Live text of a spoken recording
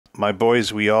My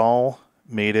boys, we all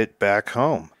made it back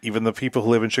home. Even the people who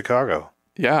live in Chicago.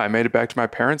 Yeah, I made it back to my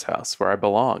parents' house where I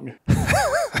belong.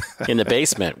 In the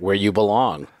basement where you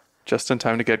belong. Just in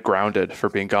time to get grounded for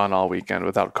being gone all weekend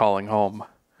without calling home.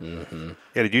 Mm-hmm.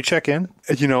 Yeah, did you check in?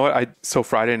 You know what? So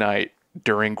Friday night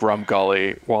during Grum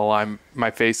Gully, while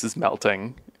my face is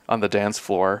melting on the dance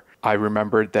floor, I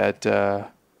remembered that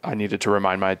I needed to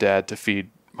remind my dad to feed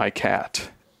my cat.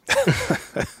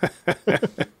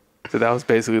 So that was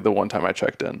basically the one time I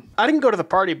checked in. I didn't go to the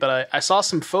party, but I saw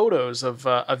some photos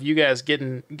of you guys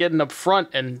getting up front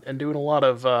and doing a lot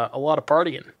of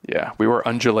partying. Yeah, we were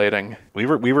undulating. We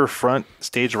were front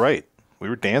stage right. We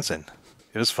were dancing.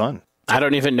 It was fun. I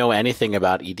don't even know anything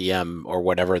about EDM or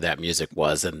whatever that music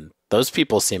was, and those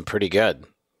people seemed pretty good.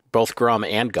 Both Grum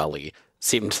and Gully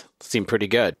seemed pretty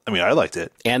good. I mean, I liked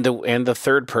it. And the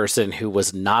third person who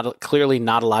was clearly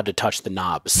not allowed to touch the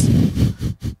knobs.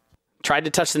 Tried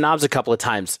to touch the knobs a couple of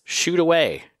times. Shoot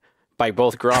away by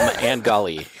both Grum and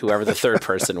Gully, whoever the third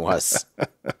person was.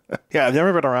 Yeah, I've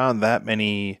never been around that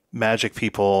many Magic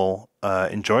people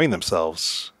enjoying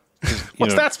themselves.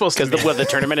 What's that supposed to mean? Because the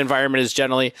tournament environment is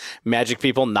generally Magic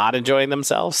people not enjoying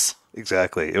themselves.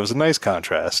 Exactly. It was a nice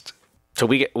contrast. So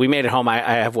we made it home. I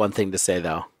have one thing to say,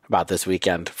 though, about this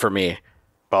weekend for me.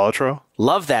 Balatro?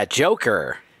 Love that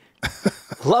Joker.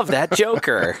 Love that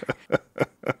Joker.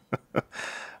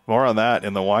 More on that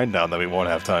in the wind down that we won't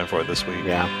have time for this week.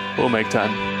 Yeah. We'll make time.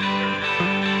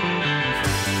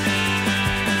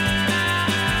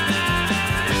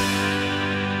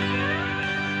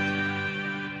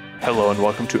 Hello and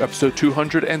welcome to episode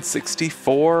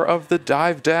 264 of The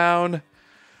Dive Down,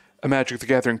 a Magic the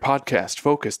Gathering podcast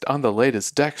focused on the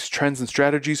latest decks, trends, and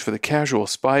strategies for the casual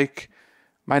spike.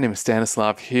 My name is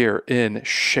Stanislav here in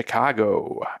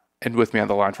Chicago. And with me on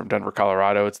the line from Denver,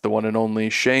 Colorado, it's the one and only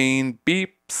Shane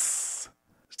Beeps.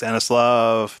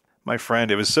 Stanislav, my friend,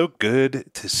 it was so good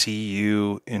to see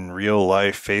you in real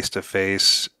life, face to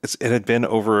face. It had been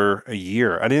over a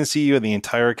year. I didn't see you in the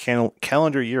entire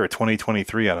calendar year of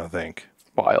 2023, I don't think.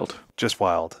 Wild. Just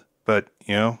wild. But,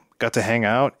 got to hang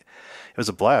out. It was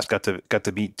a blast. Got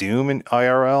to meet Doom in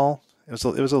IRL. It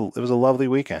was a lovely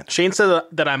weekend. Shane said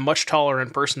that I'm much taller in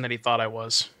person than he thought I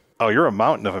was. Oh, you're a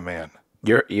mountain of a man.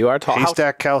 You are tall.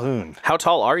 Haystack Calhoun. How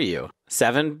tall are you?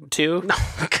 7'2"? No,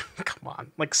 come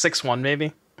on. Like 6'1",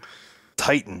 maybe.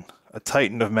 Titan. A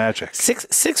titan of magic.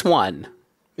 6'1".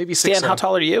 Maybe 6'7". Stan, how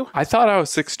tall are you? I thought I was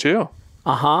 6'2".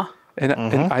 Uh-huh. And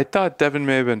I thought Devin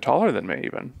may have been taller than me,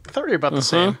 even. I thought we were about the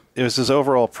same. It was his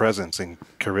overall presence and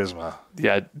charisma.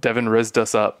 Yeah, Devin rizzed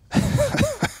us up.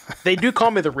 They do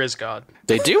call me the Riz God.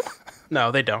 They do?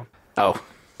 No, they don't. Oh.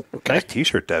 Okay. Nice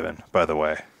t-shirt, Devin, by the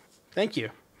way. Thank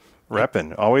you.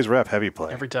 Reppin'. Always rep heavy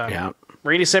play. Every time. Yeah.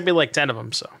 Rainey sent me like 10 of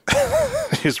them, so.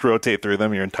 You just rotate through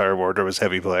them. Your entire wardrobe is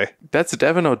heavy play. That's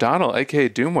Devin O'Donnell, a.k.a.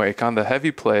 Doomwake, on the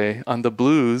heavy play on the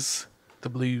Blues. The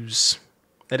Blues.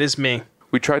 That is me.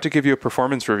 We tried to give you a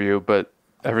performance review, but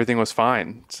everything was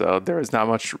fine. So there is not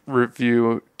much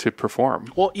review to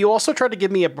perform. Well, you also tried to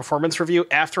give me a performance review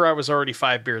after I was already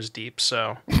 5 beers deep,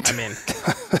 so, I mean,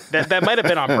 that might have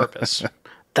been on purpose.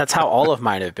 That's how all of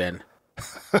mine have been.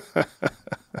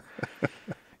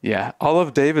 Yeah, all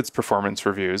of David's performance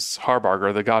reviews,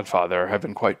 Harbarger, The Godfather, have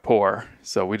been quite poor.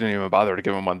 So we didn't even bother to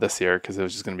give him one this year because it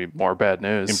was just going to be more bad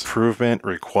news. Improvement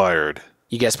required.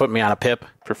 You guys put me on a pip?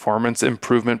 Performance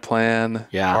improvement plan,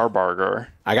 Yeah. Harbarger.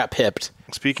 I got pipped.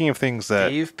 Speaking of things that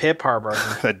Dave Pip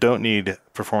Harbarger. that don't need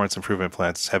performance improvement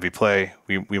plans, heavy play,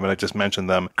 we might have just mentioned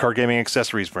them. Card Gaming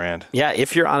Accessories brand. Yeah,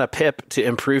 if you're on a pip to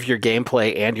improve your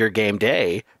gameplay and your game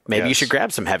day, maybe you should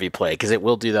grab some heavy play because it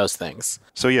will do those things.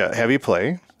 So yeah, heavy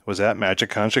play was at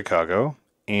MagicCon Chicago,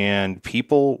 and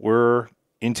people were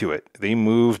into it. They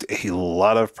moved a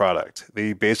lot of product.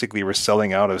 They basically were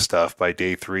selling out of stuff by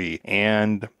day 3.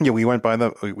 And we went by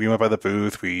the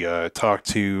booth. We talked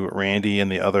to Randy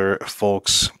and the other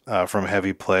folks from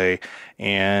Heavy Play.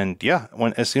 And yeah,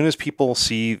 as soon as people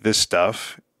see this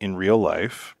stuff in real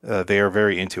life, they are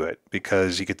very into it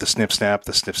because you get the snip snap,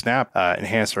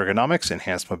 enhanced ergonomics,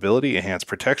 enhanced mobility, enhanced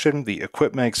protection, the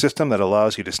equipment system that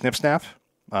allows you to snip snap.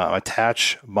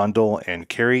 Attach, bundle, and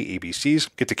carry ABCs.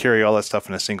 Get to carry all that stuff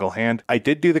in a single hand. I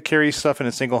did do the carry stuff in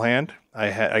a single hand.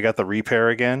 I got the repair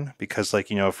again because,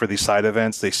 for these side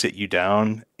events, they sit you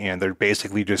down and they're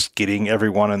basically just getting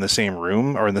everyone in the same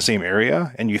room or in the same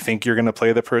area. And you think you're going to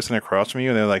play the person across from you.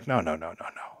 And they're like, no.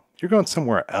 You're going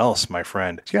somewhere else, my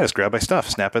friend. So yeah, just grab my stuff,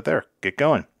 snap it there, get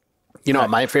going. You know what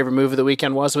my favorite move of the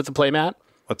weekend was with the playmat?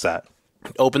 What's that?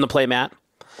 Open the playmat.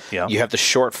 Yeah. You have the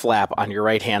short flap on your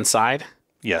right-hand side.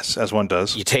 Yes, as one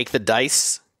does. You take the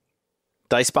dice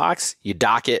box, you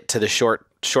dock it to the short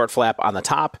short flap on the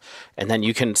top, and then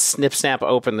you can snap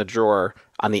open the drawer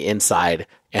on the inside,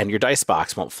 and your dice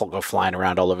box won't go flying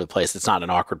around all over the place. It's not an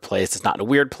awkward place. It's not in a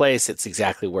weird place. It's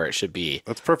exactly where it should be.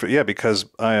 That's perfect. Yeah, because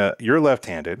you're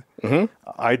left-handed.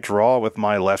 I draw with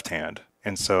my left hand,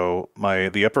 and so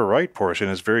the upper right portion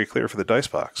is very clear for the dice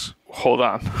box. Hold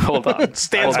on.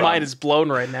 Stan's mind is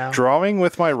blown right now. Drawing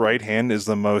with my right hand is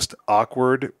the most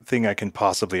awkward thing I can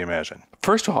possibly imagine.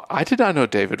 First of all, I did not know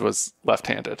David was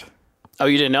left-handed. Oh,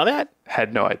 you didn't know that?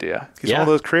 Had no idea. He's one of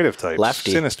those creative types.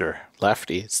 Lefty. Sinister.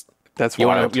 Lefties. That's You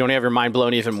wild. want to have your mind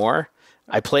blown even more?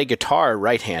 I play guitar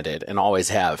right-handed and always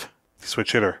have.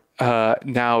 Switch hitter.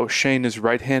 Now, Shane is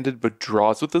right-handed but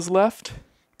draws with his left?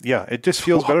 Yeah, it just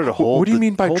feels better to hold. What do you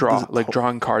mean by hold draw? the- like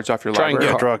drawing cards off your Drawing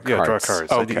library? draw cards.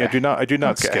 cards. Okay. I do not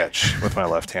Okay. sketch with my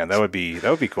left hand. That would be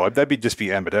cool. That'd just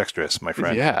be ambidextrous, my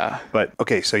friend. Yeah. But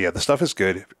okay, so yeah, the stuff is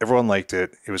good. Everyone liked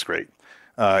it. It was great.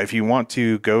 If you want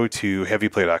to go to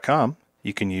heavyplay.com,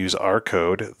 you can use our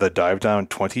code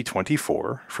TheDiveDown2024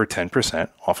 for 10%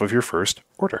 off of your first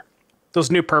order.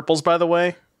 Those new purples, by the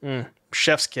way,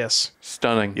 chef's kiss.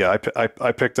 Stunning. Yeah,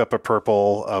 I picked up a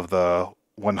purple of the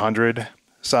 100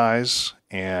 size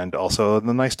and also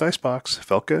the nice dice box.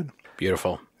 Felt good.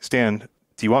 Beautiful. Stan,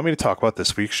 do you want me to talk about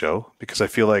this week's show? Because I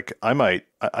feel like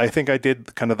I think I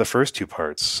did kind of the first two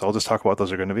parts. So I'll just talk about what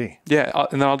those are going to be. Yeah,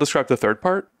 and then I'll describe the third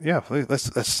part. Yeah, please,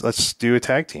 let's do a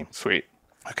tag team. Sweet.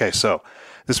 Okay, so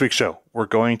this week's show, we're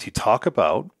going to talk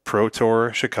about Pro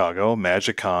Tour Chicago,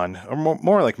 MagicCon, or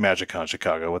more like MagicCon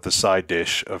Chicago with the side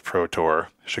dish of Pro Tour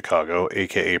Chicago,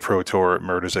 aka Pro Tour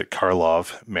Murders at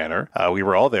Karlov Manor. We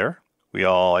were all there. We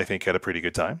all, I think, had a pretty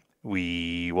good time.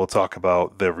 We will talk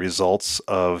about the results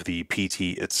of the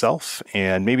PT itself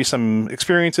and maybe some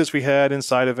experiences we had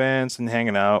inside events and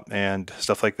hanging out and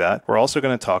stuff like that. We're also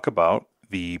going to talk about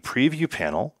the preview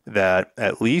panel that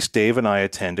at least Dave and I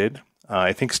attended.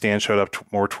 I think Stan showed up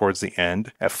more towards the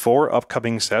end. 4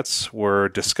 upcoming sets were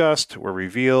discussed, were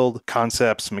revealed,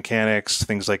 concepts, mechanics,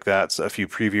 things like that. So a few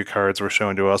preview cards were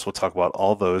shown to us. We'll talk about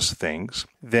all those things.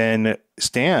 Then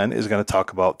Stan is going to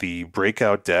talk about the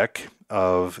breakout deck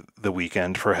of the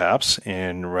weekend, perhaps,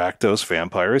 in Rakdos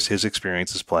Vampires, his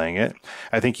experiences playing it.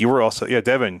 I think you were also,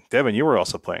 Devin, you were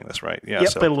also playing this, right? Yeah,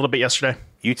 Yep, played a little bit yesterday.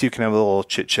 You two can have a little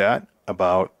chit chat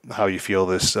about how you feel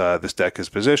this deck is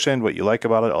positioned, what you like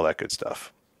about it, all that good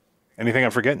stuff. Anything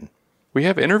I'm forgetting? We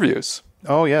have interviews.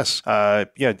 Oh, yes.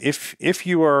 If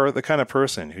you are the kind of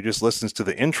person who just listens to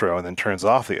the intro and then turns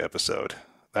off the episode,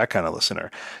 that kind of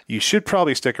listener, you should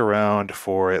probably stick around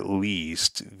for at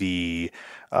least the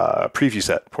preview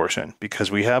set portion, because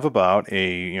we have about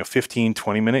a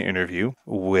 15-20 minute interview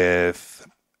with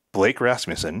Blake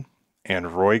Rasmussen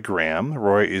and Roy Graham.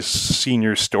 Roy is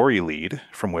senior story lead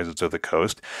from Wizards of the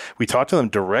Coast. We talked to them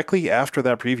directly after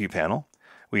that preview panel.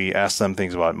 We asked them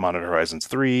things about Modern Horizons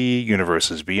 3,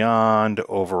 Universes Beyond,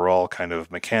 overall kind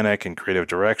of mechanic and creative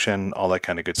direction, all that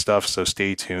kind of good stuff. So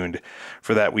stay tuned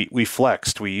for that. We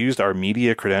flexed. We used our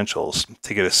media credentials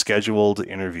to get a scheduled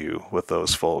interview with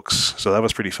those folks. So that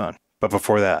was pretty fun. But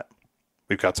before that,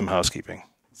 we've got some housekeeping.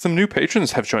 Some new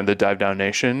patrons have joined the Dive Down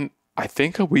Nation. I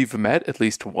think we've met at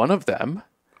least one of them.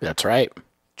 That's right.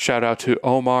 Shout out to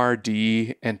Omar,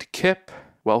 D, and Kip.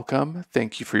 Welcome.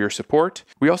 Thank you for your support.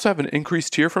 We also have an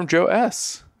increased tier from Joe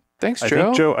S. Thanks,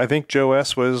 Joe. I think Joe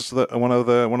S was one of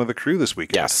the crew this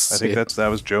weekend. Yes. I think that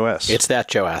was Joe S. It's that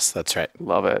Joe S. That's right.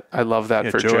 Love it. I love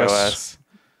that for Joe S.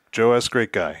 Joe S,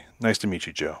 great guy. Nice to meet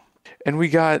you, Joe. And we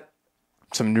got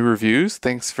some new reviews.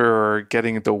 Thanks for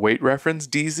getting the weight reference,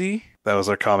 DZ. That was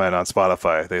our comment on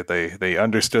Spotify. They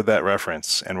understood that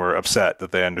reference and were upset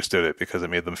that they understood it because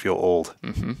it made them feel old.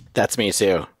 Mm-hmm. That's me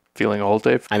too. Feeling old,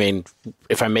 Dave? I mean,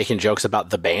 if I'm making jokes about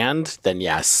the band, then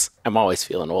yes, I'm always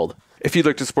feeling old. If you'd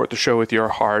like to support the show with your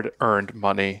hard-earned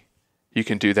money, you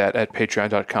can do that at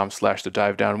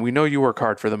patreon.com/thedivedown. We know you work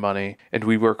hard for the money, and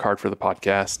we work hard for the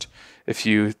podcast. If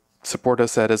you support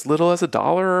us at as little as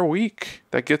 $1 a week,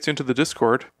 that gets you into the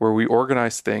Discord, where we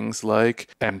organize things like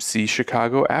MC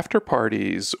Chicago after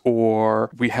parties, or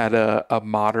we had a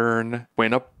modern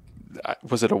win-up.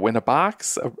 Was it a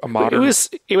win-a-box? A modern...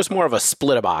 It was more of a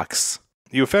split-a-box.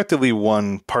 You effectively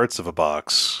won parts of a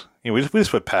box. We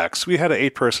just put packs. We had an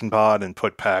 8-person pod and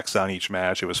put packs on each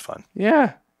match. It was fun.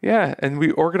 Yeah. And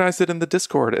we organized it in the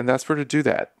Discord, and that's where to do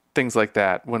that. Things like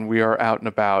that when we are out and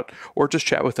about, or just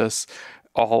chat with us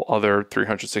all other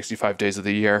 365 days of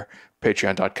the year.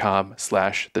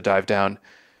 Patreon.com/thedivedown.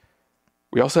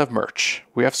 We also have merch.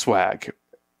 We have swag.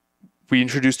 We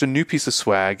introduced a new piece of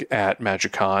swag at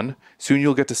MagicCon. Soon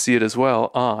you'll get to see it as well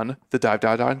on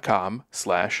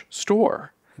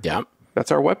thedivedown.com/store. Yeah. That's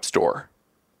our web store.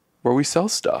 where we sell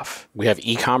stuff. We have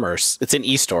e-commerce. It's an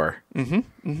e-store.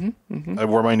 I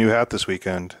wore my new hat this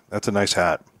weekend. That's a nice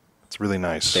hat. It's really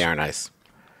nice. They are nice.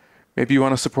 Maybe you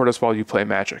want to support us while you play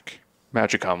Magic.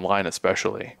 Magic Online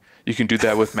especially. You can do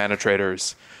that with Mana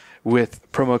Traders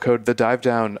with promo code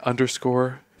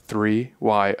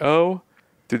TheDiveDown_3YO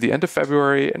through the end of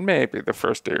February and maybe the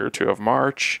first day or two of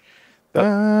March.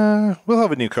 We'll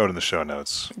have a new code in the show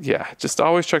notes. Yeah, just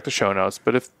always check the show notes.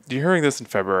 But if you're hearing this in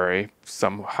February,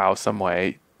 somehow, some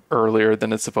way, earlier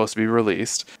than it's supposed to be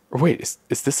released. Or wait,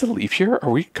 is this a leap year? Are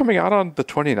we coming out on the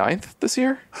 29th this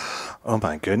year? Oh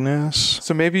my goodness.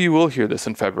 So maybe you will hear this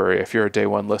in February if you're a day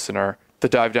one listener. The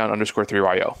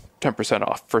DiveDown_3YO. 10%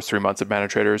 off. First 3 months of Mana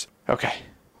Traders. Okay.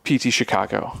 PT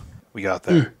Chicago. We got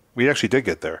there. We actually did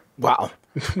get there. Wow.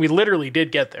 We literally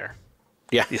did get there.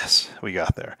 Yeah. Yes, we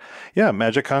got there. Yeah,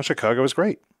 MagicCon Chicago was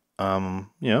great.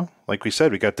 Like we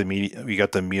said, we got to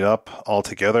meet up all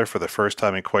together for the first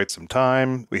time in quite some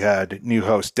time. We had new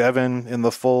host Devin in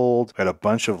the fold. We had a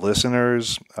bunch of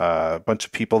listeners, a bunch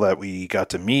of people that we got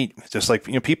to meet. Just like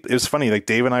people, it was funny. Like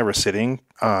Dave and I were sitting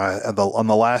on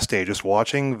the last day, just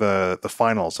watching the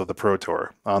finals of the Pro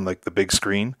Tour on like the big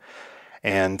screen,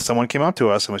 and someone came up to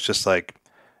us and was just like,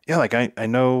 "Yeah, like I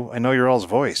know your all's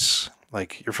voice.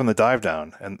 Like you're from the Dive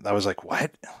Down," and I was like,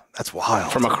 "What? That's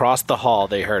wild." From across the hall,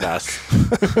 they heard us.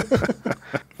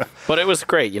 But it was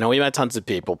great. We met tons of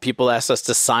people. People asked us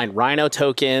to sign Rhino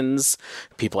tokens.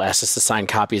 People asked us to sign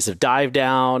copies of Dive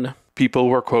Down. People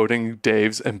were quoting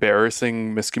Dave's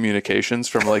embarrassing miscommunications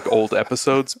from like old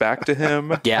episodes back to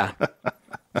him. Yeah.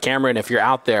 Cameron, if you're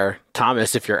out there,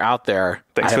 Thomas, if you're out there,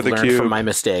 Thanks I have for the learned cube. from my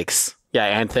mistakes.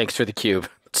 Yeah, and thanks for the cube.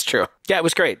 It's true. Yeah, it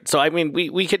was great. So, I mean,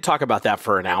 we could talk about that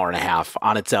for an hour and a half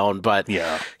on its own, but,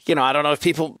 Yeah. I don't know if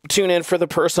people tune in for the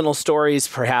personal stories,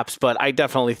 perhaps, but I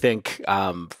definitely think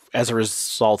as a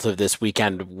result of this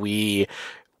weekend, we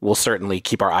will certainly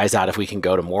keep our eyes out if we can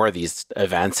go to more of these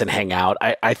events and hang out.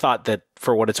 I thought that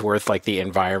for what it's worth, like the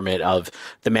environment of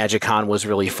the MagicCon was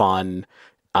really fun.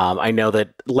 I know that,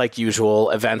 like usual,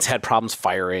 events had problems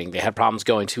firing. They had problems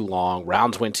going too long.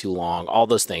 Rounds went too long. All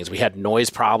those things. We had noise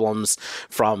problems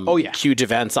from huge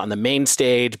events on the main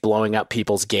stage, blowing up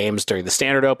people's games during the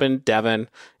Standard Open, Devin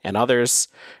and others.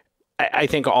 I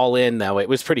think all in, though, it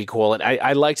was pretty cool. And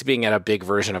I liked being at a big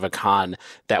version of a con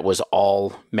that was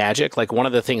all Magic. Like, one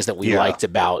of the things that we liked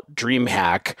about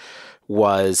DreamHack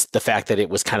was the fact that it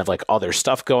was kind of like other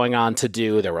stuff going on to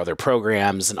do. There were other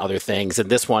programs and other things. And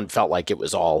this one felt like it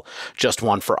was all just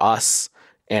one for us.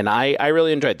 And I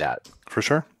really enjoyed that. For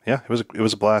sure. Yeah, it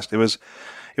was a blast. It was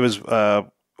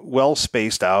well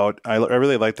spaced out. I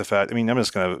really liked the fact, I'm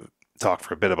just going to talk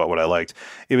for a bit about what I liked.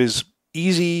 It was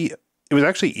easy. It was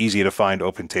actually easy to find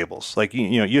open tables. Like,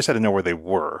 you just had to know where they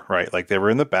were, right? Like, they were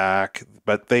in the back,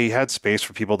 but they had space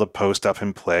for people to post up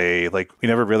and play. Like, we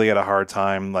never really had a hard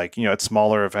time. Like, at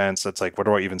smaller events, it's like, where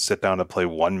do I even sit down to play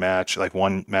one match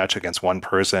against one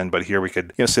person? But here we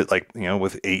could, sit like,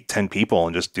 with 8-10 people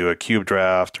and just do a cube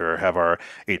draft or have our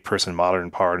 8-person modern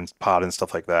pod and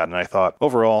stuff like that. And I thought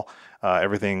overall,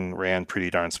 everything ran pretty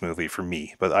darn smoothly for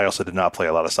me, but I also did not play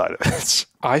a lot of side events.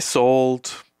 I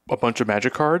sold a bunch of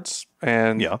Magic cards,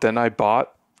 and then I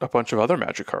bought a bunch of other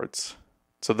Magic cards.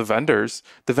 So the vendors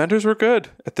were good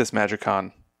at this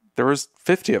MagicCon. There was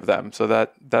 50 of them, so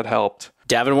that helped.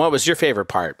 Devin, what was your favorite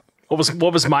part? What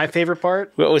was my favorite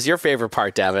part? What was your favorite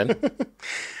part, Devin?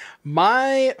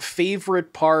 My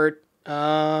favorite part,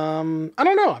 I don't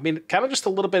know. Kind of just a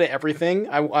little bit of everything.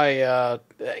 I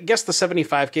guess the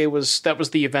 75K was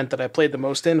the event that I played the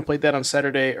most in. I played that on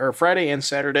Friday and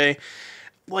Saturday.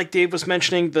 Like Dave was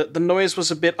mentioning, the noise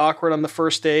was a bit awkward on the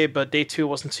first day, but day 2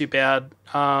 wasn't too bad.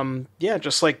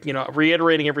 Just like,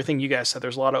 reiterating everything you guys said,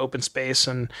 there's a lot of open space,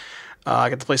 and I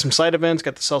got to play some side events,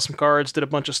 got to sell some cards, did a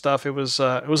bunch of stuff. It was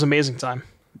amazing time.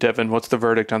 Devin, what's the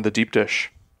verdict on the deep dish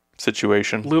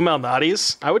situation? Lou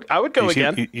Malnati's. I would go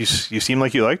again. You seem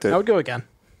like you liked it. I would go again.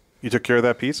 You took care of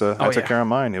that pizza. I took care of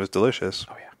mine. It was delicious.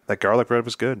 Oh, yeah. That garlic bread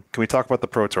was good. Can we talk about the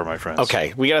Pro Tour, my friends?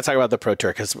 Okay, we got to talk about the Pro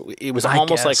Tour because it was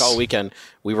almost like all weekend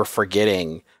we were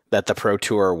forgetting that the Pro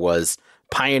Tour was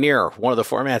Pioneer, one of the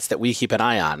formats that we keep an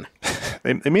eye on.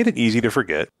 They made it easy to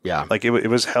forget. Yeah. Like it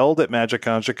was held at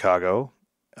MagicCon Chicago,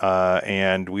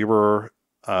 and we were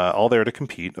all there to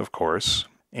compete, of course.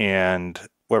 And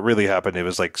what really happened, it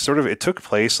was like it took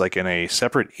place like in a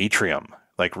separate atrium.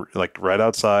 Like right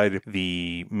outside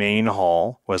the main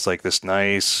hall was like this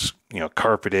nice,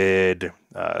 carpeted,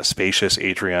 spacious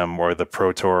atrium where the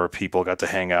Pro Tour people got to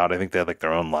hang out. I think they had like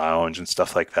their own lounge and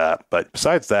stuff like that. But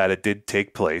besides that, it did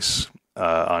take place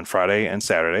on Friday and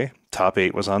Saturday. Top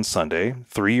 8 was on Sunday.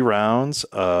 3 rounds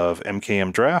of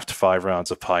MKM draft, 5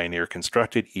 rounds of Pioneer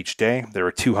constructed each day. There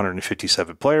were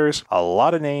 257 players, a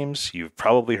lot of names you've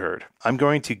probably heard. I'm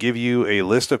going to give you a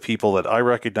list of people that I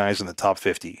recognize in the top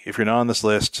 50. If you're not on this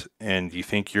list and you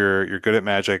think you're good at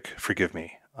Magic, forgive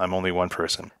me. I'm only one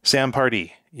person. Sam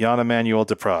Pardee, Jan Emmanuel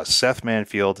Depraz, Seth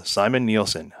Manfield, Simon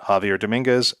Nielsen, Javier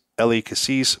Dominguez, Eli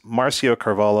Cassis, Marcio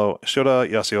Carvalho, Shota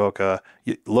Yasioka,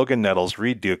 Logan Nettles,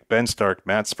 Reed Duke, Ben Stark,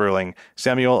 Matt Sperling,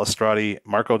 Samuel Estradi,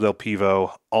 Marco Del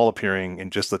Pivo, all appearing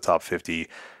in just the top 50.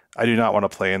 I do not want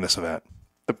to play in this event.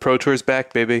 The Pro Tour's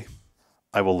back, baby.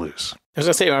 I will lose. I was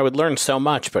going to say, I would learn so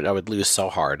much, but I would lose so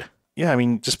hard. Yeah, I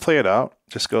mean, just play it out.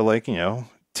 Just go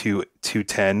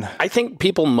 210. I think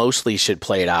people mostly should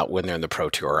play it out when they're in the Pro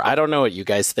Tour. I don't know what you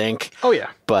guys think. Oh yeah,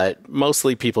 but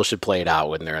mostly people should play it out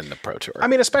when they're in the Pro Tour. I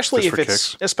mean, especially if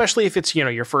it's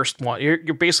your first one.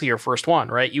 You're basically your first one,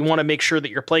 right? You want to make sure that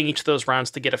you're playing each of those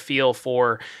rounds to get a feel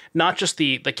for not just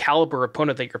the caliber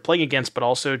opponent that you're playing against, but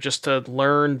also just to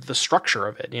learn the structure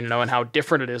of it, and how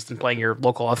different it is than playing your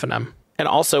local FNM. And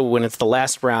also, when it's the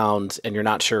last round and you're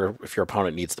not sure if your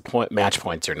opponent needs the match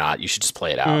points or not, you should just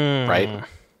play it out, right?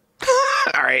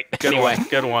 All right.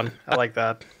 Good one. I like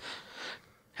that.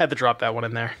 Had to drop that one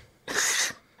in there.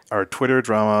 Our Twitter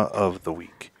drama of the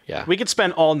week. Yeah. We could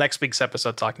spend all next week's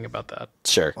episode talking about that.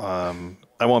 Sure.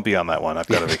 I won't be on that one. I've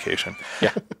got a vacation.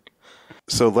 Yeah.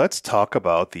 So let's talk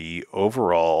about the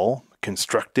overall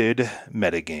constructed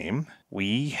metagame.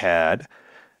 We had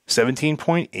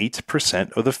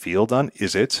 17.8% of the field on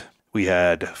Izzet. We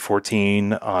had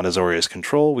 14 on Azorius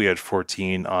Control. We had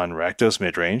 14 on Rakdos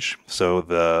Midrange. So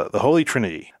the holy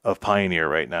trinity of Pioneer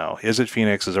right now. Izzet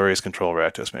Phoenix, Azorius Control,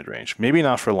 Rakdos Midrange. Maybe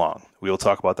not for long. We'll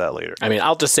talk about that later. I mean,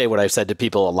 I'll just say what I've said to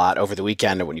people a lot over the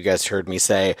weekend and when you guys heard me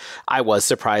say, I was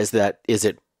surprised that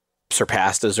Izzet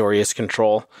surpassed Azorius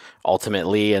Control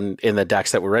ultimately in the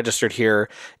decks that were registered here.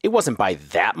 It wasn't by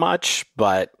that much,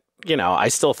 but, I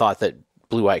still thought that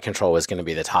Blue-White Control was going to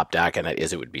be the top deck, and that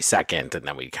Izzet would be second, and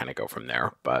then we kind of go from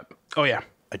there. But oh yeah,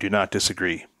 I do not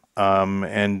disagree.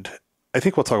 And I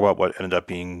think we'll talk about what ended up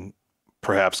being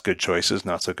perhaps good choices,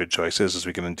 not so good choices, as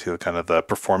we get into kind of the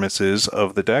performances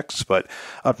of the decks. But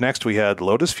up next, we had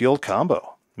Lotus Field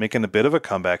Combo, making a bit of a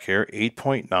comeback here,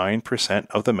 8.9%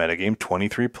 of the metagame,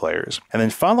 23 players. And then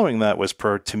following that was,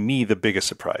 to me, the biggest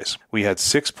surprise. We had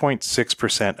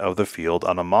 6.6% of the field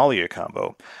on Amalia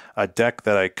Combo, a deck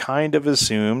that I kind of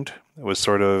assumed was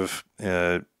sort of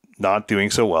not doing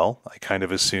so well. I kind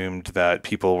of assumed that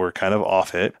people were kind of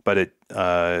off it, but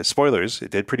spoilers,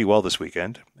 it did pretty well this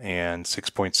weekend, and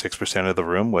 6.6% of the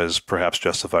room was perhaps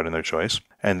justified in their choice.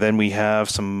 And then we have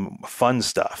some fun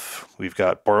stuff. We've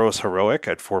got Boros Heroic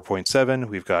at 4.7.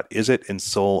 We've got Izzet and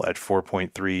Soul at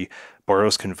 4.3.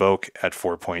 Boros Convoke at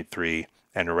 4.3.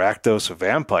 And Rakdos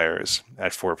Vampires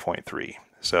at 4.3.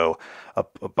 So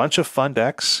a bunch of fun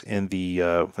decks in the,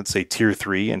 let's say, tier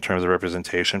 3 in terms of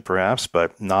representation, perhaps,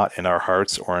 but not in our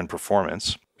hearts or in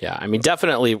performance. Yeah, I mean,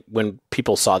 definitely when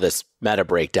people saw this meta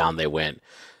breakdown, they went,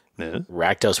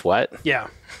 Rakdos what? Yeah.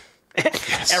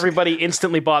 Everybody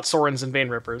instantly bought Sorens and Vein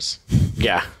Rippers.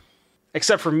 Yeah.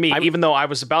 Except for me, even though I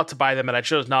was about to buy them and I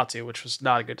chose not to, which was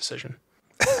not a good decision.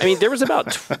 I mean, there was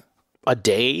about a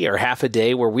day or half a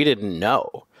day where we didn't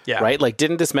know. Yeah. Right? Like,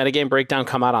 didn't this metagame breakdown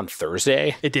come out on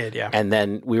Thursday? It did, yeah. And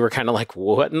then we were kind of like,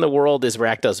 what in the world is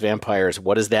Rakdos Vampires?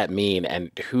 What does that mean? And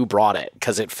who brought it?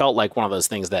 Because it felt like one of those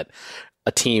things that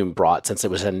a team brought since it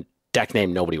was a deck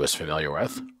name nobody was familiar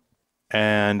with.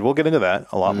 And we'll get into that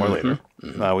a lot more later.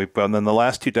 And then the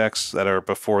last two decks that are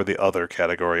before the other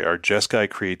category are Jeskai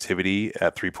Creativity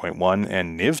at 3.1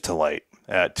 and Niv to Light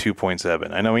at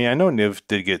 2.7. I know Niv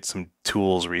did get some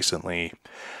tools recently,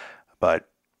 but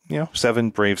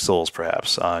 7 brave souls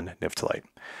perhaps on Niv to Light.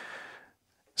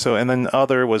 So, and then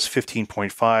other was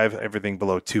 15.5, everything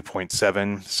below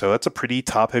 2.7. So that's a pretty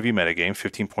top-heavy metagame.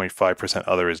 15.5%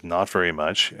 other is not very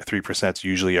much. 3% is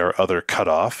usually our other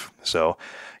cutoff. So,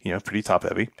 pretty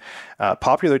top-heavy.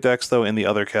 Popular decks, though, in the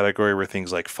other category were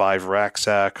things like 5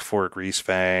 Racksack, 4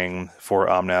 Greasefang, 4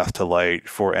 Omnath to Light,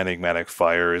 4 Enigmatic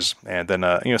Fires, and then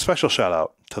a special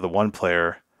shout-out to the one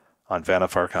player on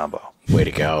Vanifar Combo. Way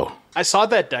to go. I saw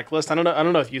that deck list. I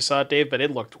don't know if you saw it, Dave, but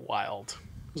it looked wild.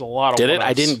 There's a lot of Did it?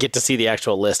 I didn't get to see the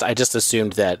actual list. I just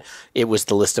assumed that it was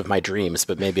the list of my dreams,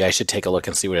 but maybe I should take a look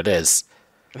and see what it is.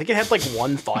 I think it had like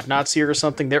one Thought-Knot Seer or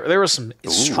something. There was some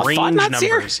strange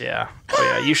numbers. Yeah. Oh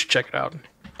yeah, you should check it out.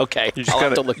 Okay. You just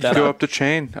have to look that up. Go up the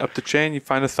chain, you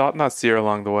find a Thought-Knot Seer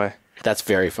along the way. That's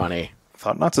very funny.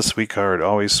 Thought-Knot's a sweet card,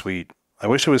 always sweet. I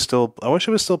wish it was still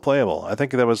playable. I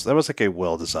think that was like a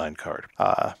well-designed card.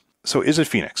 So Izzet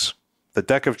Phoenix, the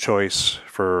deck of choice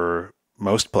for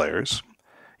most players.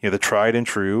 The tried and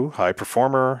true high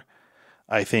performer.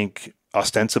 I think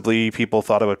ostensibly people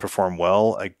thought it would perform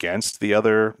well against the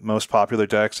other most popular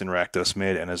decks in Rakdos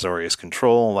Mid and Azorius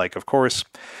Control. Like, of course,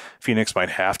 Phoenix might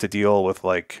have to deal with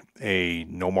like a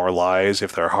No More Lies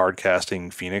if they're hard casting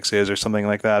Phoenixes or something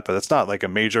like that, but it's not like a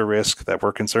major risk that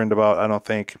we're concerned about, I don't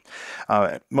think.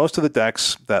 Most of the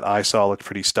decks that I saw looked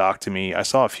pretty stock to me. I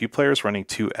saw a few players running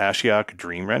 2 Ashiok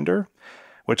Dream Render,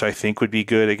 which I think would be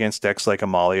good against decks like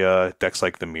Amalia, decks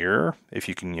like the Mirror. If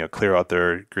you can, clear out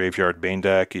their graveyard main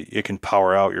deck, it can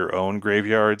power out your own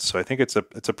graveyards. So I think it's a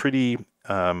pretty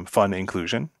fun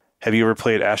inclusion. Have you ever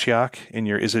played Ashiok in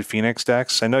your Is It Phoenix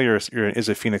decks? I know you're an Is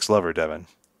It Phoenix lover, Devin.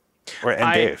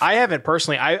 Dave. I haven't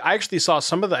personally. I actually saw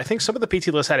some of the PT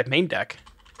lists had a main deck.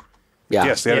 Yeah.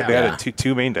 Yes, they had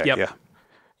two main deck. Yep. Yeah.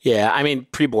 Yeah. I mean,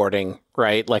 pre-boarding,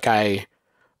 right? Like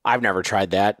I've never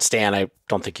tried that. Stan, I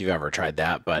don't think you've ever tried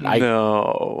that, but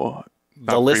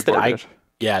the list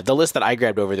that I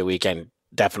grabbed over the weekend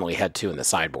definitely had 2 in the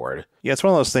sideboard. Yeah, it's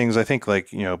one of those things, I think, like,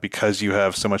 because you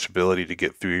have so much ability to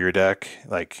get through your deck,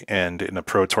 like, and in a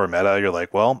Pro Tour meta, you're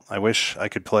like, well, I wish I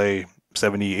could play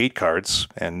 78 cards,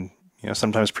 and,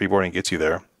 sometimes pre-boarding gets you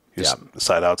there.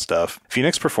 Side out stuff.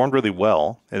 Phoenix performed really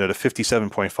well. It had a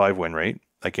 57.5 win rate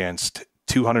against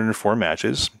 204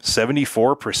 matches,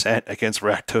 74% against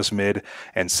Rakdos Mid,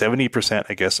 and 70%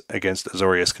 against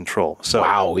Azorius Control.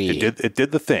 So it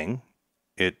did the thing.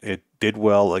 It did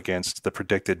well against the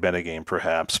predicted metagame,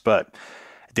 perhaps, but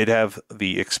it did have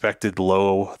the expected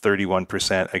low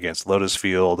 31% against Lotus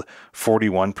Field,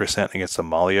 41% against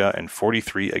Amalia, and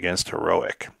 43% against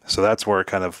Heroic. So that's where it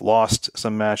kind of lost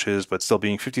some matches, but still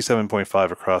being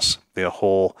 57.5 across the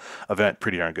whole event,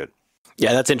 pretty darn good.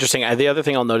 Yeah, that's interesting. The other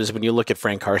thing I'll notice when you look at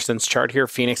Frank Carson's chart here,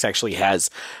 Phoenix actually has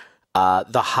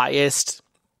the highest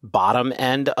bottom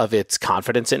end of its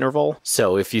confidence interval.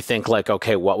 So if you think like,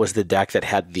 okay, what was the deck that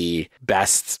had the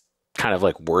best kind of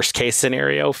like worst case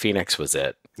scenario? Phoenix was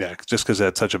it. Yeah, just because it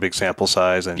had such a big sample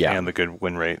size and the good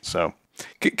win rate. So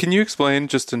can you explain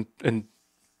just in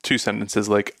 2 sentences,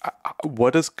 like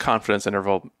what does confidence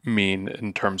interval mean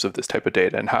in terms of this type of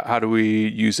data, and how do we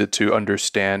use it to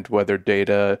understand whether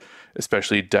data,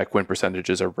 especially deck win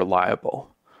percentages, are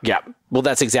reliable? Yeah, well,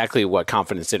 that's exactly what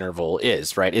confidence interval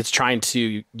is, right? It's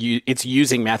it's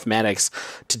using mathematics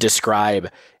to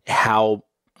describe how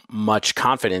much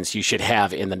confidence you should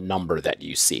have in the number that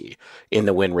you see, in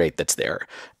the win rate that's there.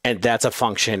 And that's a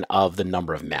function of the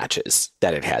number of matches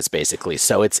that it has, basically.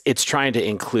 So it's trying to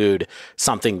include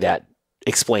something that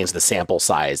explains the sample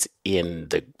size in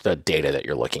the data that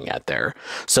you're looking at there.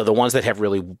 So the ones that have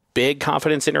really big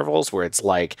confidence intervals where it's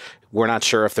like, we're not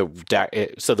sure if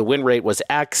so the win rate was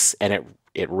X and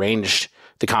it ranged,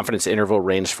 the confidence interval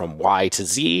ranged from Y to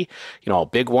Z. A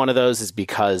big one of those is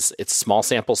because it's small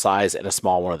sample size, and a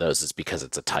small one of those is because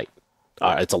it's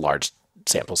it's a large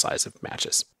sample size of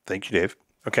matches. Thank you, Dave.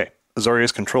 Okay.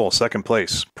 Azorius Control, second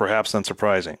place, perhaps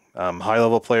unsurprising.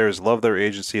 High-level players love their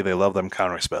agency. They love them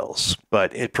counterspells.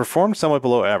 But it performed somewhat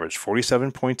below average,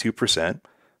 47.2%,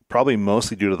 probably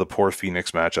mostly due to the poor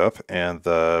Phoenix matchup and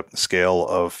the scale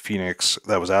of Phoenix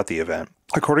that was at the event.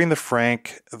 According to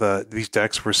Frank, these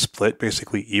decks were split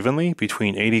basically evenly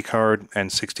between 80-card and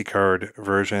 60-card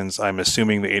versions. I'm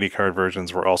assuming the 80-card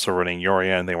versions were also running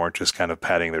Yoria, and they weren't just kind of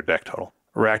padding their deck total.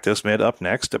 Rakdos Mid up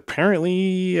next.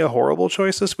 Apparently a horrible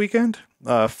choice this weekend.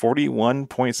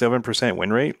 41.7%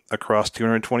 win rate across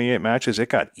 228 matches. It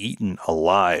got eaten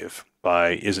alive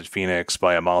by Is It Phoenix,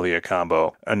 by Amalia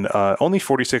combo. And only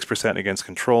 46% against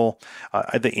Control.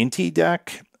 The Inti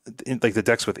deck, like the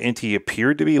decks with Inti,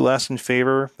 appeared to be less in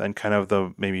favor than kind of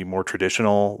the maybe more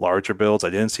traditional larger builds. I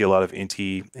didn't see a lot of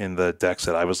Inti in the decks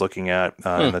that I was looking at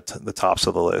in the tops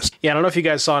of the list. Yeah, I don't know if you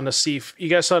guys saw Nassif. You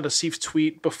guys saw Nassif's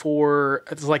tweet before,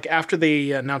 it's like after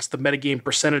they announced the metagame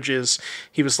percentages,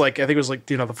 he was like, I think it was like,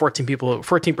 the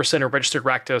 14% are registered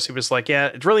Rakdos. He was like, yeah,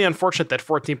 it's really unfortunate that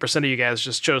 14% of you guys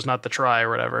just chose not to try or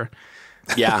whatever.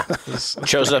 Yeah,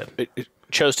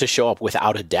 chose to show up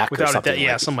without a deck or something.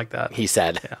 Something like that. He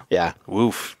said. Yeah.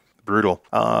 Woof. Brutal.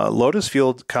 Lotus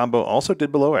Field combo also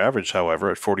did below average, however,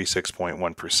 at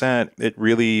 46.1%. It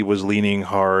really was leaning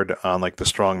hard on like the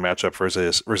strong matchup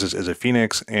versus Is It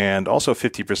Phoenix, and also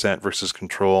 50% versus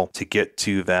Control to get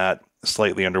to that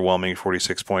slightly underwhelming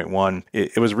 46.1.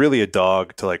 It was really a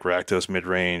dog to like Rakdos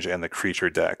mid-range and the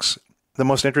creature decks. The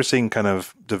most interesting kind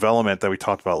of development that we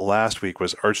talked about last week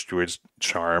was Archdruid's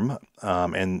Charm,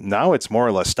 and now it's more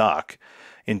or less stock.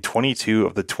 In 22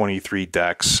 of the 23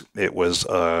 decks, it was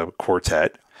a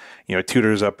quartet. It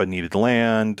tutors up a needed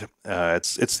land.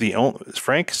 It's the only,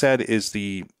 Frank said, is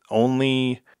the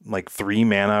only like 3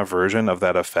 mana version of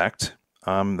that effect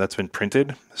that's been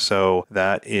printed. So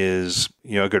that is,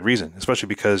 a good reason, especially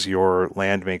because your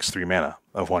land makes 3 mana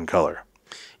of one color.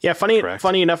 Yeah,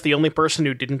 funny enough, the only person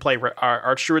who didn't play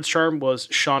Archdruid's Charm was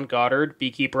Sean Goddard,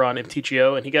 Beekeeper on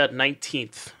MTGO, and he got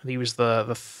 19th. He was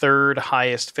the third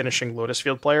highest finishing Lotus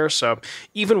Field player, so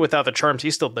even without the charms, he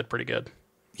still did pretty good.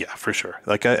 Yeah, for sure.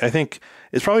 Like I think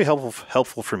it's probably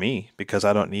helpful for me because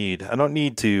I don't need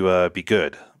to be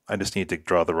good. I just need to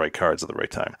draw the right cards at the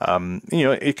right time.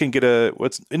 It can get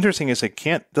what's interesting is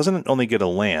doesn't only get a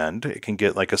land, it can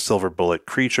get like a silver bullet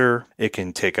creature. It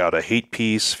can take out a hate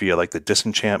piece via like the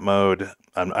disenchant mode.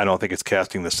 I don't think it's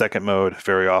casting the second mode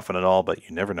very often at all, but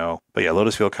you never know. But yeah,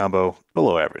 Lotus Field combo,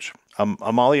 below average.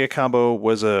 Amalia combo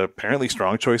was a apparently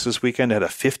strong choice this weekend at a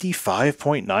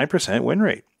 55.9% win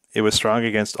rate. It was strong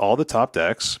against all the top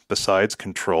decks, besides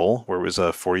Control, where it was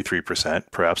a 43%,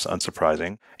 perhaps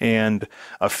unsurprising. And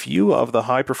a few of the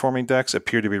high-performing decks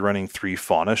appear to be running 3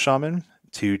 Fauna Shaman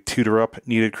to tutor up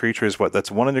needed creatures. That's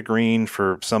 1 in a green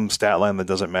for some stat line that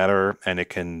doesn't matter, and it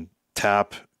can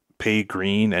tap, pay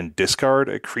green, and discard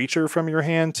a creature from your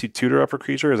hand to tutor up a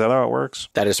creature. Is that how it works?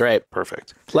 That is right.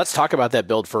 Perfect. Let's talk about that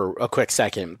build for a quick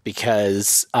second,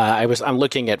 because I'm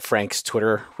looking at Frank's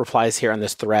Twitter replies here on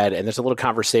this thread, and there's a little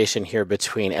conversation here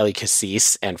between Ellie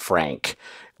Cassis and Frank,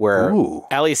 where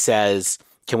Ellie says,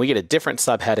 "Can we get a different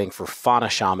subheading for Fauna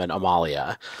Shaman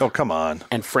Amalia?" Oh, come on.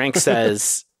 And Frank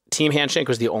says, "Team Handshake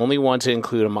was the only one to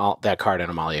include that card in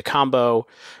Amalia combo.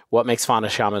 What makes Fauna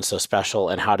Shaman so special,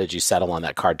 and how did you settle on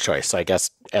that card choice?" So I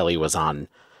guess Ellie was on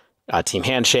Team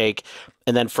Handshake.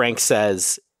 And then Frank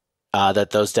says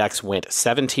that those decks went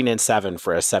 17-7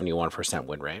 for a 71%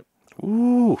 win rate.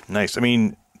 Ooh, nice. I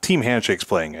mean, Team Handshake's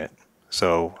playing it.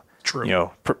 So,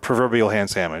 true. Proverbial hand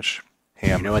sandwich.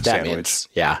 You know what that means.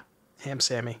 Yeah. Ham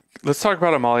Sammy. Let's talk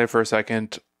about Amalia for a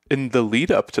second in the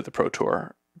lead up to the Pro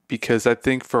Tour, because I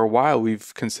think for a while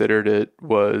we've considered it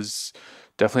was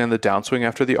definitely on the downswing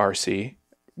after the RC,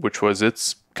 which was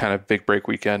its kind of big break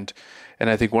weekend. And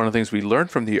I think one of the things we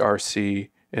learned from the RC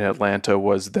in Atlanta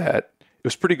was that it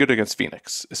was pretty good against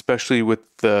Phoenix, especially with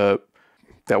that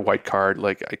white card.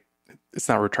 It's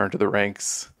not Return to the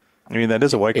Ranks. I mean, that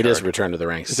is a white card. It is Return to the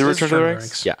Ranks. Is it Return to the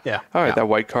Ranks? Yeah. All right, that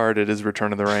white card, it is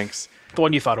Return to the Ranks. The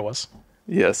one you thought it was.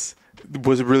 Yes. It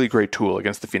was a really great tool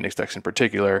against the Phoenix decks in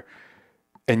particular.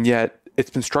 And yet, it's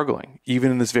been struggling.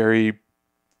 Even in this very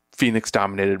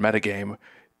Phoenix-dominated metagame,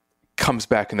 comes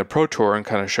back in the Pro Tour and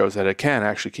kind of shows that it can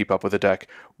actually keep up with the deck.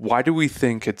 Why do we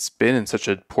think it's been in such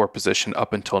a poor position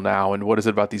up until now? And what is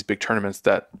it about these big tournaments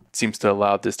that seems to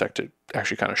allow this deck to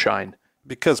actually kind of shine?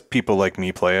 Because people like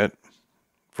me play it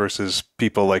versus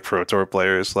people like Pro Tour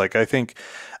players.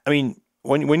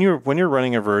 When you're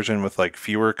running a version with like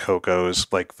fewer Cocos,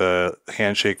 like the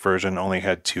Handshake version only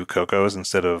had 2 Cocos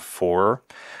instead of 4,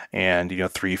 and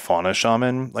 3 Fauna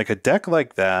Shaman, like a deck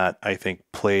like that, I think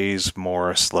plays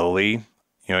more slowly.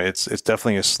 It's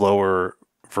definitely a slower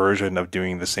version of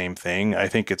doing the same thing. I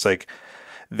think it's like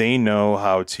they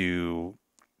know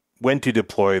when to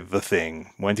deploy the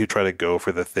thing, when to try to go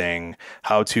for the thing,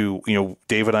 how to,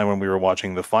 Dave and I, when we were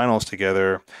watching the finals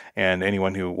together, and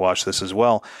anyone who watched this as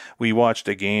well, we watched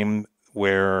a game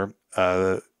where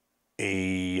a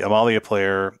Amalia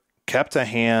player kept a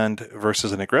hand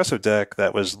versus an aggressive deck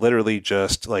that was literally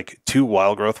just like 2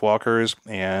 Wild Growth Walkers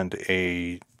and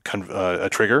a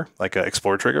trigger, like an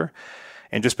Explore trigger,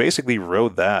 and just basically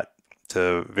rode that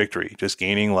to victory, just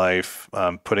gaining life,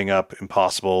 putting up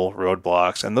impossible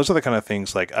roadblocks. And those are the kind of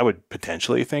things like I would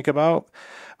potentially think about,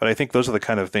 but I think those are the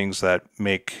kind of things that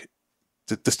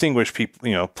distinguish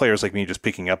people, players like me just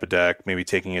picking up a deck, maybe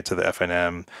taking it to the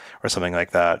FNM or something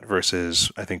like that,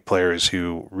 versus I think players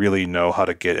who really know how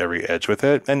to get every edge with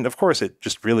it. And of course, it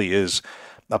just really is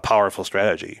a powerful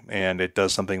strategy, and it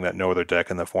does something that no other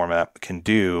deck in the format can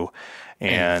do.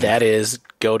 And that is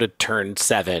go to turn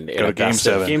 7 in a Game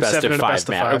 7 Game 7 and best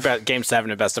of 5. Game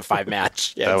 7 and best of 5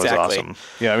 match. Yeah, that exactly. was awesome.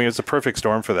 Yeah, I mean, it's a perfect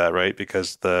storm for that, right?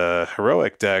 Because the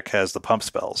heroic deck has the pump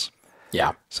spells.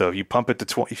 Yeah. So if you pump it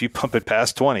to if you pump it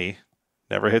past 20,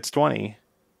 never hits 20.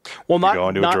 Well,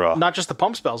 not just the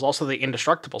pump spells, also the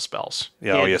indestructible spells.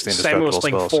 Yeah, the indestructible Samuel was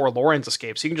playing spells. 4 Lorenz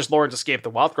escapes. So you can just Lorenz escape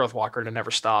the Wild Growth Walker and it never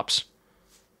stops.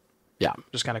 Yeah.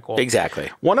 Just kind of cool. Exactly.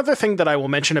 One other thing that I will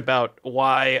mention about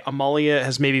why Amalia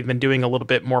has maybe been doing a little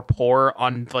bit more poor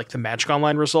on like the Magic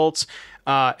Online results,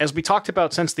 As we talked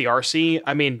about since the RC,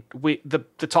 I mean,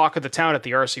 the talk of the town at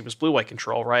the RC was blue-white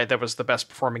control, right? That was the best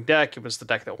performing deck. It was the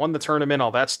deck that won the tournament,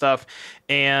 all that stuff.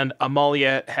 And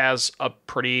Amalia has a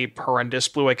pretty horrendous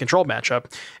blue-white control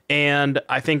matchup. And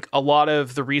I think a lot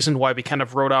of the reason why we kind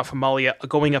of wrote off Amalia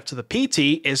going up to the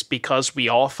PT is because we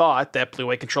all thought that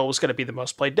blue-white control was going to be the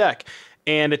most played deck.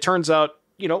 And it turns out,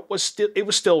 it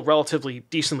was still relatively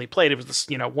decently played. It was this,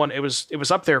 it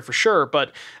was up there for sure,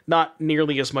 but not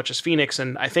nearly as much as Phoenix.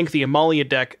 And I think the Amalia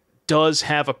deck does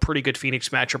have a pretty good Phoenix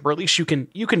matchup, or at least you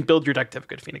can build your deck to have a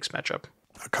good Phoenix matchup.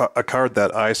 A card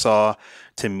that I saw,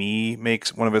 to me,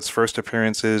 makes one of its first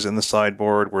appearances in the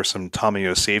sideboard were some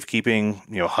Tamiyo safekeeping,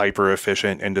 hyper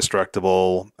efficient,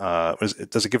 indestructible. Does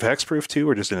it give hexproof too,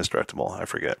 or just indestructible? I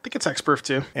forget. I think it's hexproof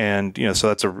too. And, so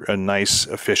that's a nice,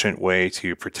 efficient way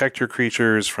to protect your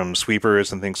creatures from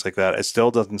sweepers and things like that. It still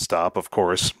doesn't stop, of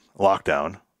course,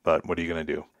 lockdown, but what are you going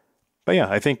to do? But yeah,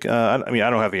 I think, I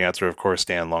don't have the answer, of course,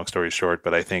 Dan, long story short,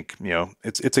 but I think,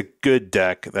 it's a good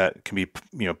deck that can be,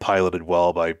 piloted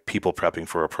well by people prepping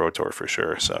for a Pro Tour for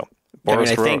sure. So, I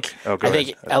think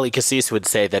Ellie Cassis would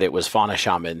say that it was Fauna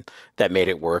Shaman that made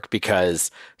it work, because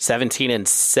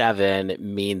 17-7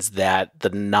 means that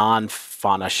the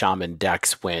non-Fauna Shaman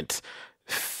decks went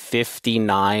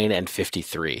 59 and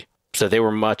 53. So they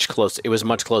were much closer. It was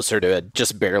much closer to a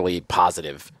just barely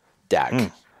positive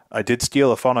deck. I did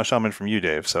steal a Fauna Shaman from you,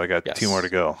 Dave, so I got 2 more to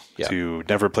go to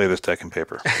never play this deck in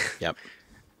paper. Yep.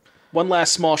 One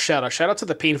last small shout out. Shout out to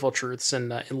the Painful Truths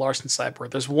in Larson's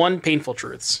sideboard. There's one Painful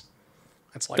Truths.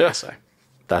 That's all I gotta say.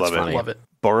 That's Love funny. It. Love it.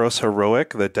 Boros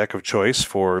Heroic, the deck of choice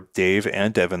for Dave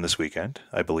and Devin this weekend,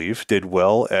 I believe, did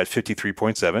well at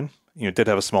 53.7. Did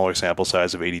have a smaller sample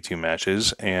size of 82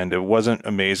 matches, and it wasn't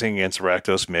amazing against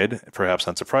Rakdos mid, perhaps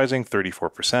unsurprising,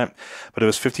 34%, but it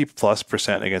was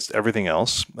 50+% against everything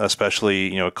else,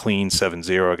 especially, a clean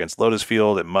 7-0 against Lotus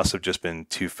Field. It must have just been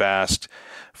too fast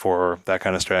for that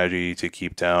kind of strategy to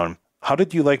keep down. How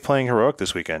did you like playing Heroic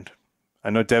this weekend? I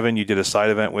know, Devin, you did a side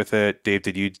event with it. Dave,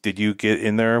 did you get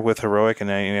in there with Heroic in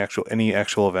any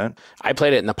actual event? I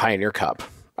played it in the Pioneer Cup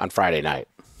on Friday night.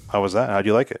 How was that? How'd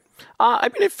you like it?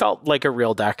 It felt like a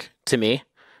real deck to me.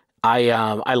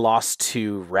 I lost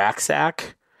to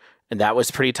Racksack, and that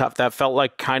was pretty tough. That felt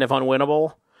like kind of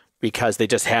unwinnable because they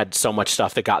just had so much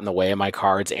stuff that got in the way of my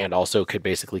cards, and also could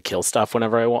basically kill stuff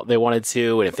whenever they wanted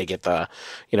to. And if they get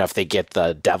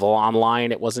the Devil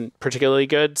online, it wasn't particularly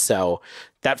good. So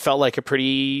that felt like a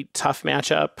pretty tough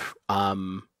matchup.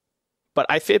 But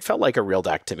it felt like a real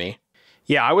deck to me.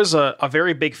 Yeah, I was a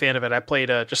very big fan of it. I played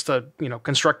just a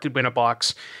constructed win a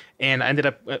box, and I ended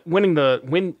up winning the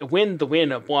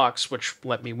win a box, which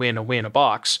let me win a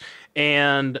box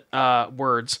and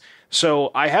words.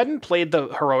 So I hadn't played the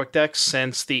Heroic deck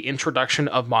since the introduction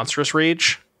of Monstrous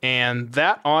Rage, and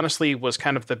that honestly was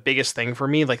kind of the biggest thing for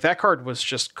me. Like, that card was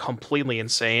just completely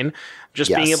insane.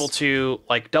 Just being able to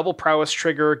double prowess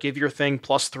trigger, give your thing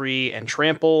 +3 and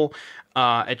trample.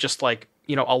 It just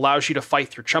allows you to fight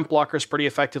through chump blockers pretty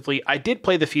effectively. I did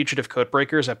play the Fugitive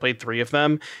Codebreakers. I played 3 of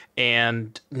them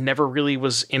and never really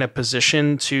was in a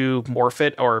position to morph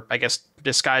it, or I guess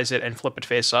disguise it and flip it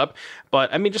face up.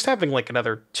 But just having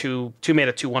another 2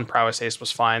 mana 2/1 prowess haste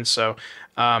was fine. So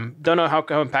don't know how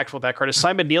impactful that card is.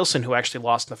 Simon Nielsen, who actually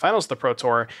lost in the finals of the Pro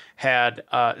Tour, had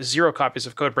 0 copies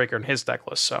of Codebreaker in his deck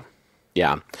list. So.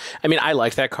 Yeah. I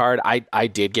liked that card. I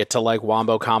did get to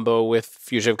Wombo combo with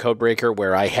Fugitive Codebreaker,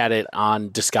 where I had it on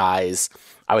Disguise.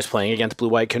 I was playing against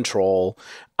blue-white control.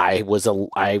 I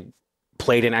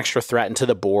played an extra threat into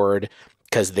the board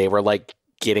because they were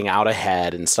getting out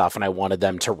ahead and stuff, and I wanted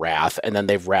them to Wrath, and then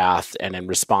they've Wrathed, and in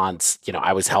response,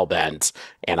 I was hellbent,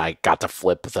 and I got to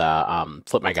flip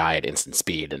my guy at instant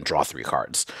speed and draw 3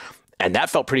 cards. And that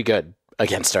felt pretty good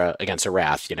against a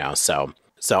Wrath,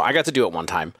 So I got to do it one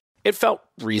time. It felt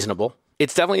reasonable.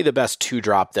 It's definitely the best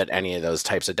 2-drop that any of those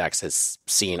types of decks has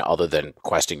seen, other than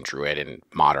Questing Druid in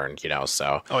Modern,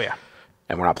 so. Oh, yeah.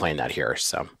 And we're not playing that here,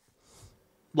 so.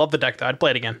 Love the deck, though. I'd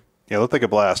play it again. Yeah, it looked like a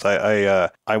blast.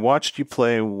 I watched you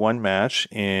play one match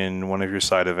in one of your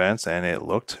side events, and it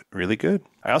looked really good.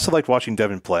 I also liked watching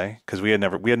Devin play, because we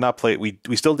had not played.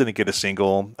 We still didn't get a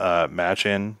single match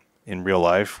in real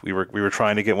life. We were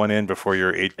trying to get one in before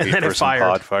your 8-person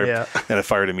pod fired. Yeah. And it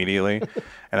fired immediately.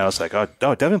 And I was like, oh,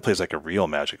 Devin plays like a real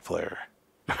Magic player.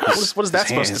 What is that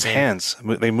supposed to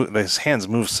mean? His hands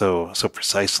move so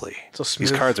precisely. So smooth.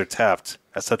 These cards are tapped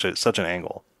at such an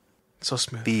angle. So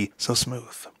smooth. So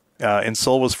smooth. In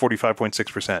Seoul was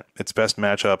 45.6%. Its best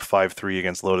matchup, 5-3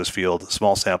 against Lotus Field.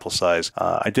 Small sample size.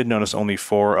 I did notice only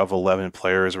 4 of 11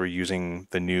 players were using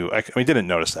the new... I didn't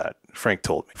notice that. Frank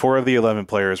told me. 4 of the 11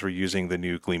 players were using the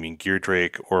new Gleaming Gear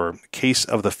Drake or Case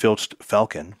of the Filched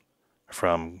Falcon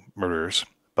from Murderers.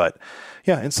 But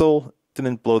yeah, in Seoul,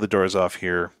 didn't blow the doors off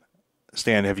here.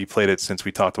 Stan, have you played it since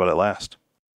we talked about it last?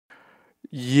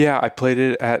 Yeah, I played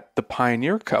it at the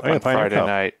Pioneer Cup on Pioneer Friday Cup.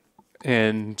 night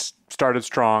and started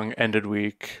strong, ended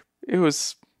weak. It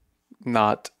was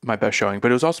not my best showing,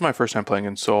 but it was also my first time playing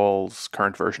in Soul's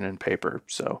current version in paper.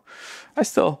 So I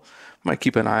still might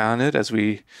keep an eye on it as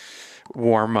we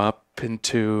warm up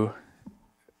into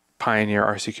Pioneer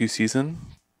RCQ season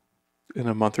in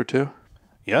a month or two.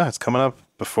 Yeah, it's coming up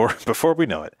before we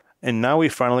know it. And now we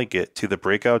finally get to the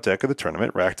breakout deck of the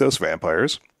tournament, Rakdos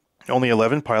Vampires. Only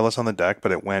 11 pilots on the deck,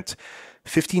 but it went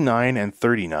 59 and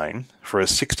 39 for a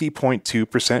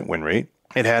 60.2% win rate.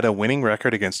 It had a winning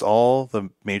record against all the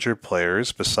major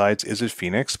players besides Is It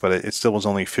Phoenix, but it still was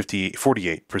only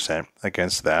 48%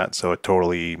 against that, so a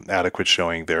totally adequate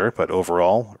showing there, but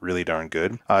overall, really darn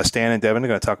good. Stan and Devin are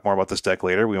going to talk more about this deck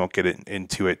later. We won't get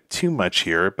into it too much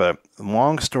here, but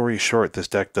long story short, this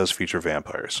deck does feature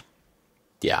vampires.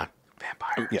 Yeah.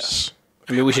 Vampires. Yes.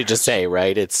 I mean, we should just say,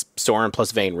 right? It's Soren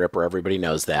plus Vein Ripper. Everybody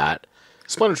knows that.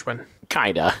 Splinter Twin.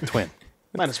 Kinda. Twin.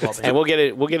 Might as well be. And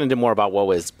we'll get into more about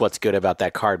what's good about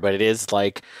that card, but it is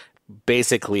like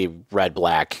basically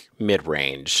red-black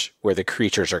mid-range where the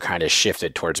creatures are kind of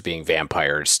shifted towards being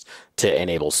vampires to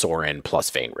enable Soren plus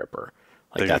Vein Ripper.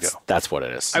 Like that's what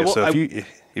it is. So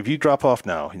if you drop off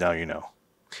now you know.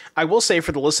 I will say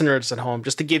for the listeners at home,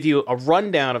 just to give you a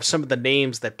rundown of some of the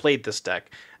names that played this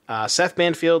deck. Seth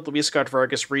Banfield, Luis Scott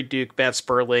Vargas, Reed Duke, Matt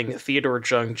Sperling, Theodore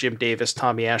Jung, Jim Davis,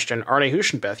 Tommy Ashton, Arne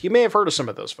Huschenbeth. You may have heard of some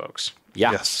of those folks.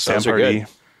 Yeah, Yes, those Sam are Pardee. good.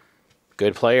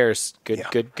 Good players.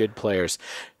 Good players.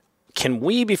 Can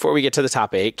we, before we get to the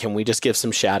top 8, can we just give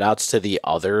some shout outs to the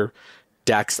other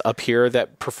decks up here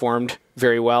that performed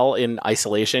very well in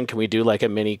isolation? Can we do like a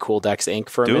mini Cool Decks Inc.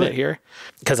 for a minute here?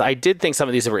 Because I did think some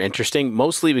of these were interesting,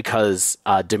 mostly because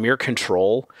Dimir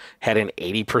Control had an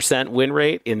 80% win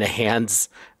rate in the hands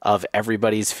of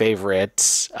everybody's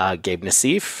favorite Gabe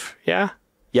Nassif. Yeah?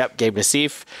 Yep, Gabe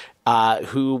Nassif,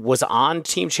 who was on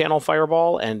Team Channel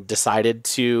Fireball and decided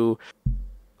to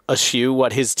eschew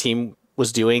what his team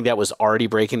was doing that was already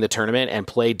breaking the tournament and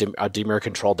played a Dimir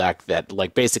Control deck that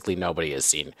like basically nobody has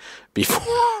seen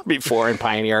before in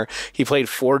Pioneer. He played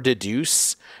 4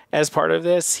 Deduce as part of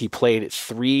this. He played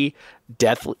 3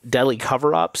 Deadly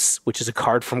Cover-Ups, which is a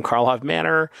card from Karlov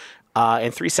Manor,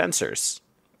 and 3 Censors.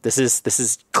 This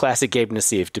is classic Gabe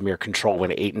Nassif. Dimir Control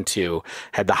went 8-2,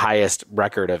 had the highest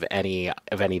record of any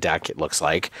deck, it looks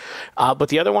like. But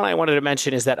the other one I wanted to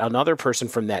mention is that another person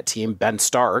from that team, Ben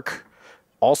Stark,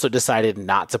 also decided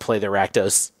not to play the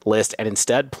Rakdos list and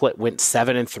instead went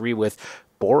 7-3 with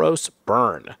Boros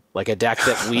Burn, like a deck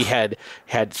that we had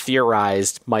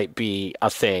theorized might be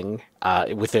a thing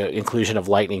with the inclusion of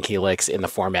Lightning Helix in the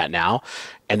format now.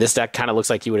 And this deck kind of looks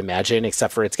like you would imagine,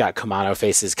 except for it's got Kumano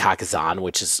faces Kakazan,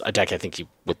 which is a deck I think you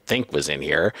would think was in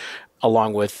here,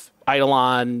 along with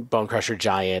Eidolon, Bonecrusher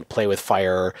Giant, Play with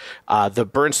Fire. The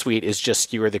Burn Suite is just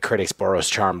Skewer the Critics,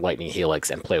 Boros Charm, Lightning Helix,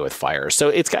 and Play with Fire. So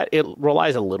it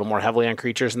relies a little more heavily on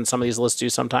creatures than some of these lists do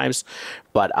sometimes.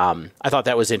 But I thought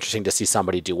that was interesting to see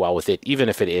somebody do well with it, even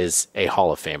if it is a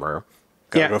Hall of Famer.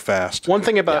 Gotta go fast. One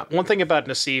thing about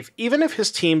Nassif, even if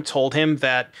his team told him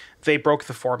that they broke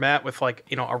the format with like,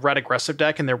 a red aggressive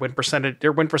deck and their win percent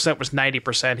was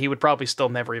 90%, he would probably still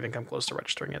never even come close to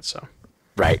registering it. So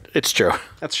right, it's true.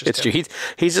 That's just true.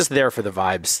 He's just there for the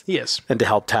vibes. He is, and to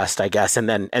help test, I guess, and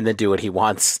then do what he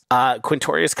wants.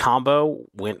 Quintorius Combo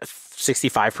went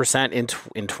 65%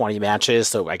 in 20 matches,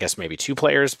 so I guess maybe 2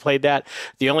 players played that.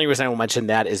 The only reason I will mention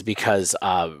that is because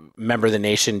member of the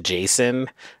nation Jason,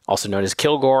 also known as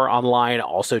Kilgore online,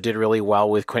 also did really well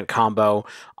with Quint Combo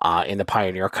in the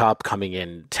Pioneer Cup, coming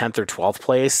in 10th or 12th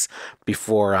place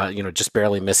before just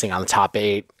barely missing on the top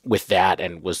 8 with that,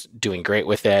 and was doing great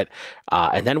with it.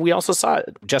 And then we also saw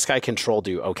Jeskai Control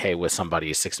do okay with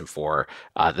somebody 6-4.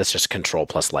 That's just Control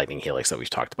plus Lightning Helix that we've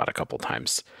talked about a couple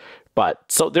times. But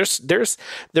so there's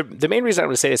the main reason I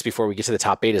want to say this before we get to the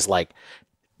top 8 is like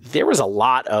there was a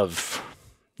lot of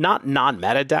not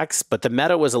non-meta decks, but the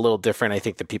meta was a little different, I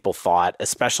think, than people thought,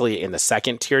 especially in the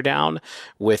second tier down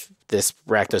with this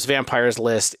Rakdos Vampires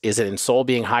list. Is it in Soul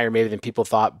being higher maybe than people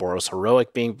thought, Boros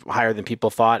Heroic being higher than people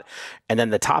thought, and then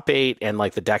the top 8 and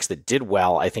like the decks that did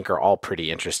well, I think are all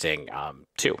pretty interesting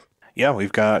too. Yeah,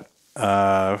 we've got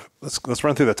let's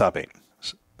run through the top 8.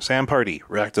 Sam Pardee,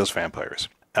 Rakdos Vampires.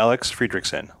 Alex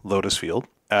Friedrichsen, Lotus Field.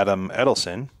 Adam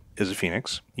Edelson, is a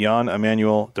Phoenix. Jan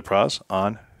Emmanuel Depraz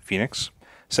on Phoenix.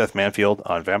 Seth Manfield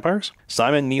on Vampires.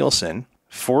 Simon Nielsen,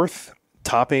 4th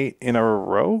top 8 in a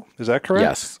row. Is that correct?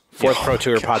 Yes. 4th Pro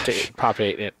Tour top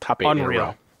eight in a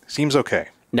row. Seems okay.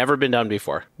 Never been done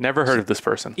before. Never heard of this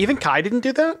person. Even Kai didn't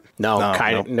do that? No,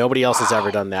 Kai, nope. Nobody else has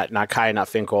ever done that. Not Kai, not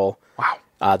Finkel.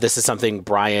 Wow. This is something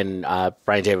Brian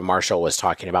David Marshall was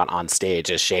talking about on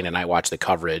stage as Shane and I watched the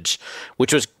coverage,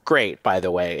 which was great, by the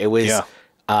way. It was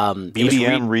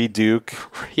BDM, Reed Duke.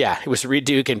 Yeah, it was Reed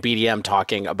Duke and BDM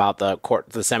talking about the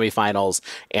semifinals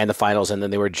and the finals, and then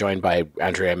they were joined by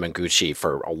Andrea Mengucci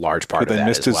for a large part of that as well. But then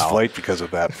missed his flight because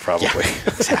of that, probably. Yeah,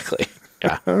 exactly.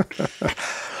 Yeah.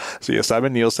 So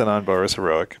Simon Nielsen on Boris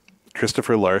Heroic,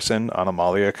 Christopher Larson on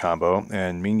Amalia Combo,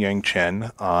 and Mingyang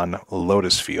Chen on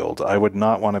Lotus Field. I would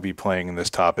not want to be playing in this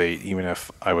top 8, even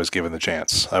if I was given the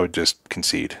chance. I would just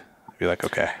concede. Be like,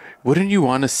 okay. Wouldn't you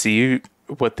want to see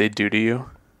what they do to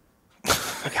you?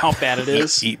 Like how bad it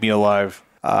is. Eat me alive.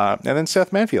 And then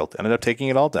Seth Manfield ended up taking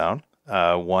it all down.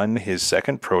 Won his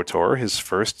 2nd Pro Tour, his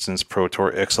first since Pro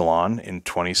Tour Ixalan in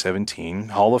 2017.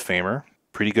 Hall of Famer.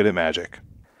 Pretty good at Magic.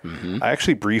 Mm-hmm. I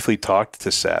actually briefly talked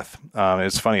to Seth.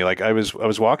 It's funny, like I was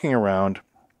walking around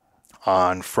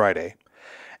on Friday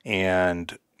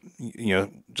and,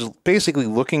 just basically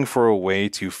looking for a way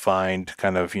to find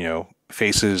kind of,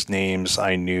 faces, names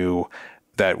I knew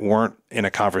that weren't in a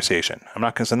conversation. I'm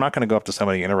not going to go up to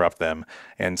somebody and interrupt them.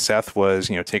 And Seth was,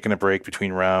 taking a break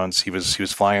between rounds. He was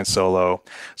flying solo.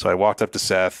 So I walked up to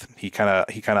Seth. He kind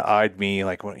of eyed me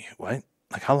like, what?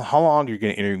 Like how long are you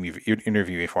going to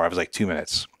interview me for? I was like 2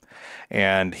 minutes.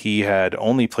 And he had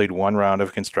only played 1 round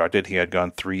of Constructed. He had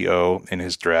gone 3-0 in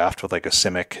his draft with like a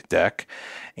Simic deck.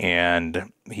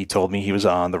 And he told me he was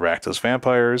on the Rakdos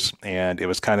Vampires. And it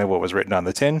was kind of what was written on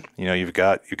the tin. You've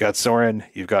got Sorin,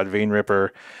 you've got Vein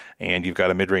Ripper, and you've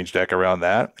got a mid-range deck around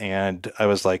that. And I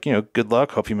was like, good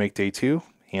luck. Hope you make day 2.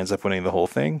 He ends up winning the whole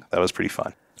thing. That was pretty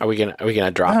fun. Are we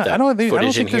gonna drop that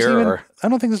footage in here? I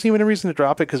don't think there's even a reason to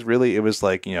drop it because really it was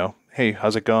like, hey,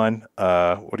 how's it going?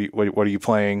 What are you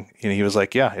playing? And he was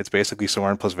like, yeah, it's basically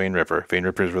Sorin plus Vein Ripper. Vein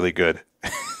Ripper is really good.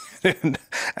 And,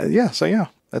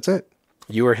 that's it.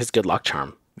 You were his good luck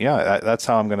charm. Yeah, that's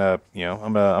how I'm gonna,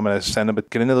 I'm gonna send him,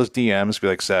 get into those DMs, be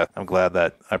like, Seth, I'm glad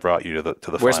that I brought you to the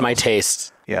Where's finals. my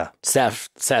taste? Yeah,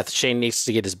 Seth, Shane needs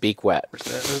to get his beak wet.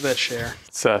 Where's that share?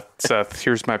 Seth,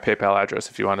 here's my PayPal address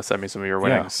if you want to send me some of your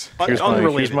winnings. Yeah. Here's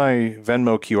my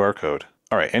Venmo QR code.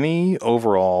 All right, any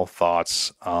overall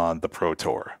thoughts on the Pro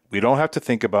Tour? We don't have to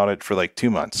think about it for like 2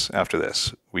 months after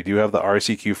this. We do have the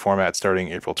RCQ format starting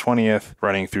April 20th,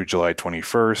 running through July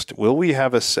 21st. Will we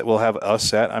have a set? We'll have a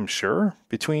set, I'm sure,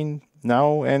 between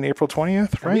now and April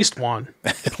 20th, right? At least one.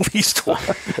 At least one.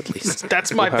 At least.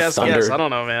 That's my best guess. I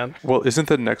don't know, man. Well, isn't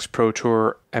the next Pro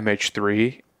Tour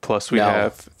MH3? Plus we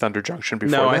have Thunder Junction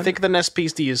before No, then? I think the next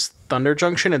piece is Thunder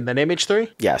Junction and then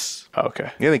MH3. Yes. Oh,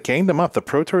 okay. Yeah, they ganged them up. The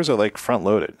Pro Tours are like front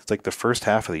loaded. It's like the first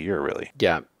half of the year, really.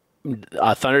 Yeah.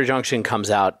 Thunder Junction comes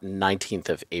out 19th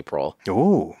of April.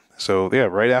 Ooh. So, yeah,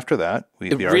 right after that.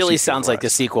 It really sounds like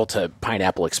the sequel to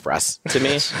Pineapple Express to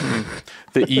me.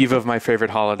 The eve of my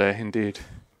favorite holiday, indeed.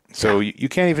 So you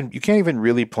can't even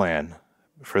really plan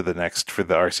for the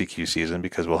RCQ season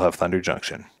because we'll have Thunder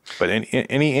Junction. But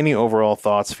any overall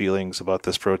thoughts, feelings about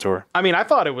this Pro Tour? I mean, I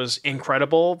thought it was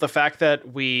incredible. The fact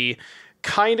that we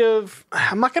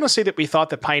I'm not going to say that we thought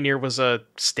that Pioneer was a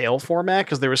stale format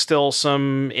because there was still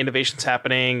some innovations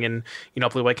happening and,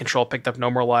 Blue White Control picked up No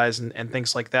More Lies and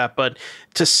things like that. But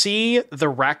to see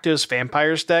the Rakdos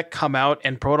Vampires deck come out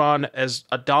and put on as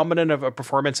a dominant of a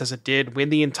performance as it did, win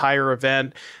the entire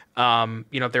event,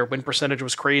 their win percentage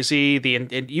was crazy.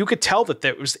 And you could tell that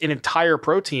there was an entire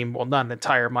pro team. Well, not an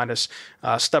entire minus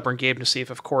stubborn Gabe Nassif,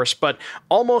 of course, but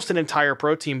almost an entire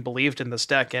pro team believed in this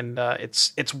deck. And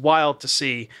it's wild to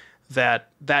see that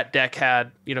deck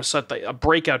had, such a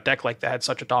breakout deck like that had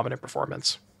such a dominant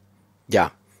performance.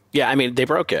 Yeah. Yeah. I mean, they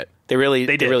broke it. They really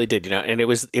did, and it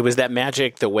was that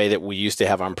magic the way that we used to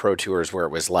have on pro tours where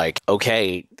it was like,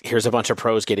 okay, here's a bunch of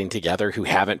pros getting together who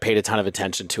haven't paid a ton of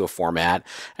attention to a format,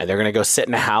 and they're going to go sit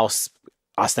in a house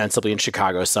ostensibly in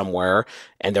Chicago somewhere,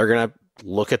 and they're going to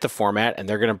look at the format and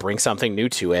they're going to bring something new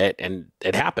to it, and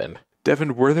it happened.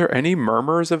 Devin, were there any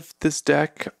murmurs of this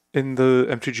deck in the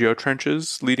MTGO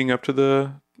trenches leading up to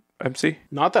the MC?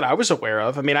 Not that I was aware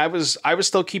of. I mean, I was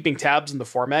still keeping tabs in the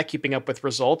format, keeping up with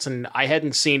results, and I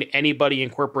hadn't seen anybody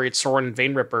incorporate Sorin and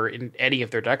Vein Ripper in any of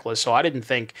their deck lists. So I didn't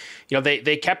think,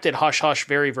 they kept it hush hush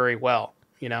very, very well.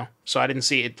 you know, so I didn't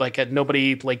see it. Like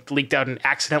nobody like leaked out and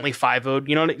accidentally 5-0'd.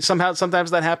 You know,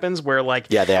 sometimes that happens where like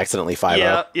Yeah, they accidentally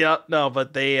 5-0. Yeah, no,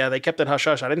 but they kept it hush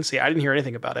hush. I didn't hear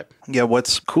anything about it. Yeah,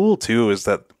 what's cool too is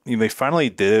that they finally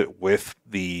did it with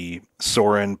the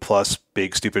Soren plus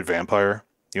Big Stupid Vampire.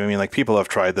 You know what I mean? Like people have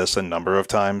tried this a number of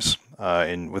times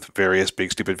with various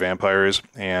Big Stupid Vampires,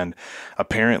 and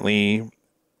apparently,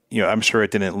 I'm sure it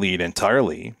didn't lead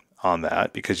entirely on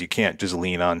that because you can't just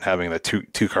lean on having the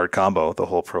two card combo the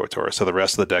whole Pro Tour. So the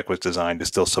rest of the deck was designed to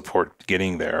still support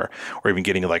getting there, or even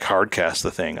getting to like hard cast the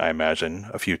thing, I imagine,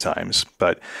 a few times.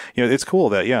 But it's cool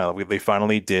that they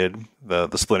finally did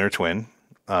the Splinter Twin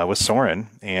with Soren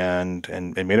and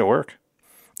made it work.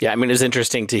 Yeah, I mean, it's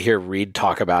interesting to hear Reed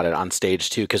talk about it on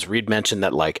stage too, because Reed mentioned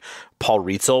that like Paul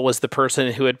Rietzel was the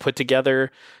person who had put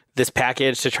together this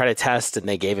package to try to test, and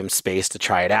they gave him space to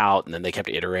try it out, and then they kept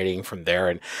iterating from there.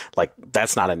 And like,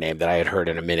 that's not a name that I had heard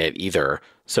in a minute either.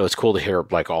 So it's cool to hear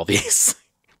like all these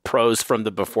pros from the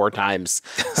before times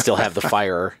still have the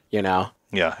fire,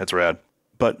 Yeah, it's rad.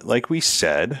 But like we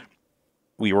said,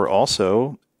 we were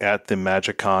also at the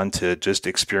MagicCon to just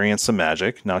experience the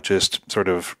magic, not just sort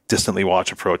of distantly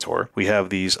watch a Pro Tour. We have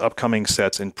these upcoming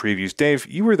sets and previews. Dave,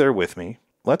 you were there with me.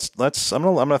 I'm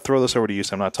gonna throw this over to you,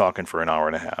 so I'm not talking for an hour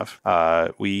and a half.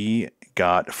 We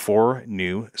got 4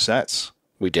 new sets.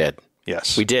 We did.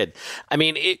 Yes, we did. I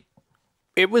mean,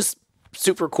 it was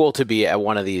super cool to be at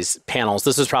one of these panels.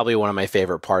 This is probably one of my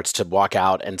favorite parts, to walk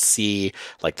out and see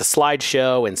like the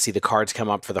slideshow and see the cards come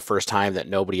up for the first time that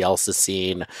nobody else has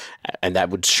seen, and that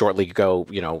would shortly go,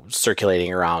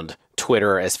 circulating around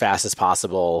Twitter as fast as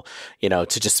possible, to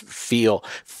just feel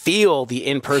the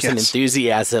in-person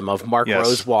enthusiasm of Mark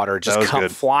Rosewater just come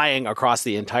flying across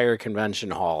the entire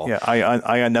convention hall. Yeah,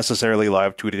 I unnecessarily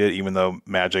live tweeted it, even though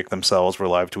Magic themselves were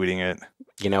live tweeting it.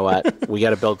 You know what? We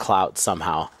got to build clout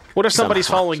somehow. What if somebody's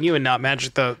following you and not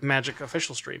the Magic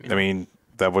official stream? I mean,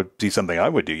 that would be something I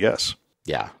would do. Yes.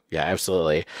 Yeah,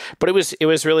 absolutely. But it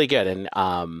was really good, and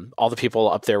all the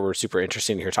people up there were super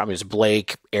interesting to hear talking. It was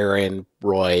Blake, Aaron,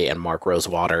 Roy, and Mark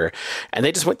Rosewater, and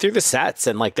they just went through the sets,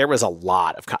 and like there was a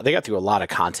lot of they got through a lot of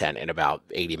content in about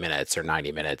 80 minutes or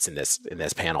 90 minutes in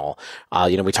this panel.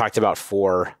 We talked about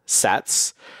 4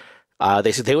 sets.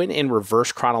 They said they went in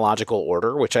reverse chronological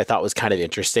order, which I thought was kind of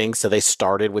interesting. So they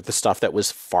started with the stuff that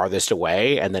was farthest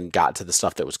away and then got to the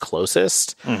stuff that was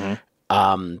closest. Mm-hmm.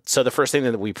 So the first thing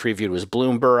that we previewed was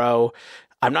Bloomborough.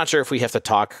 I'm not sure if we have to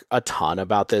talk a ton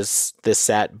about this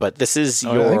set, but this is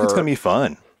I think it's going to be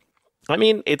fun. I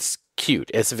mean, it's cute.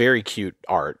 It's very cute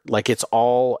art. Like, it's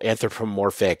all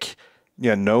anthropomorphic.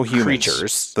 Yeah, no humans.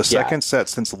 Creatures. The second set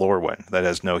since Lorwyn that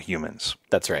has no humans.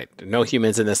 That's right. No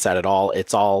humans in this set at all.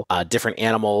 It's all different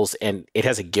animals, and it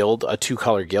has a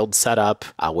 2-color guild setup,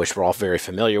 which we're all very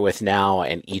familiar with now,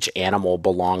 and each animal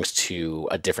belongs to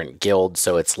a different guild.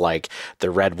 So it's like the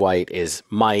red-white is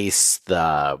mice,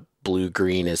 the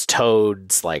blue-green is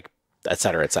toads, like, et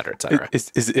cetera, et cetera, et cetera.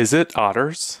 Is it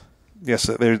otters? Yes,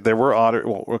 there were otter.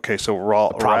 Well, okay, so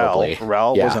Ral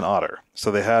was an otter. So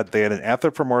they had an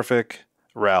anthropomorphic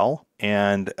Ral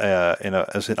and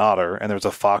as an otter, and there was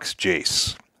a fox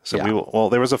Jace. So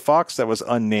there was a fox that was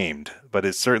unnamed, but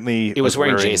it certainly was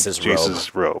wearing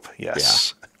Jace's robe.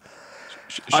 Yes,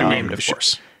 unnamed, of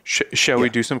course. Shall we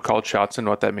do some called shots and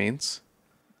what that means?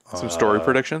 Some story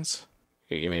predictions.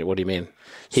 You mean, what do you mean?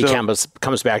 He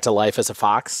comes back to life as a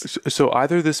fox? So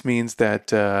either this means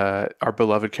that our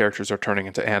beloved characters are turning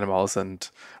into animals, and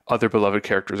other beloved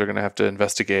characters are going to have to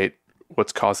investigate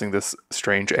what's causing this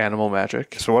strange animal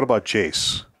magic. So what about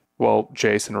Jace? Well,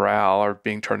 Jace and Ral are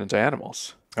being turned into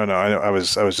animals. Oh no, I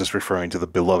was just referring to the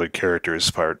beloved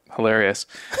characters part. Hilarious.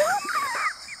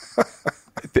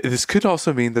 This could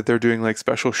also mean that they're doing like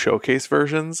special showcase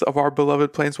versions of our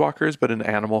beloved planeswalkers, but in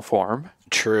animal form.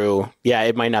 True. Yeah,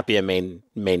 it might not be a main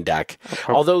deck.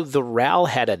 Although the Ral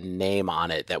had a name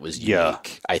on it that was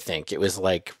unique, I think. It was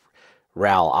like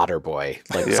Ral Otterboy,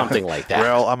 like something like that.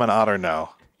 Ral, I'm an otter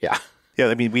now. Yeah. Yeah,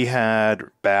 I mean, we had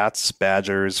bats,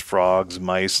 badgers, frogs,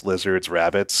 mice, lizards,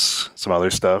 rabbits, some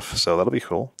other stuff, so that'll be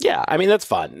cool. Yeah, I mean, that's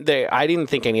fun. I didn't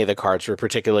think any of the cards were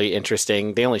particularly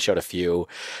interesting. They only showed a few.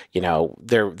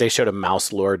 They showed a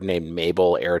mouse lord named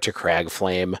Mabel, heir to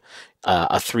Cragflame,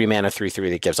 a 3-mana 3/3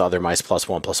 that gives other mice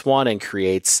 +1/+1 and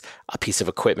creates a piece of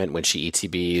equipment when she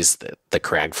ETBs. The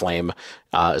Cragflame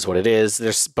is what it is.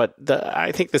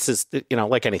 I think this is,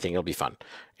 like anything, it'll be fun.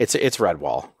 It's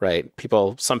Redwall, right?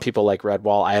 Some people like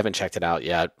Redwall. I haven't checked it out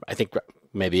yet. I think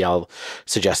maybe I'll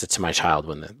suggest it to my child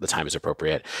when the time is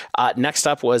appropriate. Next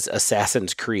up was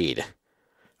Assassin's Creed.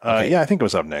 Okay. Yeah, I think it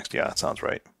was up next. Yeah, that sounds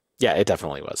right. Yeah, it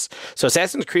definitely was. So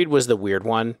Assassin's Creed was the weird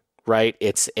one right?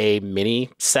 It's a mini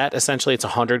set, essentially. It's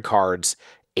 100 cards,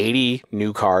 80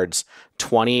 new cards,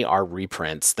 20 are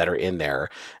reprints that are in there.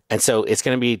 And so it's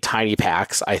going to be tiny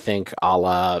packs, I think, a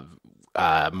la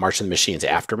March of the Machines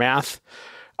Aftermath.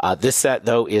 This set,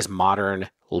 though, is modern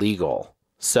legal.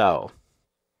 So,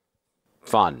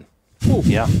 fun. Ooh.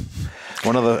 Yeah.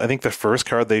 I think the first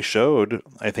card they showed,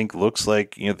 I think looks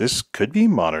like, this could be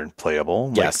modern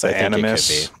playable. Yes, like the I think Animus,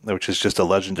 it could be. which is just a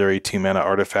legendary 2-mana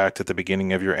artifact at the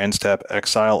beginning of your end step.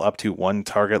 Exile up to 1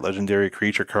 target legendary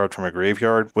creature card from a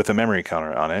graveyard with a memory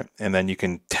counter on it. And then you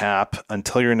can tap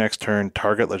until your next turn.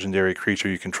 Target legendary creature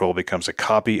you control becomes a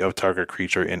copy of target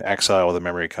creature in exile with a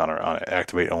memory counter on it.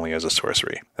 Activate only as a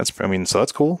sorcery. So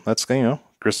that's cool. That's,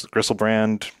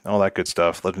 Gristlebrand, all that good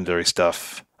stuff. Legendary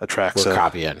stuff. Atraxa. We're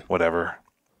copying. Whatever.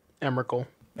 Emrakul.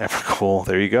 Emrakul,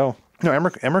 there you go. No,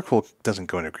 Emrakul doesn't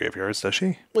go into graveyards, does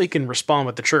she? Well, you can respond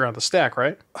with the trigger on the stack,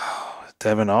 right?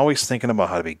 Devin, always thinking about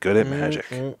how to be good at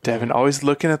Magic. Devin, always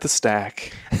looking at the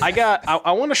stack.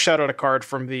 I want to shout out a card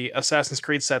from the Assassin's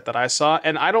Creed set that I saw,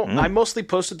 and I mostly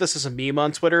posted this as a meme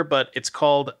on Twitter, but it's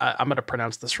called, I'm going to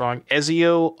pronounce this wrong,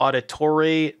 Ezio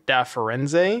Auditore da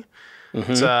Firenze.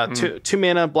 It's 2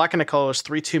 mana, black and a colorless,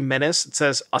 3/2 menace. It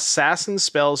says assassin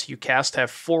spells you cast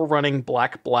have 4 running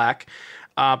black.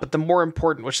 But the more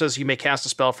important, which says you may cast a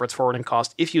spell for its 4 running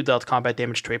cost if you dealt combat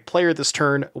damage to a player this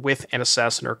turn with an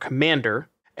assassin or commander.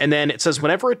 And then it says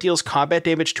whenever it deals combat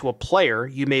damage to a player,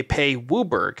 you may pay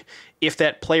Wooburg. If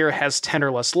that player has 10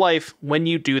 or less life, when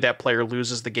you do, that player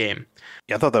loses the game.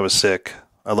 Yeah, I thought that was sick.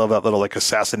 I love that little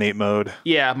assassinate mode.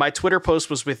 Yeah, my Twitter post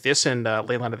was with this and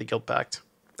Leyline of the Guild Pact.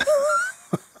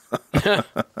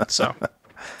 So,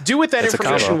 do with that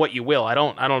information what you will. I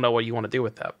don't know what you want to do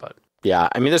with that, but yeah,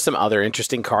 I mean, there's some other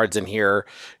interesting cards in here.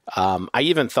 I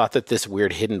even thought that this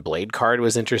weird Hidden Blade card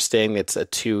was interesting. It's a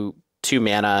 2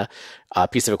 mana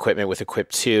piece of equipment with equip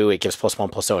 2. It gives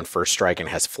 +1/+0 in first strike and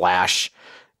has flash.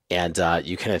 And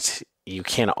you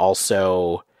can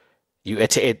also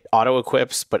it auto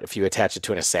equips, but if you attach it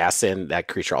to an assassin, that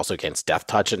creature also gains death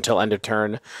touch until end of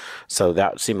turn. So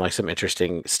that seemed like some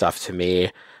interesting stuff to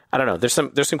me. I don't know. There's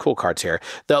some cool cards here.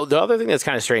 The other thing that's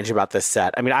kind of strange about this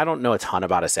set, I mean, I don't know a ton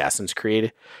about Assassin's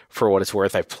Creed. For what it's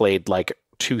worth, I've played like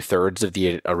 2/3 of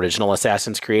the original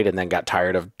Assassin's Creed and then got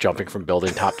tired of jumping from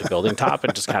building top to building top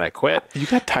and just kind of quit. You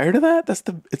got tired of that?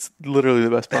 It's literally the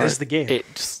best part. That is the game.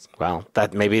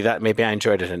 Maybe I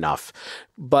enjoyed it enough.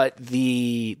 But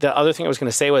the other thing I was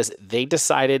going to say was they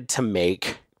decided to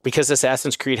make, because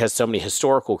Assassin's Creed has so many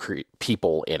historical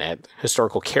people in it,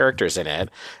 historical characters in it,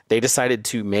 they decided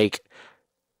to make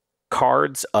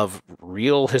cards of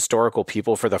real historical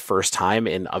people for the first time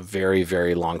in a very,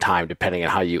 very long time, depending on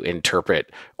how you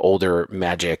interpret older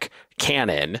Magic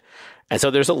canon. And so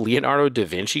there's a Leonardo da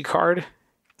Vinci card.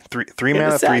 3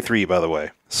 mana, 3/3, by the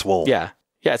way. Swole. Yeah,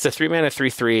 it's a 3 mana,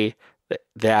 3/3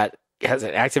 that has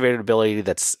an activated ability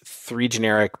that's 3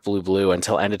 generic blue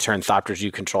until end of turn. Thopters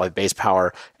you control have base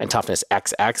power and toughness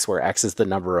XX, where X is the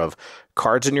number of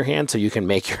cards in your hand, so you can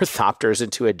make your Thopters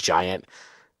into a giant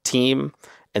team.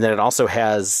 And then it also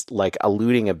has like a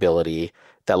looting ability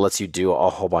that lets you do a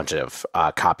whole bunch of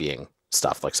copying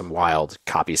stuff, like some wild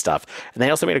copy stuff. And they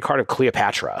also made a card of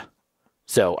Cleopatra.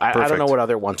 So I don't know what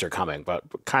other ones are coming, but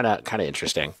kind of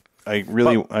interesting. I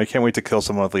can't wait to kill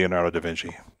someone with Leonardo da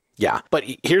Vinci. Yeah, but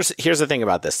here's the thing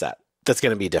about this set that's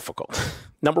going to be difficult.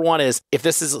 Number one is, if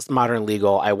this is modern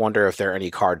legal, I wonder if there are any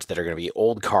cards that are going to be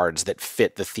old cards that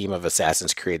fit the theme of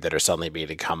Assassin's Creed that are suddenly being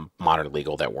become modern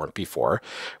legal that weren't before.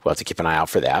 We'll have to keep an eye out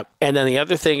for that. And then the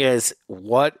other thing is,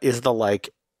 what is the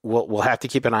we'll have to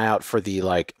keep an eye out for the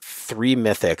 3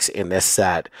 mythics in this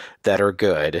set that are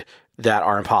good, that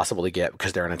are impossible to get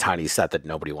because they're in a tiny set that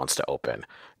nobody wants to open.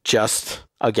 Just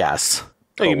a guess.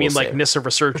 Oh, you mean like Nissa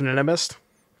Resurgent Animist?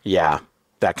 Yeah,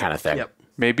 that kind of thing. Yep.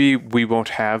 Maybe we won't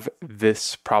have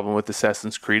this problem with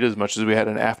Assassin's Creed as much as we had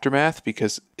in Aftermath,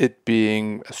 because it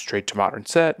being a straight to modern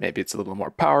set, maybe it's a little more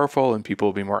powerful and people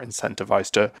will be more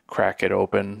incentivized to crack it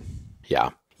open. Yeah.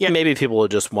 Maybe people will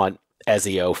just want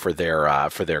Ezio for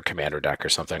their commander deck or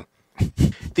something.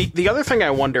 The other thing I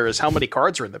wonder is how many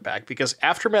cards are in the back, because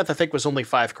Aftermath I think was only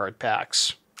 5 card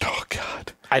packs. Oh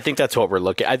God. I think that's what we're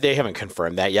looking at. They haven't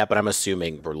confirmed that yet, but I'm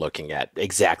assuming we're looking at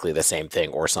exactly the same thing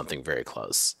or something very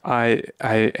close. I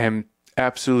am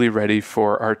absolutely ready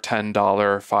for our $10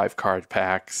 5-card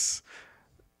packs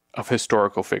of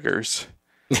historical figures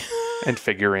and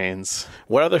figurines.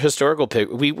 What other historical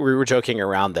we were joking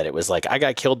around that it was like, I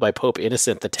got killed by Pope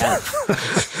Innocent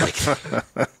X.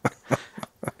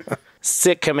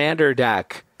 Sick commander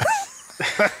deck.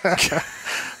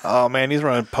 Oh man, he's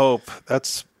running Pope.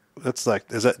 That's that's like,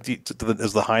 is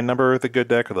the high number the good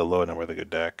deck or the low number the good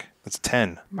deck? It's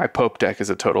 10. My Pope deck is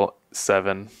a total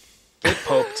 7. It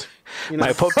poped. You know?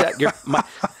 My Pope deck,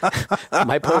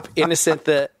 my Pope innocent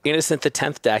the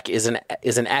 10th deck is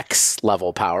an X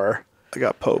level power. I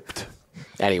got poped.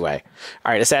 Anyway,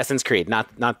 all right, Assassin's Creed.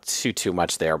 Not too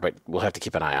much there, but we'll have to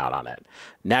keep an eye out on it.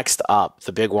 Next up,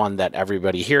 the big one that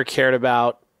everybody here cared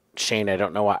about. Shane, I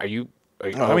don't know why. Are you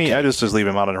I mean, I just leave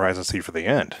him out on Horizon Sea for the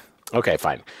end. Okay,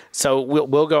 fine. So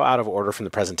we'll go out of order from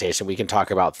the presentation. We can talk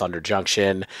about Thunder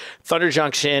Junction. Thunder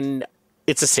Junction,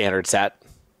 it's a standard set,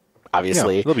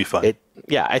 obviously. Yeah, it'll be fun.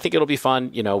 I think it'll be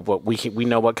fun. You know, but we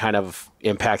know what kind of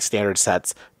impact standard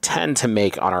sets tend to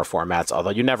make on our formats, although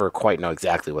you never quite know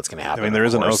exactly what's going to happen. I mean, there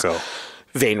is an Oko.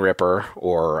 Vein Ripper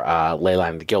or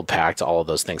Leyline of the Guild Pact, all of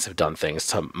those things have done things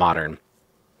to Modern.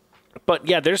 But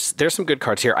yeah, there's some good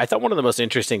cards here. I thought one of the most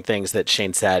interesting things that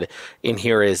Shane said in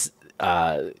here is,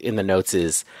 in the notes,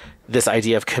 is this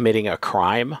idea of committing a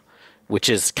crime, which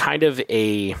is kind of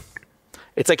it's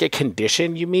like a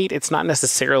condition you meet. It's not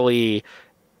necessarily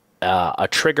a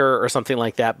trigger or something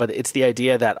like that, but it's the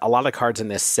idea that a lot of cards in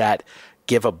this set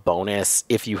give a bonus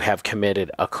if you have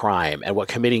committed a crime. And what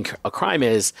committing a crime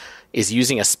is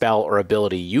using a spell or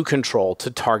ability you control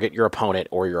to target your opponent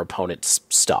or your opponent's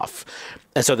stuff.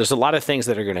 And so there's a lot of things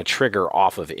that are going to trigger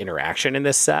off of interaction in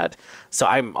this set. So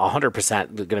I'm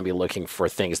 100% going to be looking for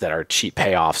things that are cheap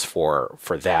payoffs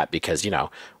for that, because, you know,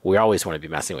 we always want to be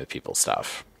messing with people's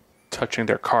stuff. Touching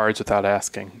their cards without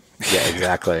asking. Yeah,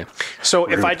 exactly. So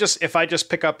if I just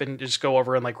pick up and just go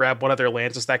over and like grab one of their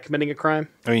lands, is that committing a crime?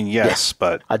 I mean, yes,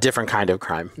 but A different kind of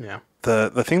crime. Yeah.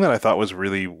 the thing that I thought was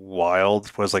really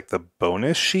wild was like the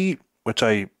bonus sheet, which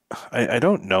I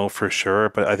don't know for sure,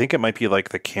 but I think it might be like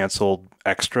the canceled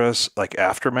extras, like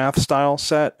Aftermath style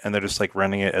set, and they're just like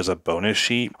running it as a bonus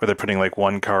sheet where they're putting like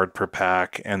one card per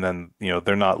pack, and then, you know,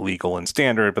 they're not legal in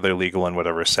standard, but they're legal in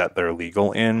whatever set they're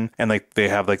legal in. And like they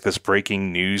have like this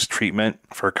breaking news treatment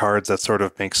for cards that sort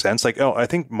of makes sense. Like, oh, I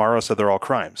think Maro said they're all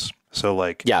crimes. So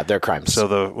like, Yeah, they're crimes.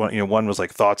 so one was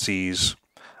like Thoughtseize.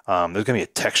 There's going to be a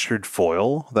textured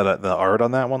foil that the art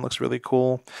on that one looks really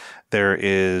cool. There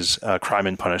is Crime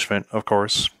and Punishment, of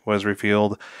course, was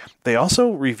revealed. They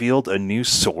also revealed a new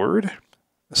sword,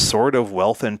 Sword of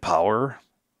Wealth and Power,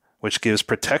 which gives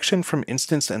protection from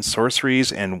instants and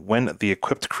sorceries, and when the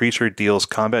equipped creature deals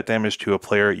combat damage to a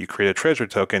player, you create a treasure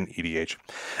token, EDH,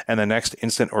 and the next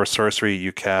instant or sorcery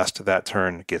you cast that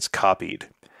turn gets copied.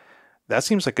 That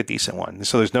seems like a decent one.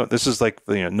 So this is like,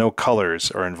 you know, no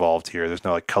colors are involved here. There's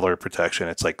no like color protection.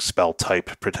 It's like spell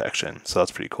type protection. So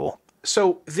that's pretty cool.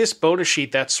 So this bonus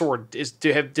sheet, that sword,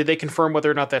 did they confirm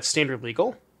whether or not that's standard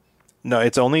legal? No,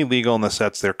 it's only legal in the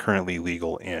sets they're currently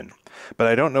legal in. But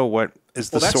I don't know what is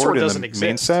the that sword in doesn't the exist.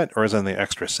 main set or is it in the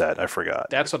extra set? I forgot.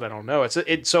 That's what I don't know.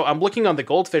 So I'm looking on the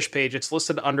Goldfish page. It's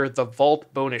listed under the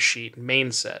Vault bonus sheet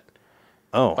main set.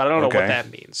 Oh, But I don't know okay. what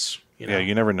that means. You know? Yeah,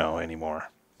 you never know anymore.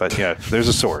 But yeah, there's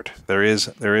a sword. There is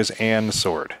an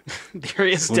sword. There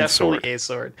is Moon definitely sword. a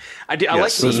sword. I like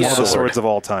Yes, it's one of the sword. swords of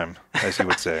all time, as you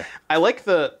would say. I like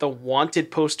the wanted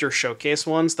poster showcase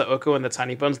ones, the Oko and the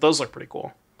Tiny Bones. Those look pretty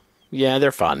cool. Yeah,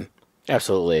 they're fun.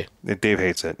 Absolutely. Dave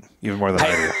hates it even more than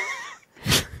I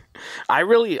do.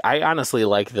 I honestly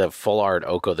like the full art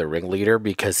Oko the Ringleader,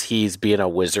 because he's being a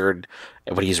wizard,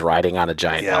 but he's riding on a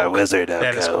giant elk. wizard.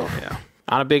 That is cool. Yeah.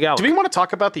 On a big elk. Do we want to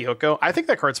talk about the Oko? I think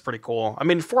that card's pretty cool. I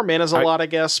mean, 4 mana is a lot, I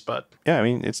guess, but Yeah, I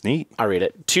mean, it's neat. I'll read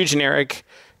it. 2 generic,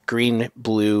 green,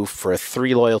 blue for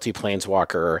 3 loyalty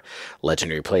planeswalker,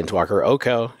 legendary planeswalker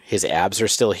Oko. His abs are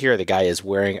still here. The guy is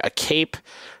wearing a cape,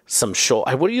 some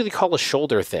shoulder. What do you call the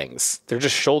shoulder things? They're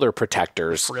just shoulder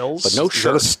protectors, Frills? but no Is that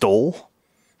shirt. a stole?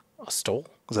 A stole?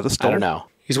 Is that a stole? I don't know.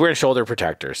 He's wearing shoulder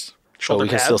protectors, Shoulder but we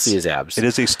can still pads? see his abs. It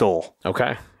is a stole.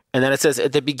 Okay. And then it says,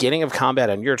 at the beginning of combat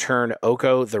on your turn,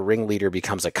 Oko, the Ringleader,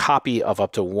 becomes a copy of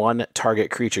up to 1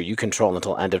 target creature you control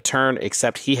until end of turn,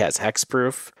 except he has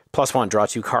hexproof. +1, draw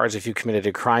 2 cards. If you committed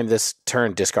a crime this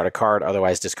turn, discard a card.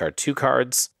 Otherwise, discard 2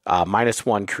 cards.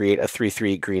 -1, create a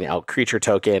 3/3 green elk creature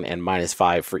token. And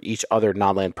 -5, for each other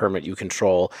non-land permanent you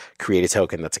control, create a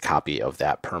token that's a copy of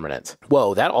that permanent.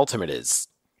 Whoa, that ultimate is...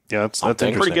 Yeah, that's Something.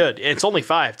 interesting. pretty good. It's only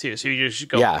 5 too, so you just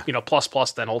go, Yeah.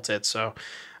 plus then ult it. So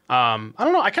I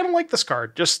don't know. I kind of like this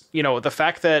card. Just, the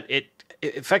fact that it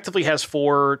effectively has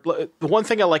 4. The one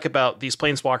thing I like about these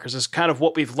planeswalkers is kind of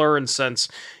what we've learned since,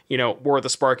 War of the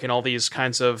Spark and all these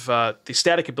kinds of the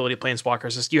static ability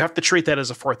planeswalkers is you have to treat that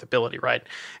as a 4th ability, right?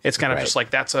 It's kind of just like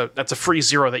that's a free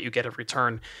 0 that you get every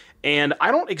turn. And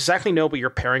I don't exactly know what you're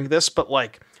pairing this, but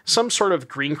like some sort of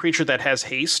green creature that has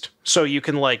haste. So you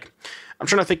can like, I'm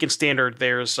trying to think in standard,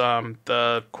 there's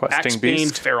the Questing Axebane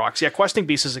Beast. Ferox. Yeah, Questing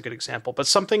Beast is a good example. But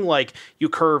something like you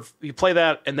play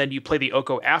that, and then you play the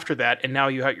Oko after that, and now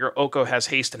your Oko has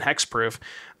haste and hexproof,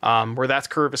 where that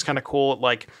curve is kind of cool.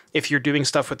 Like if you're doing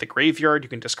stuff with the graveyard, you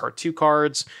can discard 2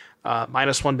 cards,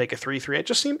 -1, make a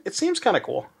 3/3. It seems kind of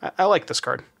cool. I like this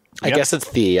card. I guess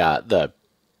it's the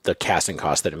casting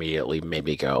cost that immediately made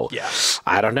me go, Yeah.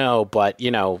 I don't know, but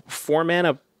 4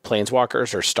 mana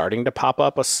Planeswalkers are starting to pop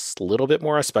up a little bit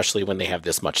more, especially when they have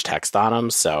this much text on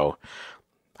them. So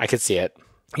I could see it.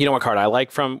 You know what card I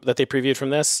like that they previewed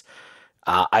from this?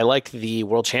 I like the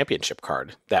World Championship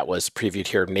card that was previewed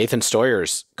here. Nathan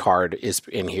Stoyer's card is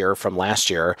in here from last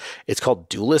year. It's called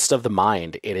Duelist of the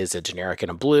Mind. It is a generic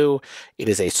in a blue. It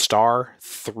is a star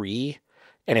 3.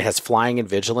 And it has flying and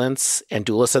vigilance, and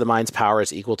Duelist of the Mind's power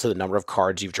is equal to the number of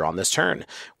cards you've drawn this turn.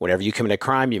 Whenever you commit a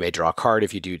crime, you may draw a card.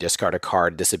 If you do, discard a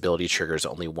card. This ability triggers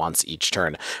only once each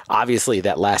turn. Obviously,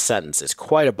 that last sentence is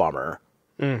quite a bummer.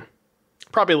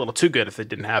 Probably a little too good if they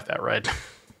didn't have that, right?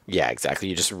 Yeah, exactly.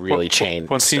 You just really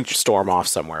storm off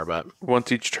somewhere. But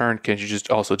Once each turn, can't you just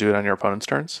also do it on your opponent's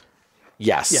turns?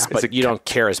 yes, Yeah. but you don't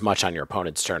care as much on your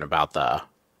opponent's turn about the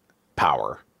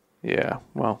power. Yeah,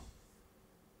 well,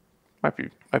 might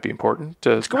be important to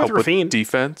go with help with Raffine.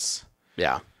 defense.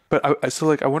 Yeah. But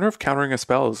I wonder if countering a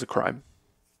spell is a crime.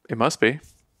 It must be.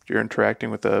 If you're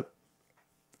interacting with the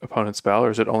opponent's spell,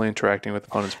 or is it only interacting with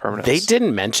opponent's permanence? They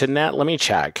didn't mention that. Let me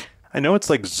check. I know it's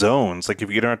like zones. Like if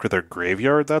you interact with their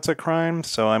graveyard, that's a crime.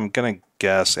 So I'm going to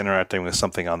guess interacting with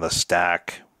something on the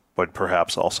stack would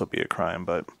perhaps also be a crime.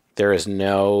 But There is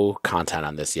no content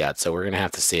on this yet, so we're going to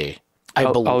have to see.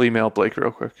 I'll email Blake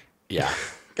real quick. Yeah.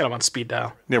 Got them on speed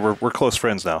dial. yeah, we're close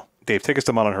friends now. Dave, take us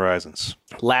to Modern Horizons.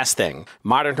 Last thing,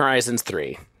 Modern Horizons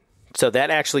 3. So that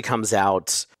actually comes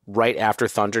out right after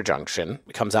Thunder Junction.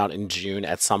 It comes out in June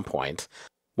at some point.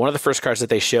 One of the first cards that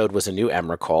they showed was a new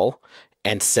Emrakul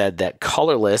and said that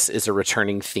colorless is a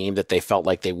returning theme that they felt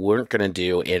like they weren't going to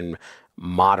do in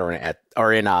modern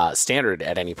in standard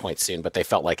at any point soon, but they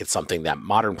felt like it's something that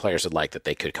modern players would like that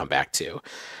they could come back to.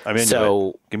 I'm into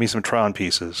it. Give me some Tron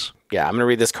pieces. Yeah, I'm going to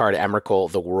read this card, Emrakul,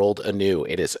 The World Anew.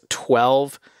 It is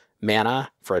 12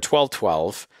 mana for a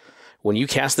 12/12. When you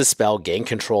cast this spell, gain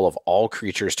control of all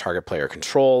creatures target player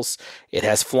controls. It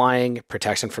has flying,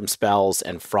 protection from spells,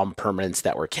 and from permanents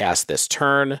that were cast this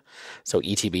turn, so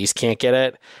ETBs can't get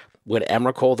it. When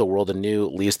Emrakul, The World Anew,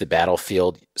 leaves the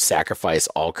battlefield, sacrifice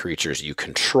all creatures you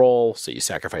control. So you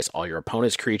sacrifice all your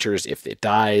opponent's creatures if it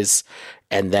dies.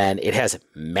 And then it has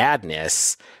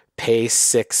Madness, pay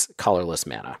 6 colorless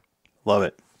mana. Love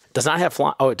it. Does not have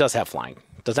flying. Oh, it does have flying.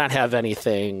 Does not have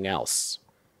anything else.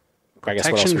 I guess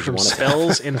what else Protection would you from want to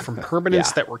spells and from permanents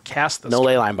Yeah. that were cast this No turn.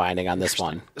 ley line binding on this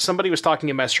one. Somebody was talking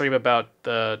in my stream about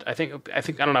I think I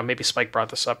don't know, maybe Spike brought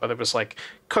this up, but it was like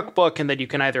cookbook, and then you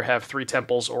can either have 3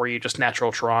 temples or you just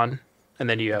natural Tron, and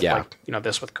then you have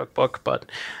this with cookbook. But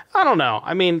I don't know.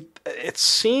 I mean, it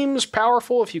seems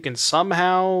powerful if you can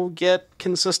somehow get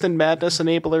consistent madness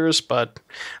enablers, but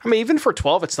I mean, even for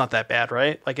 12, it's not that bad,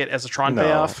 right? Like it as a Tron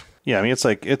payoff. Yeah, I mean,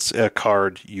 it's a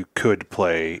card you could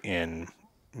play in,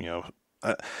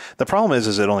 the problem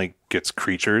is it only gets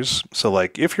creatures. So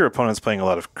like if your opponent's playing a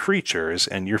lot of creatures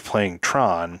and you're playing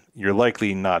Tron, you're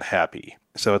likely not happy.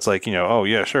 So it's like, oh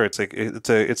yeah, sure. It's like, it's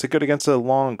a good against a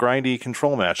long grindy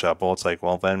control matchup. Well, it's like,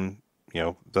 well then,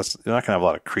 that's, you're not gonna have a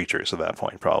lot of creatures at that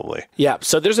point, probably. Yeah,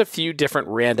 so there's a few different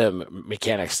random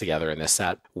mechanics together in this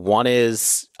set. One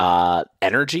is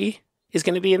energy is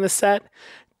going to be in this set.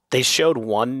 They showed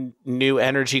one new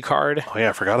energy card. Oh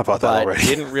yeah, I forgot about that but already.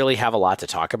 Didn't really have a lot to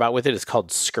talk about with it. It's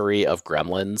called Scurry of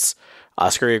Gremlins.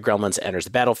 Scurry of Gremlins enters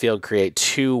the battlefield, create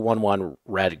 2 1/1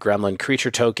 red gremlin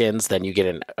creature tokens. Then you get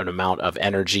an amount of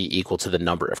energy equal to the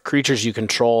number of creatures you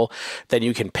control. Then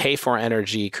you can pay for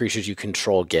energy. Creatures you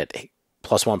control get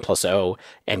 +1/+0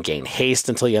 and gain haste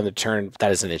until the end of the turn.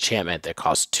 That is an enchantment that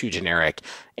costs 2 generic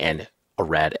and a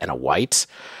red and a white.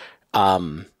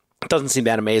 Doesn't seem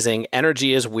that amazing.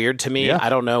 Energy is weird to me. Yeah. I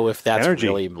don't know if that's Energy.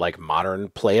 really like modern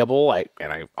playable. I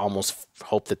almost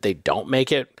hope that they don't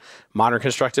make it modern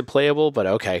constructed playable, but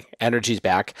okay. Energy's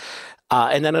back.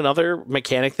 And then another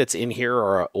mechanic that's in here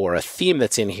or a theme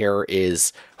that's in here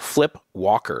is flip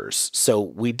walkers. So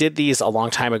we did these a long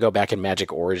time ago back in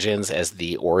Magic Origins as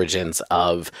the origins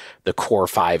of the core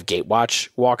 5 Gatewatch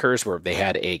walkers, where they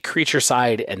had a creature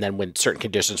side, and then when certain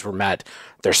conditions were met,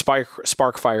 their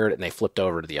spark fired and they flipped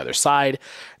over to the other side.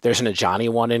 There's an Ajani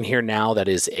one in here now that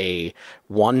is a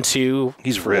 1/2.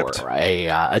 He's for ripped.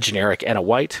 a generic and a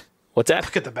white. What's that?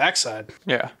 Look at the backside.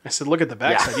 Yeah. I said, look at the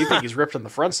backside. You think he's ripped on the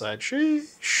front side.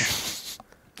 Sheesh.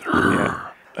 Yeah.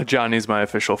 Johnny's my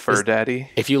official fur daddy.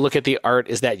 If you look at the art,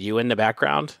 is that you in the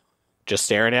background? Just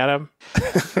staring at him?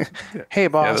 Hey, Yeah,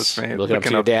 boss. that's me. Looking up to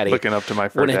your daddy. Looking up to my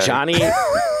fur When daddy. a Johnny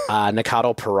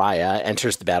Nakado Pariah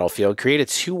enters the battlefield, create a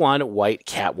 2/1 white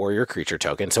cat warrior creature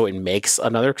token, so it makes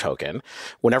another token.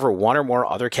 Whenever one or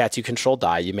more other cats you control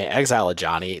die, you may exile a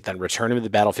Johnny, then return him to the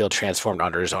battlefield transformed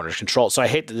under his owner's control. So I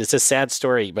hate that it's a sad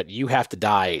story, but you have to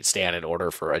die, Stan, in order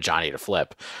for a Johnny to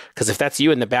flip. Because if that's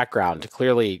you in the background,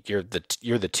 clearly you're the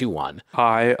 2/1.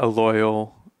 I, a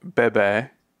loyal bebe,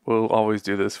 will always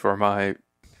do this for my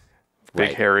big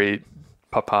Right. hairy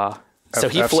papa. So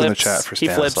he F's in the flips. chat for He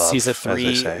flips. Stanislav, He's a as they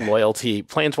 3 say. loyalty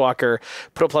planeswalker.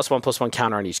 Put a +1/+1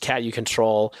 counter on each cat you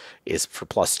control. Is for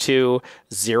 +2.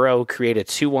 0. Create a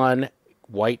 2/1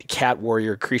 white cat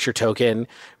warrior creature token.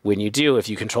 When you do, if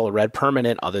you control a red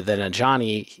permanent other than a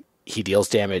Johnny, he deals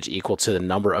damage equal to the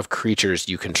number of creatures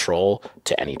you control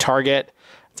to any target.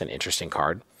 It's an interesting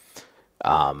card.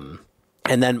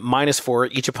 And then -4,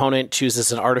 each opponent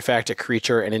chooses an artifact, a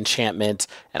creature, an enchantment,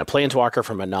 and a planeswalker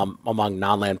from among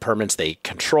non-land permanents they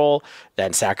control,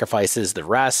 then sacrifices the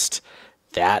rest.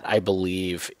 That, I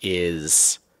believe,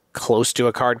 is close to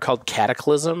a card called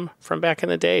Cataclysm from back in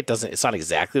the day. It's not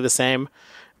exactly the same.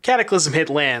 Cataclysm hit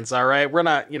lands, all right? We're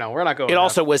not going It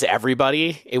also was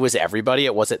everybody. It was everybody.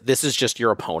 It wasn't, this is just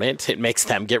your opponent. It makes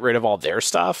them get rid of all their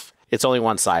stuff. It's only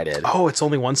one-sided. Oh, it's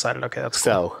only one-sided. Okay, that's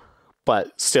cool. So,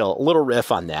 but still, a little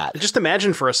riff on that. Just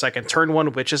imagine for a second, turn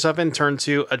 1, Witch's Oven, turn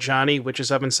 2, a Johnny,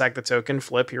 Witch's Oven, sack the token,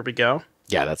 flip, here we go.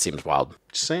 Yeah, that seems wild.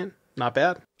 Just saying, not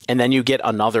bad. And then you get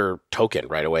another token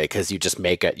right away because you just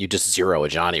zero a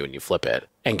Johnny when you flip it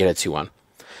and get a 2/1.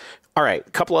 All right,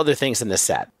 a couple other things in this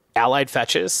set. Allied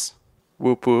fetches,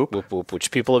 Whoop whoop. whoop, whoop,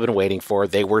 which people have been waiting for.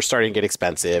 They were starting to get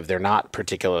expensive. They're not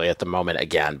particularly at the moment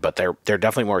again, but they're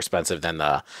definitely more expensive than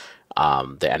the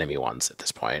enemy ones at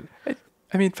this point.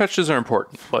 I mean, fetches are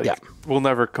important. Like, Yeah. we'll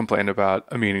never complain about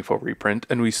a meaningful reprint,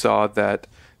 and we saw that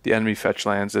the enemy fetch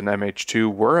lands in MH2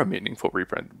 were a meaningful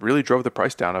reprint. Really drove the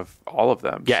price down of all of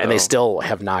them. Yeah, and they So- still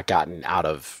have not gotten out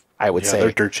of, I would say.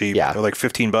 They're dirt cheap. Yeah. They're like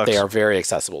 $15. They are very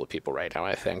accessible to people right now,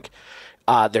 I think.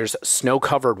 There's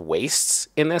snow-covered wastes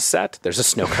in this set. There's a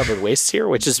snow-covered wastes here,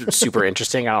 which is super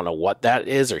interesting. I don't know what that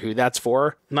is or who that's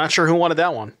for. Not sure who wanted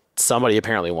that one. Somebody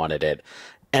apparently wanted it.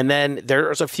 And then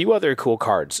there's a few other cool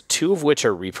cards, 2 of which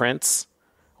are reprints.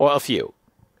 Well, a few.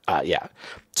 Yeah.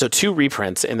 So 2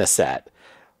 reprints in the set.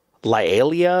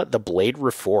 Lyalia, the Blade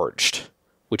Reforged,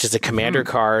 which is a commander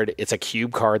card. It's a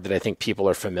cube card that I think people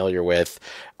are familiar with.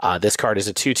 This card is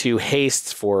a 2/2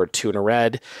 haste for 2 and a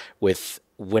red with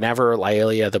whenever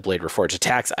Lyalia, the Blade Reforged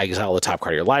attacks, exile the top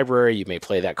card of your library. You may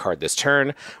play that card this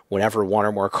turn. Whenever one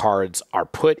or more cards are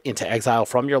put into exile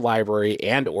from your library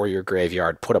and or your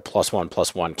graveyard, put a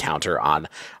 +1/+1 counter on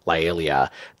Lyalia.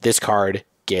 This card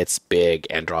gets big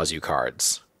and draws you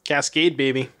cards. Cascade,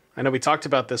 baby. I know we talked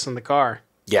about this in the car.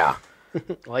 Yeah.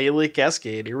 Lyalia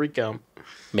Cascade, here we go.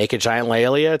 Make a giant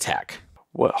Lyalia attack.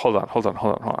 What? Hold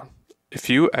on.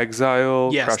 If you exile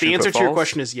Yes, Crashing the answer to your Footfalls,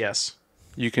 question is yes.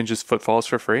 you can just footfalls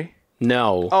for free?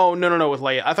 No. Oh, no, with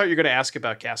Lyalia. I thought you were going to ask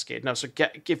about Cascade. No, so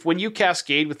if when you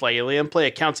Cascade with Lyalia in play,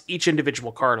 it counts each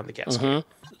individual card on the Cascade.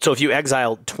 So if you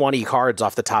exile 20 cards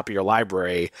off the top of your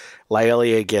library,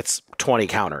 Lyalia gets 20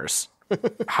 counters.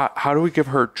 How do we give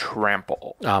her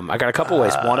trample? I got a couple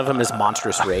ways. One of them is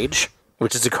Monstrous Rage,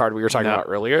 which is a card we were talking about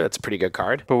earlier. That's a pretty good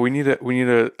card. But we need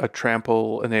a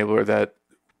trample enabler that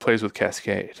plays with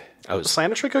Cascade. Oh,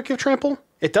 Slanetry give trample?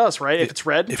 It does, right? If it's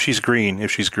red? If she's green.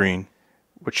 Which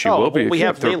she will be. well, we if you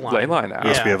have the Leyline. Leyline out.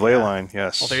 Yeah. We have Leyline,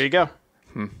 yes. Well, there you go.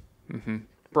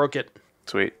 Broke it.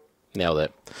 Sweet. nailed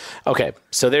it. Okay,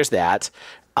 so there's that.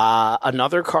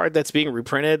 Another card that's being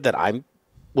reprinted that I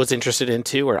was interested in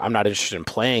too, or I'm not interested in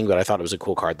playing, but I thought it was a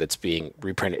cool card that's being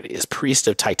reprinted, is Priest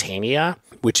of Titania,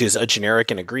 which is a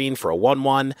generic and a green for a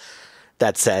 1/1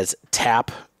 that says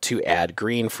tap to add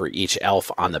green for each elf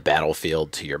on the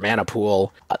battlefield to your mana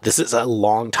pool. This is a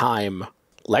long time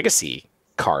legacy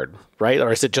card, right?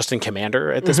 Or is it just in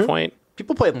Commander at this point?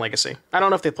 People play it in Legacy. I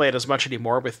don't know if they play it as much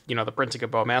anymore with, the printing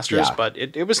of Bowmasters, Yeah. but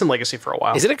it was in Legacy for a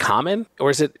while. Is it a common or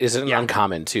is it an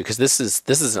uncommon too? Because this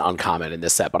is an uncommon in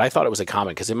this set, but I thought it was a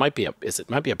common because it might be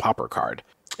a pauper card.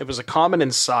 It was a common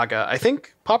in Saga. I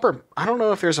think Pauper, I don't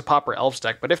know if there's a Pauper Elves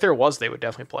deck, but if there was, they would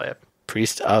definitely play it.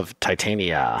 Priest of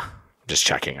Titania. Just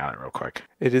checking on it real quick.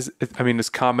 It's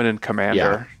common in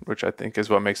Commander, which I think is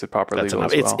what makes it proper legal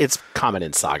as well. It's common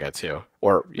in Saga too,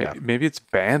 or Maybe it's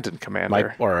banned in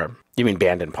Commander. or you mean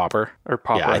banned in Pauper? Or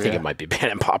Pauper, Yeah, I think yeah. it might be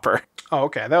banned in Pauper. Oh,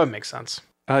 okay. That would make sense.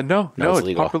 No, it's it's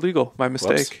legal. proper legal. My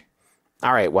mistake.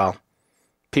 All right, well,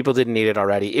 People didn't need it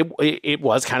already. It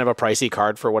was kind of a pricey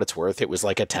card for what it's worth. It was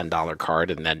like a $10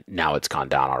 card, and then now it's gone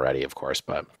down already, of course.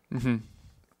 But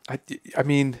I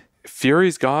mean,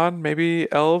 Fury's gone.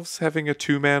 Maybe Elves having a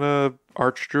 2-mana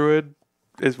Archdruid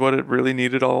is what it really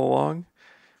needed all along.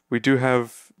 We do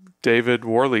have David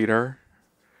Warleader.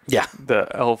 Yeah. The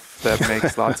elf that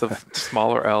makes lots of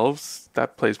smaller elves.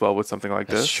 That plays well with something like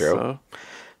this. That's true. So.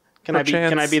 Can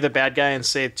I be the bad guy and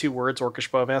say 2 words, Orcish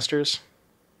Bowmasters?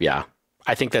 Yeah.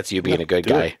 I think that's you being a good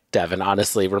guy, Devin,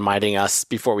 honestly, reminding us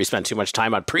before we spend too much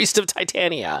time on Priest of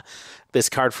Titania, this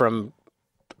card from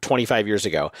 25 years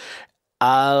ago.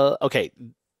 Okay.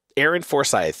 Aaron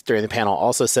Forsyth during the panel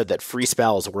also said that free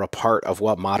spells were a part of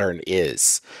what Modern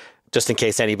is. Just in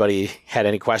case anybody had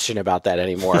any question about that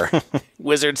anymore.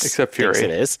 Wizards Except Fury. thinks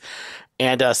it is.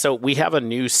 And so we have a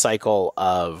new cycle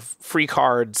of free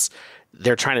cards.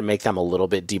 They're trying to make them a little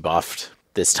bit debuffed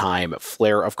this time.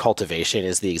 Flare of Cultivation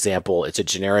is the example. It's a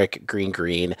generic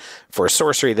green for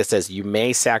sorcery that says you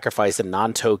may sacrifice a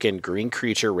non-token green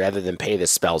creature rather than pay the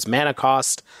spell's mana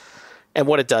cost. And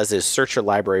what it does is search your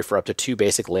library for up to 2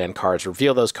 basic land cards,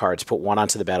 reveal those cards, put one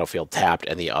onto the battlefield tapped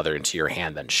and the other into your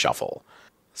hand, then shuffle.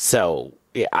 So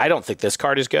yeah, I don't think this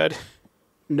card is good.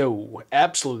 No,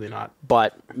 absolutely not.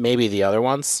 But maybe the other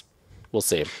ones. We'll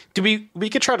see. We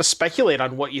could try to speculate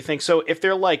on what you think. So if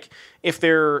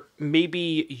they're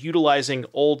maybe utilizing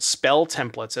old spell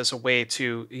templates as a way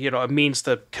to, a means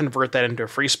to convert that into a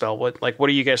free spell, what are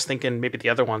you guys thinking? Maybe the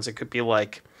other ones, it could be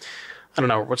like, I don't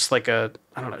know, what's like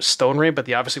Stone Rain, but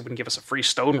they obviously wouldn't give us a free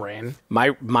Stone Rain.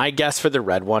 My guess for the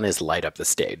red one is light up the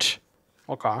stage.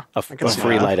 Okay. A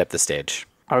free light up the stage.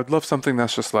 I would love something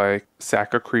that's just like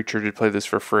sack a creature to play this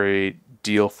for free,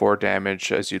 deal 4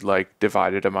 damage as you'd like,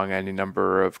 divided among any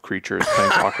number of creatures,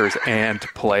 planeswalkers, and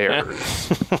players.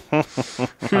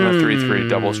 On a 3/3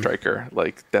 double striker.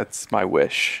 Like, that's my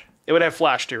wish. It would have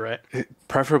flash too, right?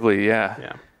 Preferably, yeah.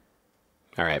 Yeah.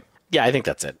 All right. Yeah, I think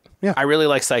that's it. Yeah. I really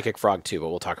like Psychic Frog too, but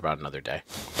we'll talk about it another day.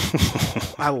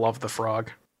 I love the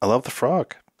frog. I love the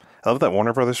frog. I love that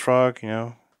Warner Brothers frog,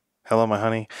 Hello, my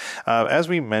honey. As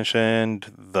we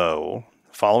mentioned, though,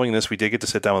 following this, we did get to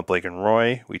sit down with Blake and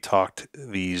Roy. We talked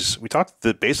this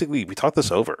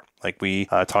over. Like, we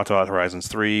talked about Horizons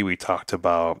 3. We talked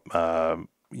about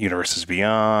Universes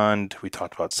Beyond. We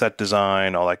talked about set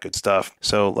design, all that good stuff.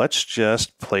 So let's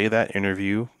just play that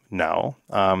interview now.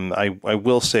 I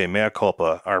will say, mea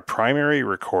culpa, our primary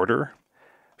recorder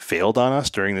failed on us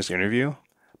during this interview,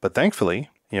 but thankfully,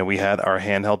 we had our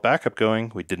handheld backup going.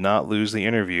 We did not lose the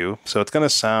interview. So it's going to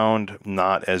sound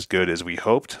not as good as we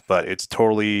hoped, but it's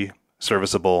totally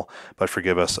serviceable. But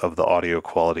forgive us of the audio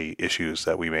quality issues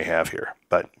that we may have here.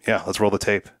 But yeah, let's roll the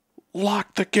tape.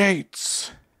 Lock the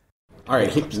gates. All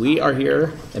right, we are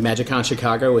here at MagicCon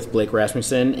Chicago with Blake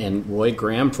Rasmussen and Roy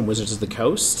Graham from Wizards of the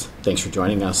Coast. Thanks for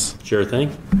joining us. Sure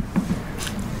thing.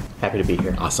 Happy to be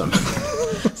here. Awesome.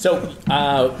 So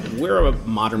we're a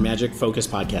modern Magic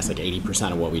focused podcast. Like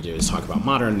 80% of what we do is talk about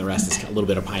modern. The rest is a little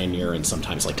bit of Pioneer and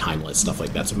sometimes like Timeless, stuff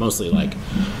like that. So mostly like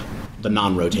the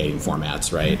non-rotating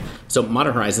formats, right? So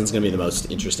Modern Horizons is going to be the most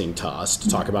interesting to us to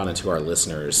talk about and to our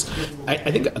listeners.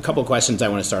 I think a couple of questions I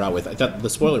want to start out with. I thought the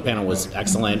spoiler panel was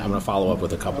excellent. I'm going to follow up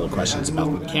with a couple of questions about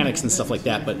the mechanics and stuff like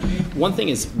that. But one thing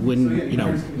is when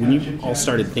you all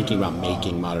started thinking about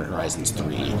making Modern Horizons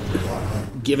 3,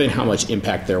 given how much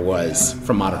impact there was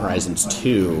from Modern Horizons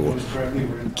 2,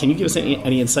 can you give us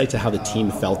any insight to how the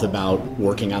team felt about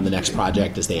working on the next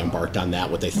project as they embarked on that,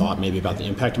 what they thought maybe about the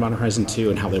impact of Modern Horizons 2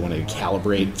 and how they wanted to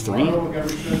calibrate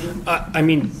 3?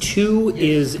 2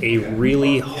 is a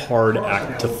really hard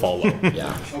act to follow.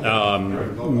 Yeah.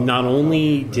 Not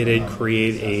only did it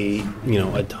create it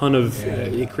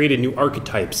created new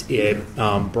archetypes, it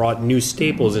brought new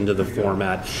staples into the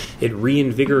format, it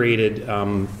reinvigorated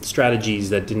strategies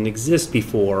that didn't exist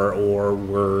before or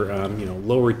were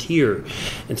lower tier,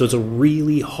 and so it's a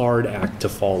really hard act to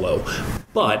follow.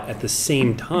 But at the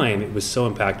same time, it was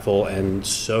so impactful and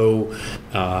so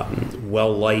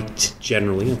well liked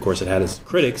generally. Of course, it had its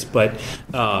critics, but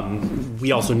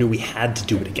we also knew we had to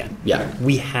do it again. Yeah,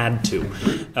 we had to,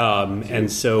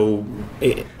 and so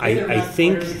I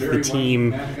think the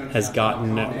team has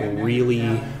gotten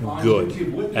really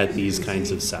good at these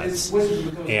kinds of sets,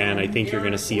 and I think you're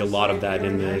going to see a lot of that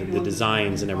in the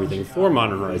designs and everything for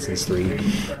Modern Horizons 3.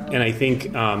 And I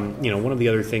think one of the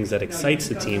other things that excites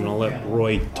the team, and I'll let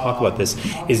Roy talk about this,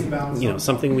 is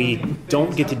something we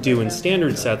don't get to do in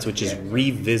standard sets, which is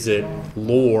revisit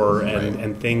lore more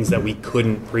and things that we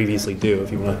couldn't previously do.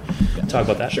 If you want to talk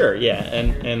about that. Sure, yeah,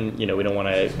 and we don't want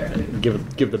to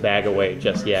give the bag away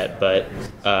just yet, but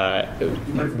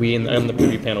we in the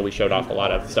preview panel we showed off a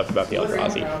lot of stuff about the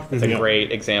Eldrazi. It's a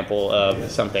great example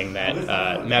of something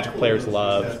that Magic players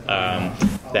love.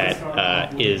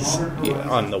 That is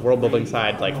on the world building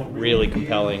side, like really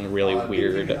compelling, really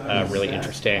weird, really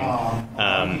interesting.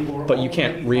 But you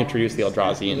can't reintroduce the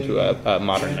Eldrazi into a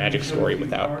modern Magic story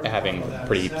without having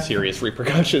pretty serious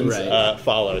repercussions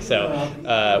follow.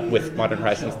 So with Modern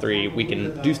Horizons 3, we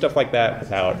can do stuff like that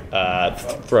without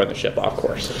throwing the ship off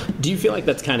course. Do you feel like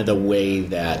that's kind of the way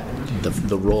that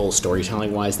the role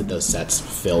storytelling wise that those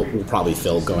sets will probably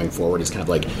fill going forward, is kind of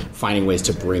like finding ways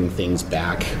to bring things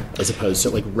back as opposed to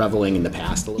like reveling in the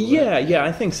past a little bit? Yeah,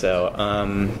 I think so.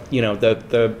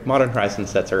 The Modern Horizons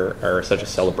sets are such a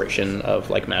celebration of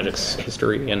like Magic's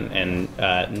history and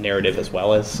narrative as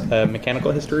well as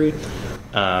mechanical history.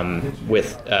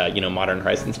 With Modern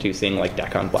Horizons 2 seeing like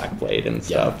Dakkon Blackblade and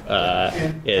stuff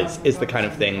is the kind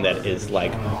of thing that is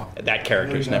like that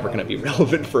character is never going to be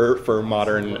relevant for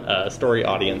modern story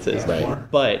audiences,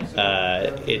 but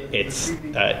it's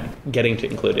getting to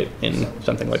include it in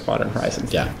something like Modern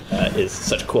Horizons is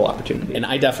such a cool opportunity. And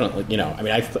I definitely,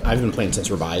 I've been playing since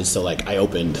Revised, so like I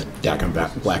opened Dakkon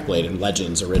Blackblade and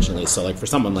Legends originally, so like for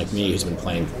someone like me who's been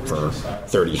playing for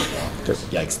 30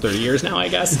 years now, I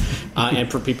guess,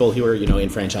 and for people who are in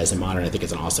franchise and modern, I think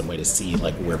it's an awesome way to see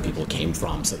like where people came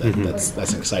from. So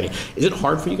that's exciting. Is it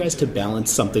hard for you guys to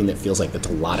balance something that feels like that's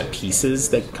a lot of pieces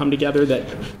that come together,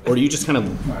 or do you just kind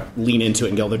of lean into it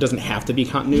and go, there doesn't have to be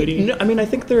continuity? No, I mean I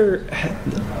think there.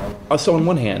 So on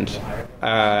one hand,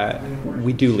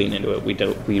 we do lean into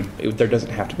it. There doesn't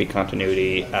have to be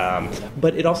continuity,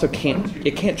 but it also can't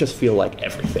just feel like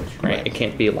everything, right? It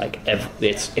can't be like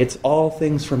it's all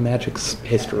things from Magic's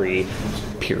history,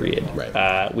 period.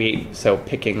 So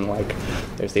picking like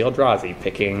there's the Eldrazi,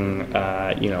 picking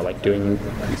like doing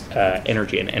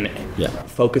energy and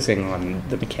focusing on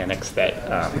the mechanics that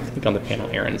I think on the panel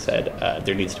Aaron said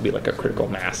there needs to be like a critical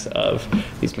mass of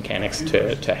these mechanics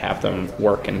to have them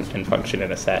work and function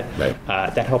in a set.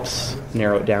 That helps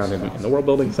narrow it down in the world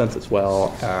building sense as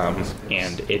well,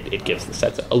 and it gives the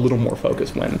sets a little more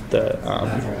focus when the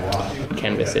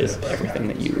canvas is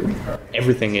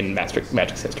everything in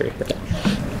Magic's history.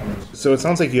 So it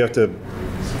sounds like you have to,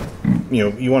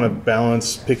 you want to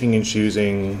balance picking and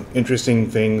choosing interesting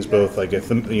things, both like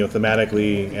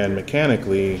thematically and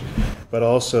mechanically, but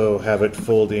also have it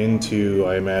fold into,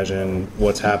 I imagine,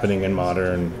 what's happening in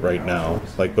modern right now.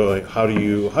 But how do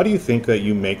you think that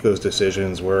you make those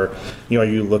decisions? Where, are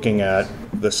you looking at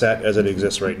the set as it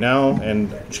exists right now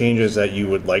and changes that you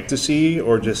would like to see,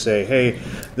 or just say, hey,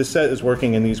 this set is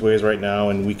working in these ways right now,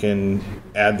 and we can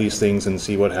add these things and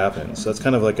see what happens? So that's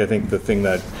kind of like, I think, the thing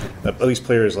that at least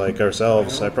players like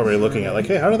ourselves are probably looking at, like,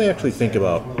 hey, how do they actually think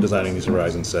about designing these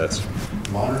Horizon sets?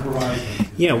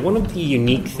 Yeah, one of the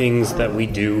unique things that we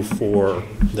do for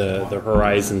the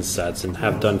Horizon sets and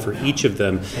have done for each of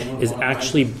them is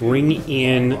actually bring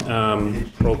in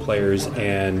pro players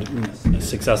and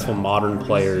successful modern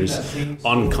players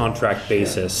on contract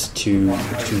basis to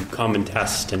come and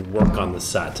test and work on the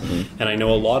set. And I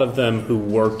know a lot of them who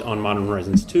worked on Modern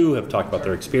Horizons 2 have talked about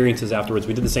their experiences afterwards.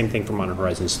 We did the same thing for Modern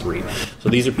Horizons 3. So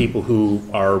these are people who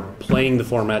are playing the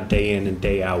format day in and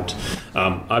day out.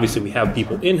 Obviously, we have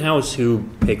people in-house who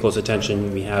pay close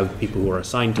attention. We have people who are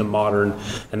assigned to modern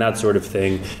and that sort of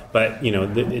thing. But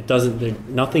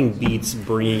nothing beats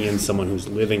bringing in someone who's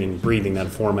living and breathing that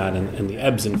format and the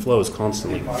ebbs and flows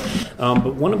constantly.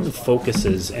 But one of the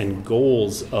focuses and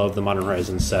goals of the Modern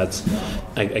Horizons sets,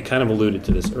 I kind of alluded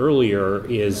to this earlier,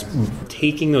 is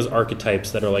taking those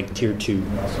archetypes that are like tier 2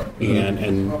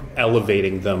 and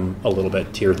elevating them a little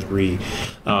bit, tier 3,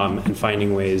 and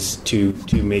finding ways to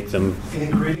make them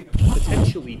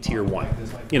potentially tier 1.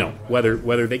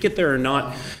 Whether they get there or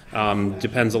not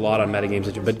depends a lot on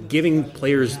metagames, but giving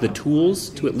players the tools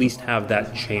to at least have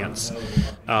that chance.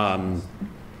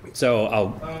 So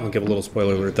I'll give a little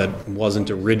spoiler alert that wasn't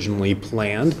originally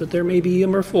planned, but there may be a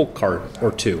Merfolk card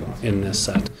or two in this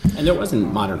set. And there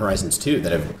wasn't Modern Horizons 2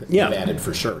 that have added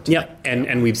for sure. Yeah,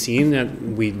 and we've seen that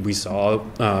we saw,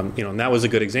 and that was a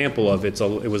good example of it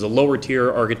was a lower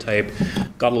tier archetype,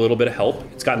 got a little bit of help.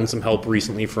 It's gotten some help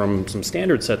recently from some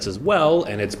standard sets as well,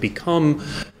 and it's become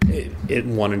it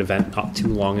won an event not too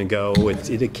long ago.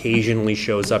 It occasionally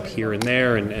shows up here and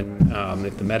there, and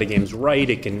if the metagame's right,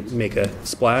 it can make a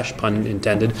splash, pun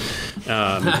intended.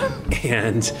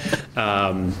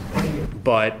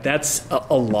 But that's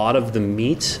a lot of the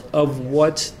meat of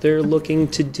what they're looking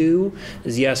to do,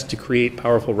 is yes, to create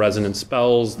powerful resonance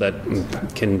spells that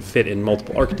can fit in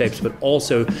multiple archetypes, but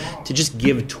also to just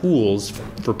give tools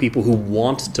for people who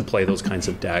want to play those kinds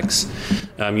of decks.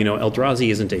 Eldrazi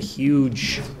isn't a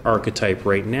huge archetype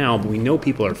right now, but we know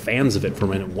people are fans of it from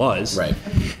when it was. Right.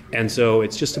 And so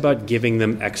it's just about giving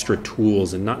them extra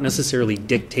tools and not necessarily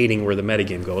dictating where the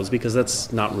metagame goes, because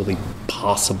that's not really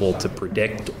possible to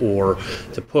predict or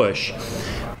to push,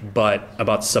 but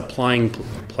about supplying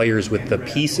players with the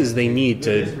pieces they need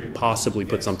to possibly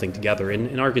put something together in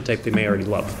an archetype they may already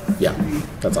love. Yeah,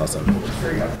 that's awesome.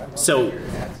 So,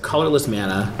 colorless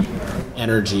mana,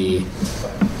 energy,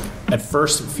 at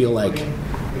first feel like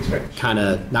kind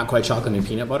of not quite chocolate and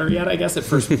peanut butter yet, I guess, at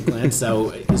first glance. So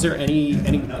is there any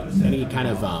kind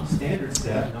of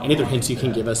any other hints you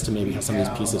can give us to maybe how some of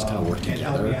these pieces kind of work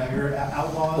together,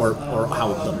 or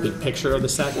how the big picture of the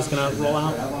set is going to roll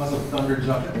out?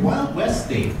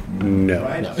 No.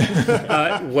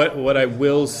 What I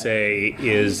will say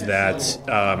is that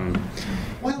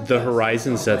the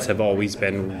Horizon sets have always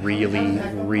been really,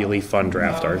 really fun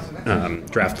draft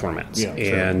formats,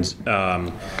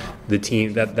 and the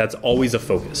team that's always a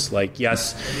focus. Like,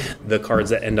 yes, the cards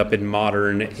that end up in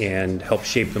Modern and help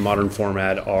shape the Modern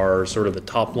format are sort of the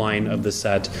top line of the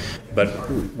set, but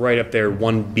right up there,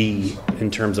 1B in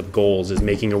terms of goals is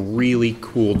making a really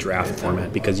cool draft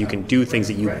format, because you can do things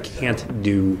that you can't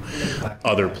do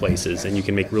other places, and you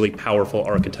can make really powerful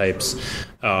archetypes.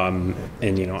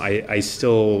 I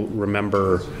still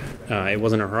remember. It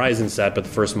wasn't a Horizon set, but the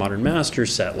first Modern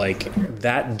Masters set, like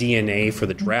that DNA for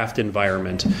the draft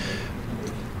environment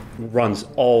runs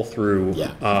all through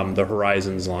the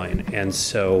Horizons line. And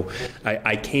so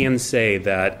I can say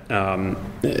that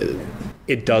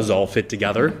it does all fit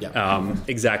together.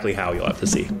 Exactly how, you'll have to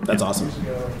see. That's awesome.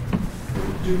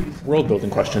 World building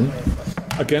question.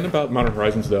 Again, about Modern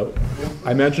Horizons, though,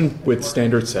 I imagine with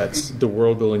standard sets, the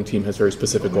world building team has very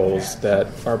specific goals that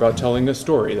are about telling a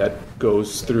story that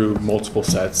goes through multiple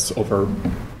sets over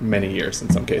many years in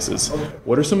some cases.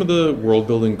 What are some of the world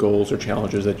building goals or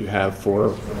challenges that you have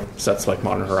for sets like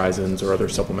Modern Horizons or other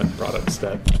supplement products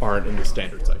that aren't in the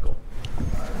standard cycle?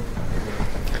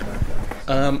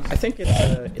 I think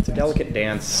it's a delicate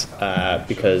dance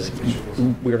because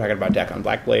we were talking about deck on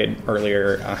Blackblade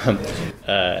earlier.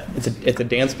 It's a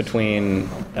dance between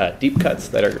deep cuts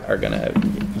that are going to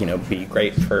be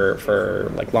great for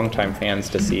like longtime fans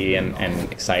to see and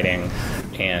exciting,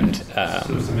 and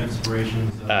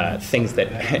things that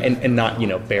and not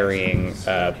burying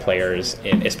players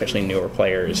in, especially newer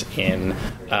players, in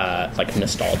like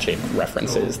nostalgic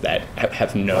references that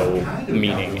have no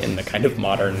meaning in the kind of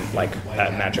modern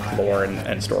Magic lore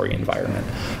and story environment.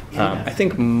 I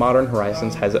think Modern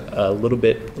Horizons has a little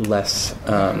bit less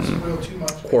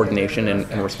coordination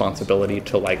and responsibility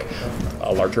to like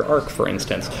a larger arc, for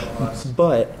instance,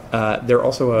 but they're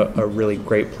also a really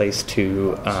great place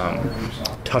to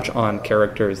touch on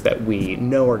characters that we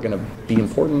know are going to be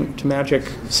important to Magic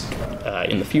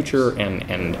in the future,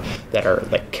 and that are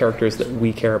like characters that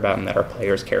we care about and that our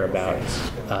players care about,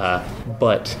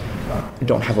 but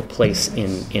don't have a place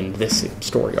in this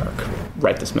story arc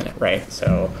right this minute, right?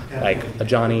 So like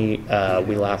Johnny,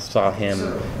 we last saw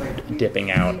him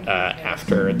dipping out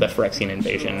after the Phyrexian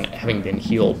invasion, having been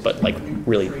healed, but like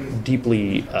really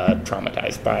deeply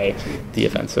traumatized by the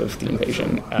events of the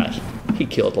invasion. He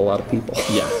killed a lot of people.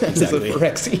 Yeah, exactly. As a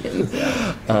Phyrexian.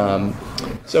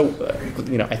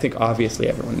 I think obviously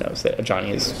everyone knows that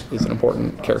Johnny is an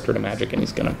important character to Magic, and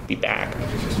he's going to be back.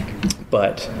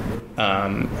 But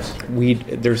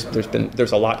there's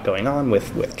a lot going on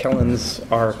with Kellen's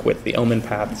arc, with the Omen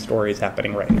Path stories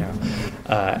happening right now,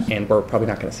 and we're probably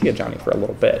not going to see a Johnny for a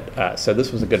little bit. So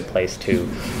this was a good place to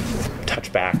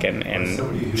touch back and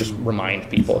just remind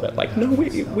people that like, no,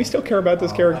 we still care about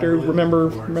this character.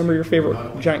 Remember your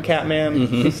favorite giant cat man?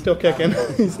 Mm-hmm. He's still kicking.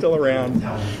 He's still around.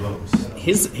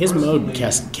 His mode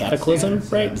casts Cataclysm,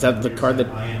 right? Is that the card that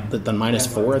the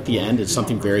 -4 at the end is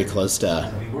something very close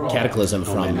to Cataclysm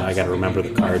from? I gotta remember the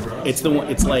card. It's the one.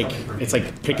 It's like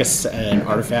pick an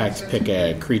artifact, pick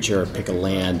a creature, pick a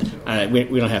land.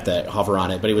 We don't have to hover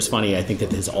on it, but it was funny. I think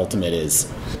that his ultimate is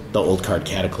the old card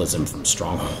Cataclysm from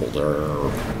Stronghold, or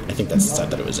I think that's the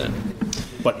set that it was in.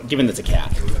 But given that's a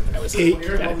cat, I was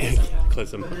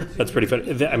Cataclysm. That's pretty fun.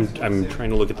 I'm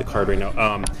trying to look at the card right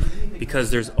now.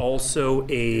 Because there's also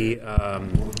a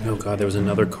there was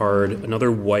another card,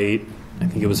 another white I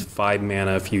think it was 5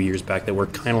 mana a few years back that were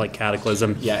kind of like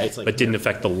Cataclysm. Yeah, it's like but didn't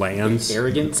affect the lands.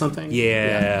 Arrogant something.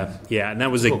 Yeah, and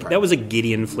that was a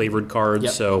Gideon flavored card.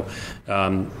 Yep. So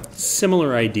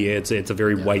similar idea. It's a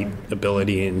very white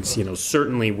ability, and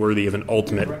certainly worthy of an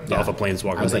ultimate Alpha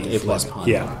Planeswalker. I was like A+ pun.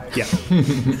 Yeah.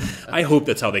 I hope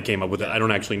that's how they came up with it. I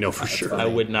don't actually know for sure. I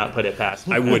would not put it past.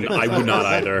 I would not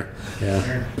either.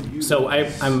 Yeah. So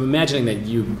I'm imagining that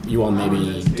you all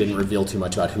maybe didn't reveal too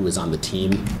much about who was on the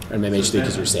team, and maybe just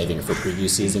because you're saving it for preview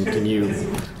season. Can you,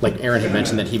 like Aaron had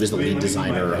mentioned that he was the lead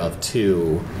designer of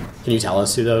 2. Can you tell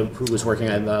us who was working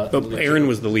on the? Aaron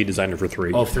was the lead designer for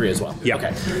 3. Oh, 3 as well. Yeah.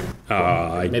 Okay.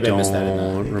 I Maybe I missed that in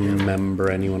don't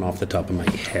remember anyone off the top of my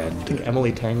head. I think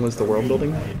Emily Tang was the world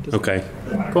building. Okay.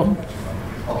 Cool.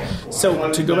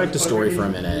 So to go back to story for a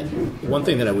minute, one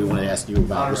thing that we wanted to ask you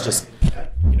about was just,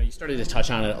 you started to touch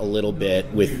on it a little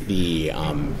bit with the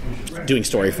doing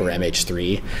story for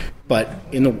MH3, but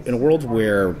in a world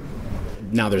where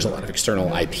now there's a lot of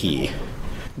external IP,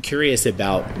 I'm curious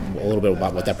about a little bit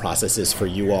about what that process is for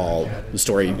you all. The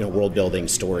story, world building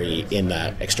story in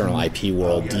the external IP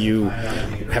world. Do you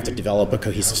have to develop a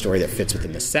cohesive story that fits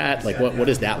within the set? Like, what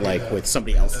is that like with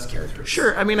somebody else's characters?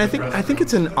 Sure. I mean, I think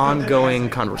it's an ongoing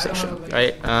conversation,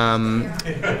 right?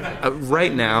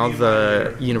 Right now,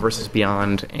 the Universes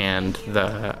Beyond and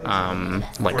the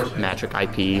Magic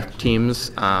IP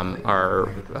teams are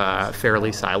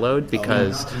fairly siloed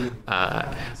because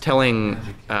telling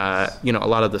a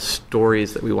lot of the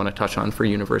stories that we want to touch on for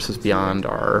Universes Beyond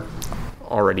are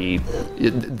already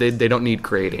they don't need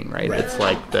creating, right? It's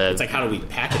like how do we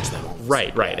package them?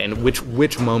 Right, and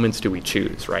which moments do we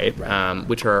choose, right?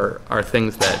 Which are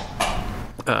things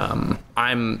that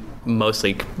I'm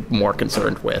mostly more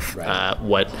concerned with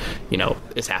what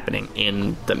is happening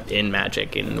in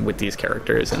Magic and with these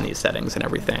characters and these settings and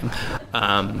everything.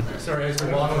 Sorry, I was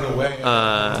walking away.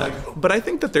 But I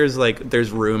think that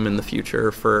there's room in the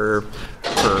future for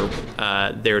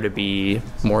there to be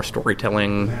more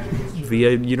storytelling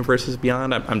via Universes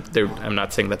Beyond. I'm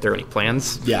not saying that there are any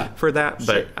plans for that,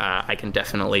 but I can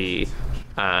definitely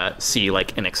see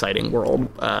an exciting world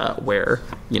where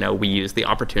we use the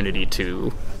opportunity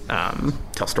to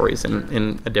tell stories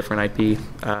in a different IP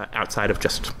outside of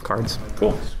just cards.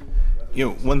 Cool.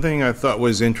 One thing I thought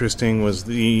was interesting was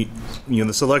the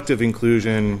selective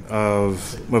inclusion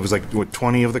of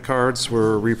 20 of the cards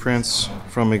were reprints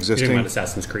from existing. You're talking about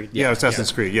Assassin's Creed? Yeah,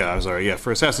 Assassin's Creed. Yeah, I'm sorry. Yeah,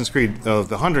 for Assassin's Creed, of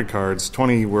the 100 cards,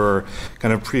 20 were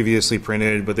kind of previously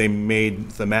printed, but they made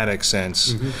thematic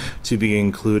sense to be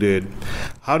included.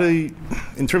 How do you,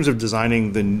 in terms of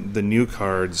designing the new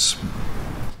cards?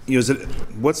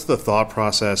 What's the thought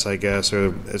process, I guess,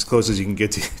 or as close as you can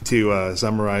get to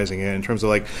summarizing it in terms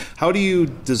of how do you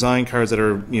design cards that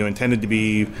are intended to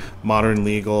be modern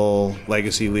legal,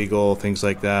 legacy legal, things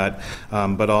like that,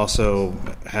 but also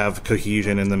have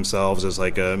cohesion in themselves as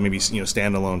a maybe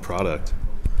standalone product?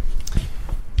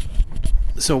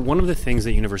 So one of the things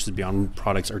that Universes Beyond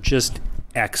products are just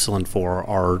excellent for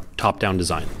are top-down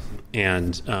design.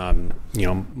 And,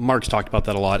 Mark's talked about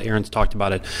that a lot. Aaron's talked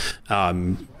about it.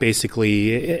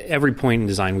 Basically, every point in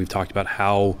design we've talked about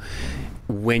how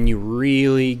when you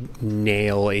really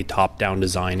nail a top-down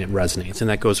design, it resonates. And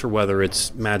that goes for whether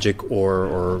it's Magic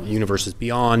or Universes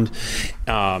Beyond.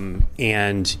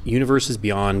 And Universes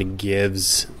Beyond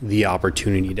gives the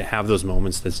opportunity to have those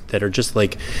moments that are just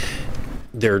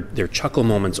they're chuckle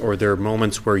moments, or they're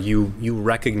moments where you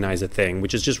recognize a thing,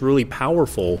 which is just really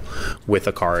powerful with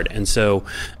a card. And so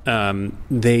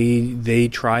they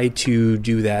try to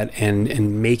do that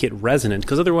and make it resonant,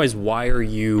 because otherwise, why are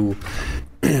you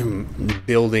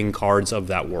building cards of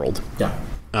that world? Yeah.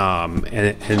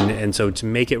 And so to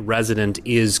make it resonant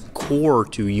is core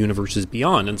to Universes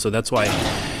Beyond, and so that's why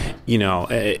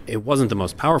it wasn't the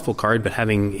most powerful card, but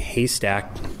having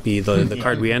Haystack be the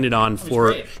card we ended on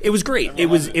it was great. It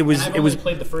was I've only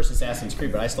played the first Assassin's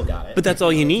Creed, but I still got it. But that's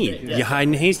all you need. You hide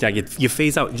in Haystack. You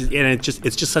phase out, and it's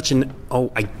just such an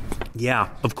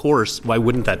of course. Why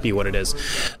wouldn't that be what it is?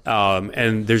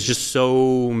 And there's just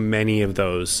so many of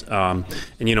those. And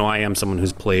I am someone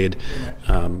who's played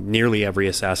nearly every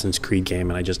Assassin's Creed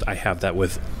game, and I have that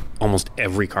with almost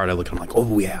every card I look at. I'm like,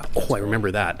 I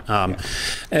remember that.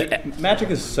 Magic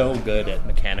is so good at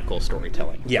mechanical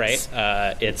storytelling, yes.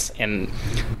 Right?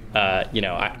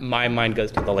 My mind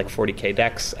goes to the 40K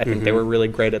decks. I think they were really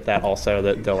great at that. Also,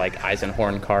 the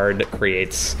Eisenhorn card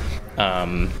creates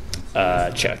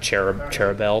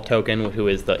Cherubel token, who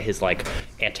is his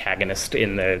antagonist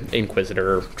in the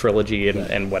Inquisitor trilogy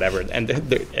and whatever. And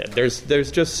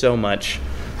there's just so much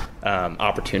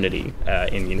opportunity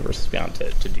in Universes Beyond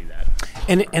to do that.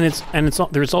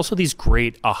 There's also these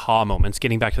great aha moments.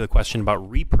 Getting back to the question about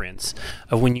reprints,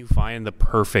 of when you find the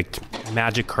perfect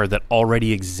Magic card that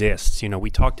already exists. We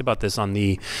talked about this on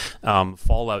the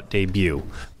Fallout debut.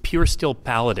 Pure Steel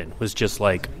Paladin was just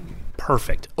like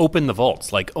perfect. Open the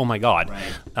vaults, like, oh my god.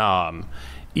 Right.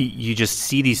 You just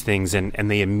see these things and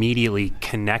they immediately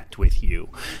connect with you.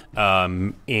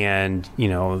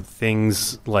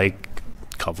 Things like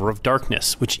Cover of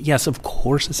Darkness, which, yes, of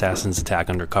course assassins attack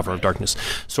under Cover of Darkness.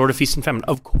 Sword of Feast and Famine,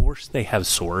 of course they have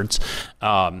swords.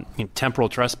 Temporal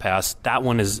Trespass, that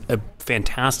one is a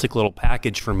fantastic little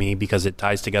package for me because it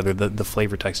ties together the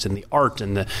flavor text and the art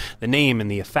and the name and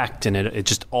the effect, and it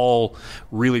just all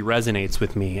really resonates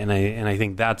with me. And I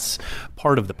think that's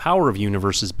part of the power of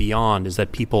Universes Beyond, is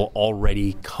that people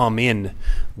already come in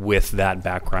with that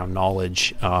background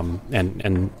knowledge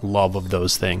and love of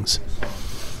those things.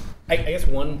 I guess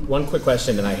one quick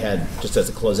question that I had just as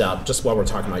a closeout, just while we're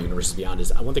talking about Universes Beyond,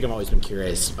 is one thing I've always been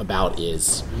curious about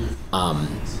is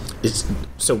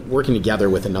so working together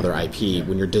with another IP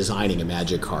when you're designing a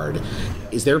Magic card,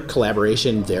 is there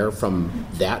collaboration there from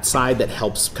that side that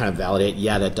helps kind of validate,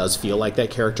 yeah, that does feel like that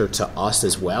character to us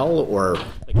as well, or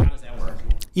like, how does that work?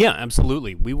 Yeah,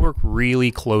 absolutely. We work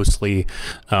really closely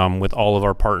with all of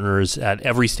our partners at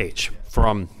every stage,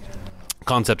 from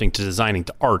concepting to designing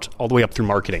to art, all the way up through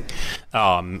marketing.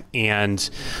 And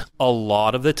a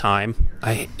lot of the time,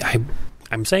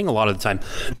 I'm saying a lot of the time,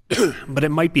 but it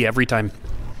might be every time,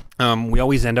 we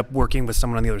always end up working with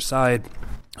someone on the other side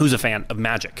who's a fan of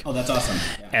Magic. Oh, that's awesome.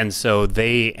 Yeah. And so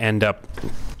they end up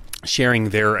sharing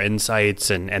their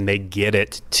insights and they get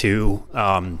it to,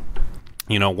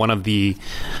 one of the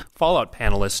Fallout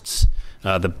panelists,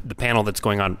 the panel that's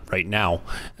going on right now,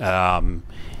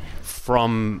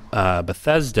 from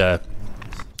Bethesda,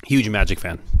 huge Magic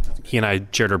fan. He and I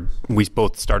we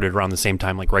both started around the same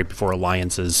time, like right before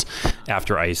Alliances,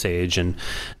 after Ice Age, and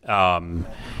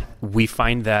we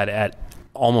find that at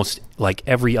almost like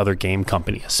every other game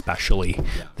company, especially,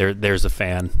 there's a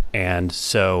fan. And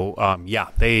so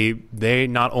they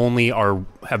not only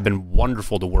have been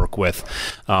wonderful to work with,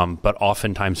 but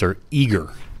oftentimes are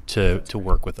eager to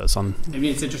work with us on. I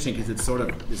mean, it's interesting because it's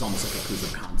almost like a proof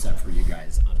of concept for you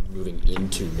guys on moving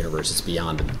into Universes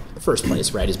Beyond in the first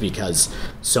place, right? Is because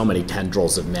so many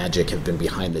tendrils of Magic have been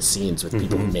behind the scenes with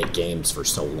people who make games for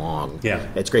so long. Yeah,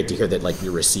 it's great to hear that like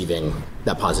you're receiving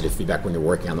that positive feedback when you're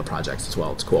working on the projects as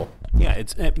well. It's cool. Yeah,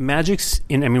 it's Magic's.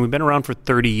 We've been around for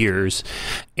 30 years,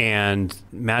 and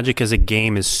Magic as a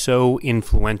game is so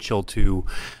influential to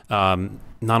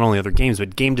not only other games,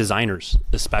 but game designers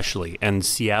especially. And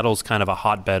Seattle's kind of a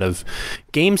hotbed of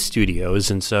game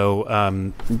studios. And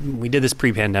so we did this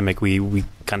pre-pandemic. We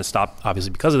kind of stopped,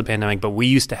 obviously, because of the pandemic, but we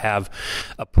used to have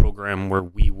a program where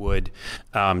we would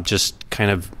just kind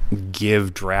of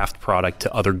give draft product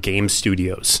to other game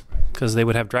studios, because they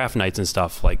would have draft nights and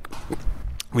stuff. Like,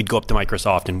 we'd go up to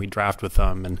Microsoft and we'd draft with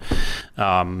them, and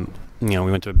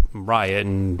we went to Riot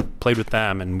and played with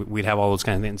them, and we'd have all those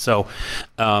kind of things. So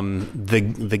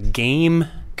the game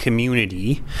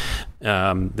community,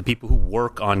 the people who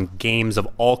work on games of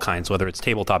all kinds, whether it's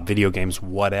tabletop, video games,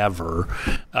 whatever,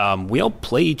 we all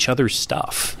play each other's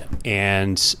stuff.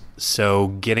 And so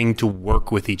getting to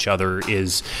work with each other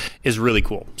is really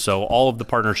cool. So all of the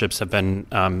partnerships have been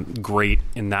great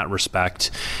in that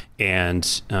respect.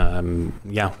 And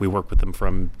we work with them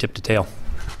from tip to tail.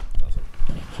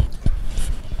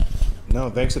 No,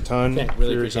 thanks a ton. Yeah,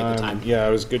 really appreciate the time. Yeah,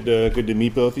 it was good to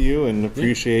meet both of you, and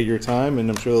appreciate your time, and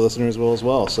I'm sure the listeners will as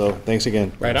well. So thanks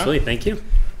again. Right on. Absolutely. Thank you.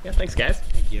 Yeah, thanks, guys.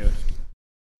 Thank you.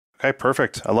 Okay,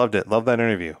 perfect. I loved it. Loved that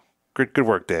interview. Good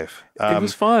work, Dave. It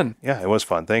was fun. Yeah, it was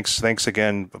fun. Thanks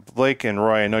again, Blake and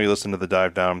Roy. I know you listened to the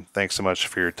Dive Down. Thanks so much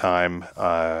for your time.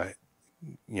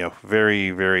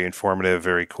 Very, very informative,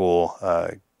 very cool.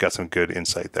 Got some good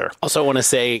insight there. Also, want to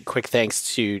say quick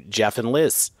thanks to Jeff and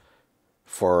Liz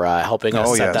for helping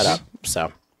us set that up.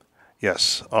 So,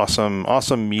 yes,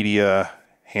 awesome media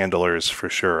handlers for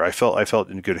sure. I felt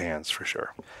in good hands for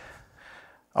sure.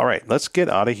 All right, let's get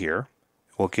out of here.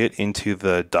 We'll get into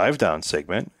the Dive Down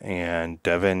segment, and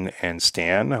Devin and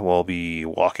Stan will be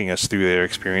walking us through their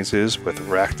experiences with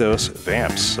Rakdos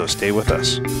Vamps. So stay with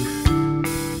us.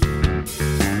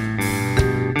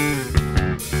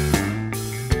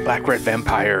 Black Red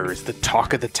Vampires, the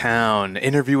talk of the town,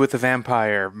 Interview with the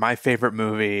Vampire, my favorite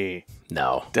movie.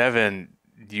 No. Devin,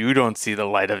 you don't see the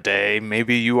light of day.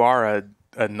 Maybe you are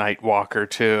a night walker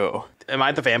too. Am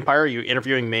I the vampire? Are you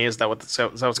interviewing me? Is that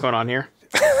what's going on here?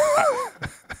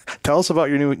 Tell us about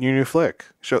your new flick.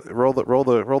 Roll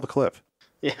the clip.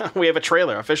 Yeah, we have a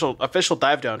trailer, official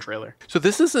dive down trailer. So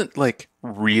this isn't like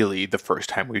really the first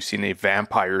time we've seen a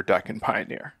vampire deck in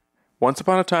Pioneer. Once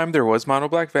upon a time, there was mono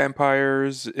black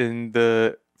vampires in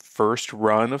the first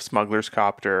run of Smuggler's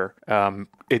Copter.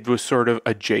 It was sort of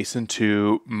adjacent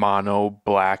to mono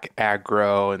black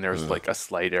aggro, and there was like a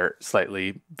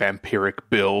slightly vampiric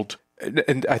build.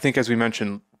 And I think, as we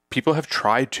mentioned, people have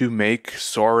tried to make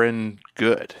Sorin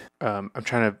good. I'm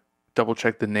trying to double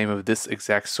check the name of this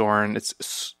exact Sorin.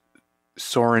 It's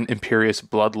Sorin Imperious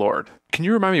Bloodlord. Can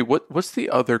you remind me what's the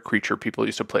other creature people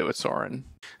used to play with Sorin?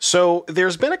 So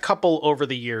there's been a couple over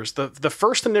the years. The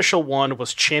first initial one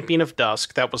was Champion of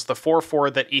Dusk. That was the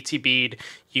 4/4 that ETB'd.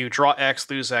 You draw X,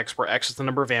 lose X, where X is the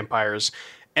number of vampires.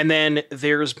 And then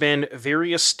there's been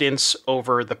various stints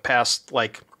over the past,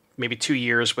 like, maybe 2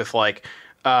 years with, like,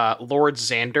 Lord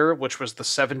Xander, which was the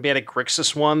 7-mana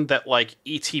Grixis one that, like,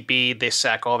 ETB, they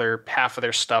sack half of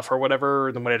their stuff or whatever,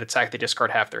 and then when it attack, they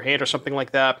discard half their hand or something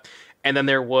like that. And then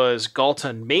there was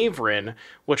Galton Maverin,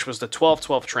 which was the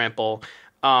 12/12 trample.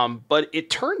 But it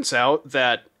turns out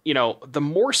that, you know, the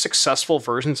more successful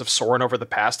versions of Sorin over the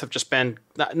past have just been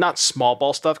not small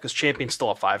ball stuff, because Champion's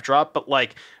still a 5-drop, but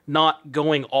like not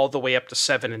going all the way up to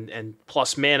 7 and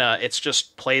plus mana. It's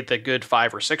just played the good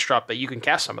 5 or 6-drop that you can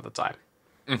cast some of the time.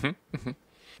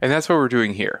 And that's what we're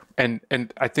doing here. And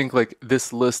I think like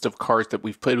this list of cards that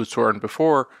we've played with Sorin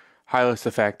before highlights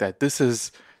the fact that this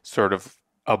is sort of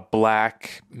a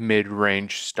black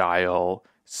mid-range style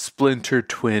Splinter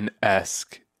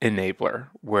Twin-esque enabler,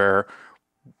 where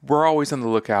we're always on the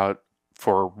lookout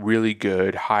for really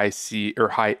good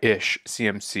high-ish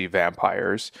CMC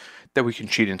vampires that we can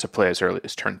cheat into play as early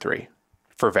as turn 3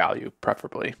 for value,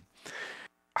 preferably.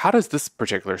 How does this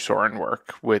particular Sorin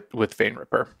work with Vein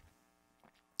Ripper?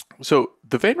 So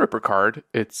the Vein Ripper card,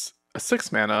 it's a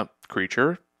 6-mana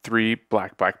creature, 3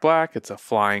 black. It's a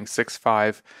flying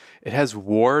 6/5. It has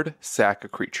ward, sack a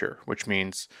creature, which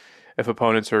means if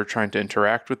opponents are trying to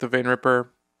interact with the Vein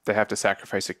Ripper, they have to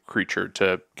sacrifice a creature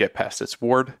to get past its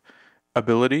ward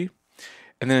ability.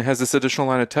 And then it has this additional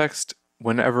line of text: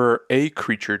 whenever a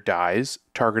creature dies,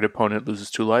 target opponent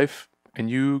loses 2 life, and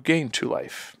you gain 2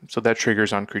 life. So that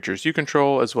triggers on creatures you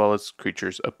control, as well as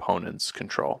creatures opponents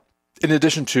control. In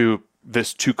addition to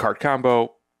this 2-card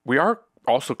combo, we are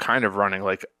also kind of running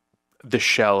like the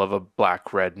shell of a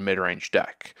black-red mid-range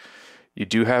deck. You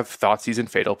do have Thoughtseize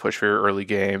and Fatal Push for your early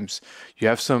games. You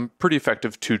have some pretty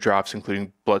effective 2-drops,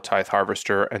 including Blood Tithe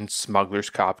Harvester and Smuggler's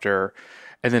Copter.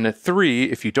 And then at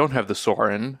 3, if you don't have the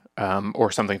Sorin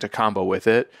or something to combo with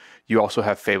it, you also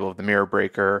have Fable of the Mirror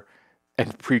Breaker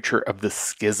and Preacher of the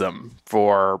Schism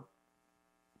for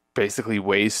basically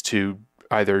ways to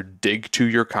either dig to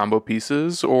your combo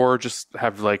pieces or just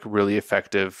have like really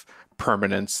effective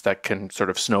permanents that can sort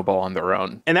of snowball on their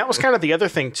own. And that was kind of the other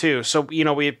thing too. So, you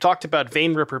know, we've talked about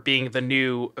Vein Ripper being the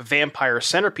new vampire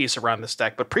centerpiece around this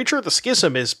deck, but Preacher of the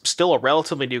Schism is still a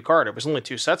relatively new card. It was only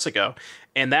 2 sets ago.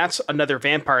 And that's another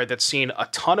vampire that's seen a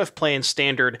ton of play in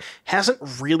Standard, hasn't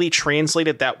really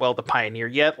translated that well to Pioneer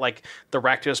yet. Like the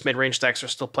Rakdos mid-range decks are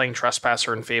still playing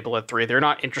Trespasser and Fable at 3. They're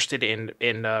not interested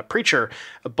in Preacher,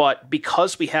 but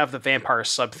because we have the vampire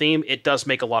sub-theme, it does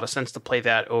make a lot of sense to play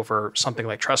that over something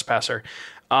like Trespasser.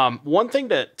 One thing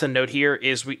to note here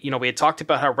is we had talked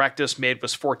about how Rakdos mid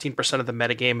was 14% of the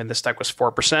metagame and this deck was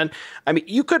 4%. I mean,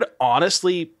 you could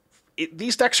honestly,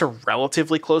 these decks are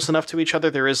relatively close enough to each other.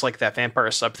 There is like that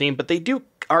vampire sub theme, but they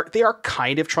are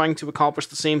kind of trying to accomplish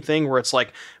the same thing, where it's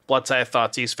like Blood Tithe,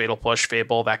 Thoughtseize, Fatal Push,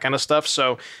 Fable, that kind of stuff.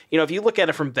 So, you know, if you look at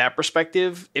it from that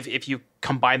perspective, if you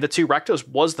combine the two, Rakdos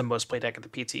was the most played deck at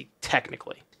the PT,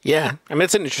 technically. Yeah, I mean,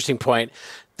 it's an interesting point.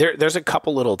 There's a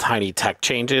couple little tiny tech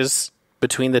changes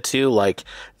between the two. Like,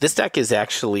 this deck is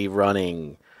actually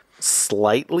running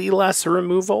slightly less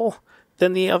removal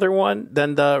than the other one,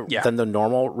 than the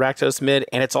normal Rakdos mid,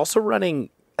 and it's also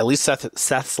running, at least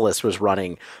Seth's list was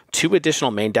running 2 additional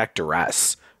main deck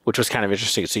duress, which was kind of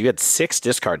interesting. So you had 6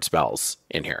 discard spells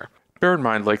in here. Bear in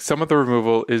mind, like, some of the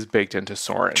removal is baked into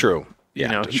Sorin. True.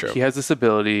 Yeah, you know, he has this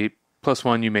ability,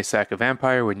 +1, you may sack a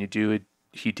vampire. When you do it,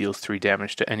 he deals 3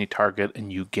 damage to any target,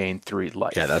 and you gain 3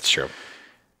 life. Yeah, that's true.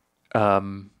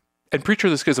 And Preacher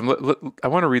of the Schism, I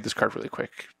want to read this card really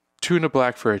quick. 2 and a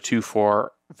black for a 2/4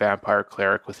 vampire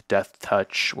cleric with Death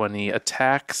Touch. When he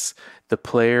attacks the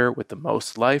player with the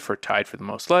most life or tied for the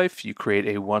most life, you create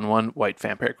a 1/1 white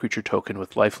vampire creature token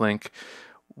with lifelink.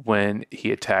 When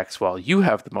he attacks while you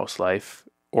have the most life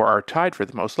or are tied for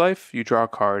the most life, you draw a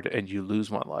card and you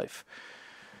lose 1 life.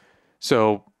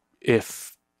 So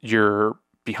if you're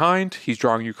behind, he's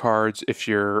drawing you cards. If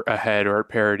you're ahead or at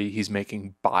parity, he's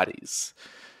making bodies.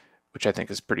 which I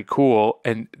think is pretty cool.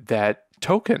 And that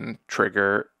token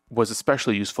trigger was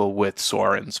especially useful with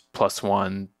Soren's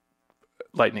 +1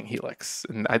 Lightning Helix.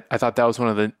 And I thought that was one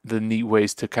of the neat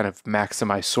ways to kind of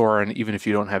maximize Soren, even if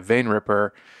you don't have Vein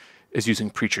Ripper, is using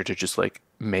Preacher to just like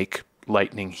make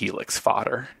Lightning Helix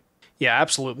fodder. Yeah,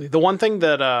 absolutely. The one thing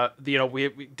that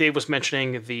Dave was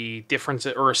mentioning the difference,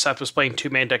 or Seth was playing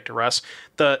 2-man deck Duress.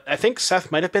 I think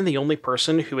Seth might have been the only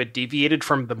person who had deviated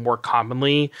from the more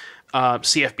commonly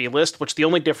CFB list, which the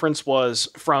only difference was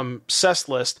from Seth's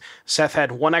list. Seth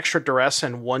had 1 extra Duress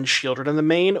and 1 Shielded in the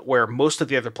main, where most of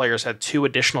the other players had 2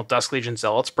 additional Dusk Legion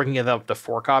Zealots, bringing it up to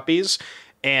 4 copies.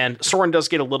 And Soren does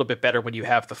get a little bit better when you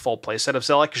have the full playset of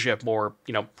Zealot, because you have more,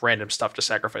 random stuff to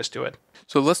sacrifice to it.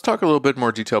 So let's talk a little bit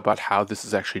more detail about how this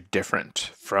is actually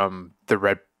different from the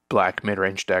red-black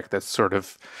mid-range deck that's sort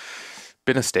of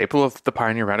been a staple of the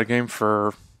Pioneer metagame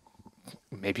for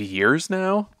maybe years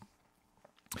now.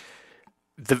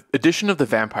 The addition of the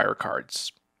vampire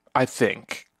cards, I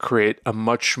think, create a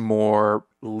much more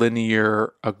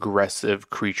linear, aggressive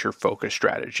creature-focused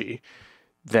strategy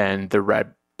than the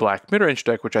red-black mid-range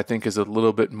deck, which I think is a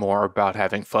little bit more about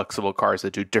having flexible cards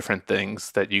that do different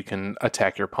things that you can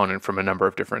attack your opponent from a number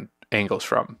of different angles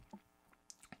from.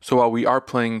 So while we are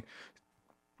playing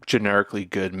generically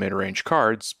good mid-range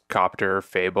cards, Copter,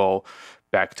 Fable,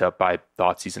 backed up by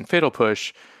Thoughtseize and Fatal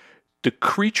Push, the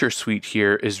creature suite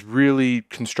here is really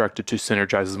constructed to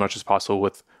synergize as much as possible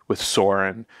with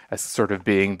Soren as sort of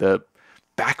being the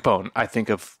backbone, I think,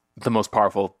 of the most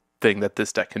powerful thing that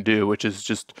this deck can do, which is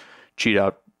just cheat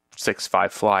out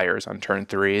 6/5 flyers on turn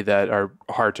 3 that are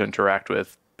hard to interact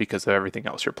with because of everything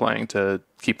else you're playing to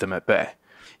keep them at bay.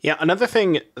 Yeah, another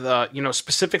thing,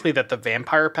 specifically that the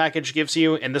Vampire package gives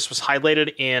you, and this was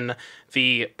highlighted in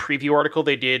the preview article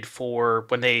they did for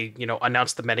when they,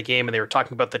 announced the metagame and they were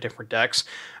talking about the different decks.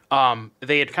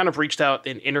 They had kind of reached out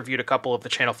and interviewed a couple of the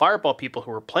Channel Fireball people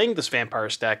who were playing this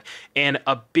Vampires deck, and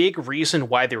a big reason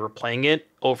why they were playing it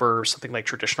over something like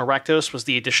traditional Rakdos was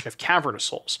the addition of Cavern of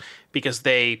Souls, because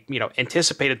they,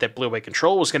 anticipated that Blue-White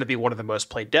Control was going to be one of the most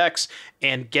played decks,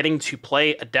 and getting to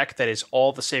play a deck that is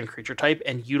all the same creature type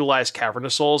and utilize Cavern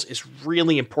of Souls is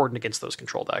really important against those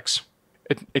control decks.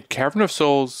 Cavern of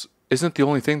Souls isn't the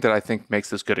only thing that I think makes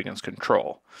this good against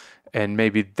control, and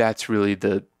maybe that's really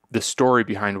the story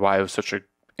behind why it was such an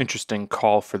interesting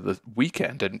call for the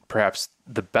weekend, and perhaps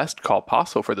the best call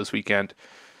possible for this weekend.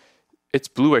 Its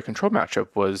blue-white control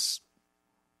matchup was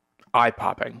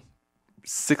eye-popping.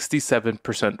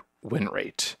 67% win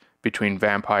rate between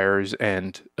Vampires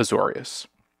and Azorius.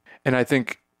 And I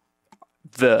think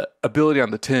the ability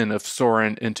on the tin of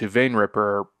Soren into Vein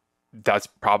Ripper, that's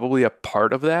probably a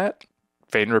part of that.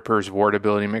 Vein Ripper's ward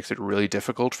ability makes it really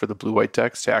difficult for the blue-white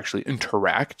decks to actually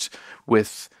interact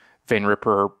with Vein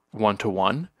Ripper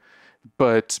 1-to-1,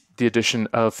 but the addition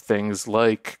of things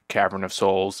like Cavern of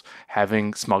Souls,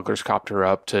 having Smuggler's Copter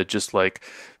up to just like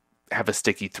have a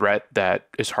sticky threat that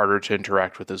is harder to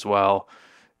interact with as well.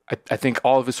 I think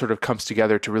all of it sort of comes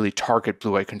together to really target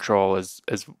blue-white control as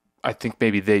I think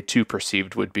maybe they too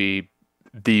perceived would be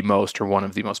the most or one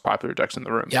of the most popular decks in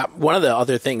the room. Yeah, one of the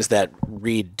other things that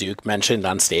Reed Duke mentioned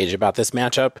on stage about this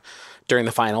matchup during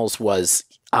the finals was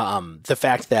the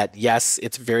fact that, yes,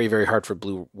 it's very, very hard for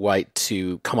blue-white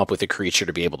to come up with a creature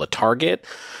to be able to target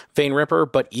Vein Ripper,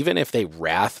 but even if they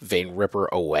Wrath Vein Ripper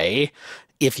away,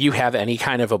 if you have any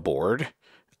kind of a board,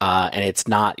 and it's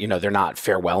not, they're not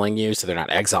farewelling you, so they're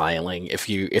not exiling.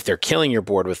 If they're killing your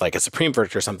board with like a Supreme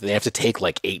Verdict or something, they have to take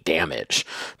like 8 damage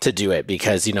to do it,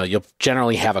 because you'll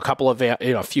generally have a couple of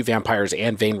a few Vampires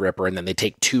and Vein Ripper, and then they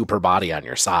take 2 per body on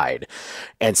your side,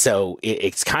 and so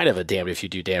it's kind of a damned if you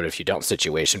do, damned if you don't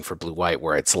situation for blue white,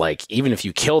 where it's like even if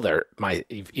you kill the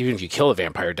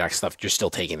Vampire deck stuff, you're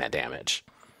still taking that damage.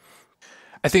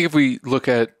 I think if we look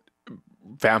at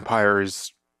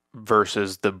Vampires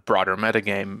versus the broader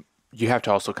metagame, you have to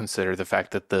also consider the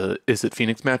fact that the Izzet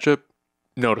Phoenix matchup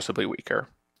noticeably weaker.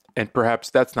 And perhaps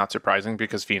that's not surprising,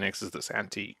 because Phoenix is this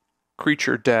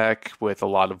anti-creature deck with a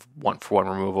lot of 1-for-1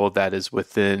 removal that is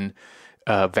within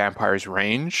Vampire's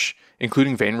range,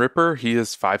 including Vein Ripper. He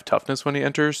has 5 toughness when he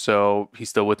enters, so he's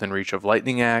still within reach of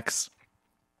Lightning Axe.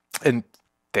 And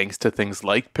thanks to things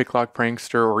like Picklock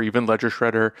Prankster or even Ledger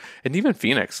Shredder, and even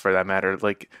Phoenix for that matter,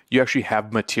 like you actually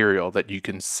have material that you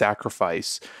can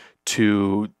sacrifice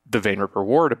to the Vein Ripper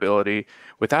ward ability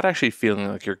without actually feeling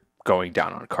like you're going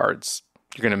down on cards.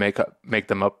 You're going to make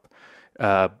them up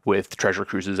with Treasure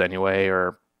Cruises anyway,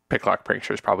 or Picklock Prankster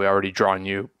has probably already drawn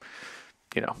you,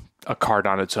 a card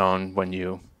on its own when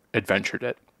you adventured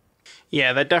it.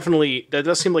 Yeah, that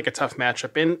does seem like a tough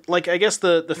matchup. And like I guess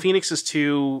the Phoenix is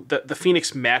too the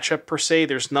Phoenix matchup per se,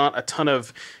 there's not a ton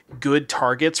of good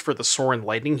targets for the Sorin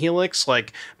Lightning Helix.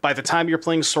 Like by the time you're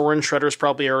playing Sorin, Shredder's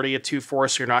probably already at 2/4,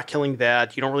 so you're not killing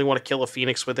that. You don't really want to kill a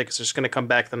Phoenix with it because it's going to come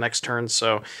back the next turn.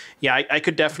 So yeah, I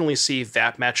could definitely see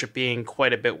that matchup being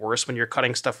quite a bit worse when you're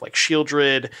cutting stuff like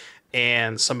Shieldred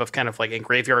and some of kind of like in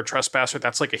Graveyard Trespasser.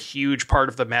 That's like a huge part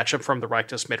of the matchup from the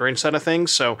Rakdos midrange side of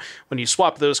things. So when you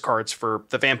swap those cards for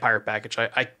the Vampire package,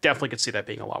 I definitely could see that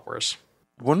being a lot worse.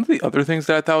 One of the other things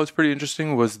that I thought was pretty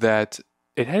interesting was that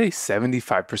it had a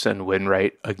 75% win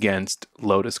rate against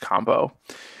Lotus combo,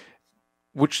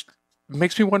 which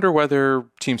makes me wonder whether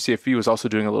Team CFB was also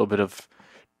doing a little bit of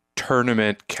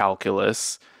tournament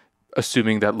calculus,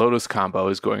 assuming that Lotus combo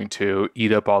is going to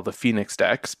eat up all the Phoenix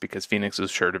decks, because Phoenix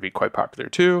is sure to be quite popular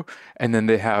too. And then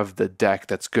they have the deck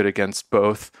that's good against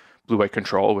both Blue-White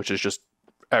Control, which is just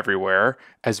everywhere,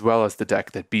 as well as the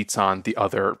deck that beats on the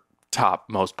other top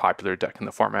most popular deck in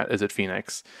the format, is it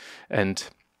Phoenix. And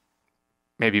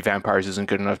maybe Vampires isn't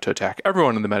good enough to attack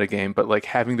everyone in the metagame, but like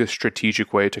having this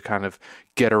strategic way to kind of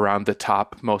get around the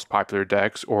top most popular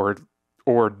decks or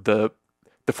the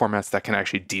formats that can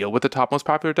actually deal with the top most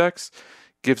popular decks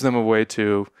gives them a way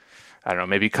to, I don't know,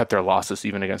 maybe cut their losses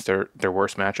even against their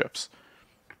worst matchups.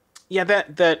 Yeah,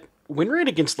 that win rate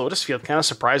against Lotus Field kind of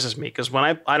surprises me, because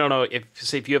when I don't know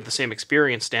if you have the same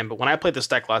experience, Dan, but when I played this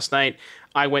deck last night,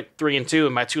 I went 3-2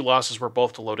 and my 2 losses were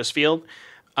both to Lotus Field.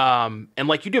 And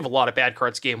like you do have a lot of bad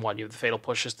cards game one. You have the Fatal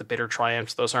Pushes, the Bitter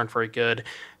Triumphs. Those aren't very good.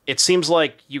 It seems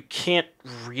like you can't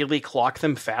really clock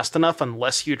them fast enough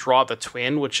unless you draw the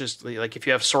Twin, which is like if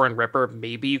you have Sorin Ripper,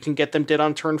 maybe you can get them dead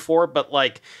on turn 4. But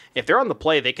like if they're on the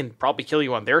play, they can probably kill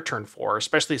you on their turn 4,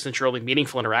 especially since your only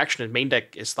meaningful interaction in main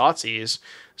deck is Thoughtseize.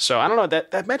 So I don't know,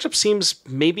 that matchup seems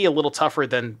maybe a little tougher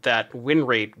than that win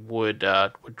rate would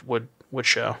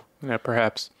show. Yeah,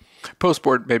 perhaps.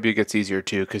 Postboard maybe it gets easier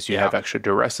too, because you have extra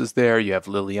Duresses there, you have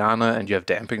Liliana, and you have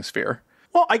Damping Sphere.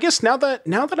 Well, I guess now that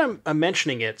I'm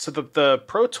mentioning it, so the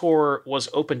Pro Tour was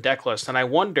open deck list, and I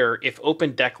wonder if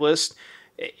open deck list,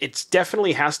 it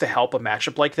definitely has to help a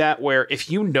matchup like that, where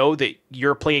if you know that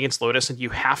you're playing against Lotus and you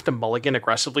have to mulligan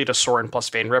aggressively to Sorin plus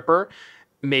Vein Ripper,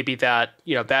 maybe that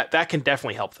can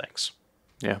definitely help things.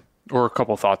 Yeah, or a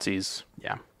couple Thoughtseize.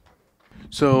 Yeah.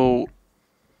 So,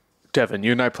 Devin,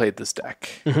 you and I played this deck.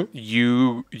 Mm-hmm.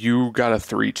 You got a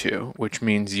 3-2, which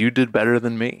means you did better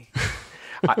than me.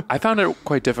 I found it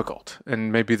quite difficult,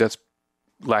 and maybe that's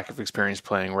lack of experience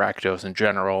playing Rakdos in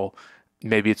general.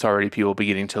 Maybe it's already people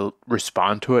beginning to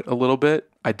respond to it a little bit.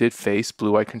 I did face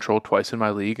Blue-White Control twice in my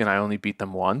league, and I only beat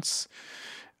them once,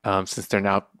 since they're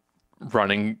now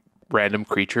running random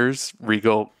creatures.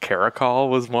 Regal Caracol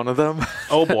was one of them.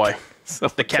 Oh boy, so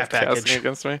the cat package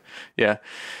against me. Yeah.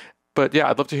 But yeah,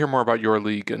 I'd love to hear more about your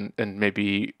league and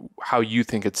maybe how you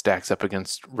think it stacks up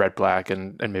against Red-Black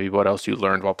and maybe what else you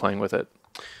learned while playing with it.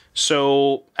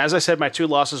 So, as I said, my 2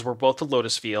 losses were both to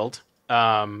Lotus Field.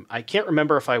 I can't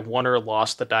remember if I won or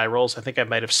lost the die rolls. I think I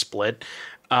might have split.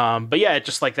 But yeah,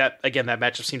 just like that, again, that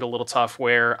matchup seemed a little tough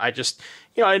where I just,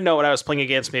 I didn't know what I was playing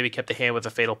against. Maybe kept a hand with a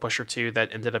Fatal Push or 2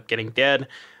 that ended up getting dead.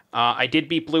 I did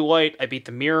beat Blue-White, I beat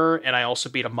the Mirror, and I also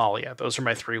beat Amalia. Those are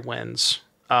my 3 wins.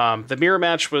 The Mirror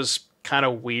match was kind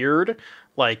of weird.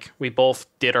 Like, we both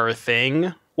did our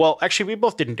thing. Well, actually, we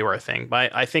both didn't do our thing.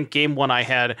 I think game 1 I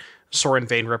had Sorin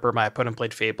Vein Ripper, my opponent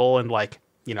played Fable, and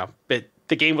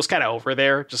the game was kind of over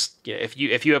there. Just if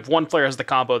you have one player has the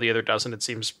combo, the other doesn't, it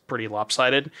seems pretty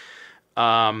lopsided.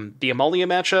 The Amalia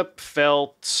matchup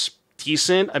felt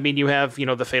decent. I mean, you have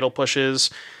the Fatal Pushes,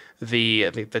 the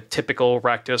typical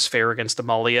Rakdos fare against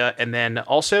Amalia, and then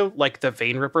also like the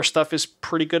Vein Ripper stuff is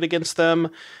pretty good against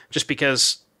them, just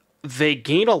because they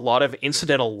gain a lot of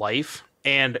incidental life,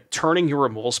 and turning your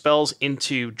removal spells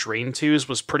into Drain 2s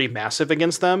was pretty massive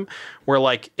against them, where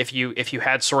like if you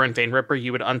had Sorin Vein Ripper,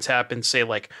 you would untap and say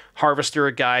like Harvester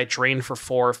a guy, Drain for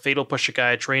 4, Fatal Push a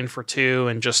guy, Drain for 2,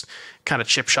 and just kind of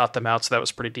chip shot them out, so that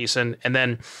was pretty decent. And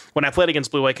then when I played against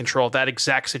Blue-White Control, that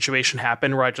exact situation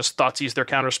happened where I just Thoughtseize their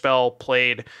counterspell,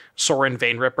 played Sorin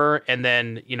Vein Ripper, and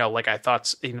then I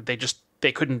thought they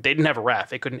didn't have a Wrath,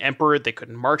 they couldn't Emperor it, they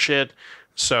couldn't March it.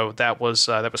 So that was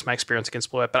my experience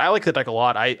against Blue-White. But I like the deck a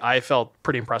lot. I felt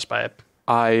pretty impressed by it.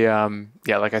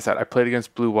 Like I said, I played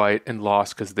against Blue-White and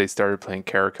lost because they started playing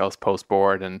Caracol's post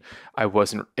board, and I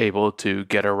wasn't able to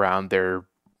get around their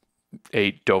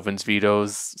 8 Dovin's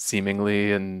vetoes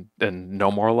seemingly and no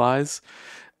more lies.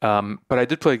 But I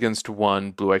did play against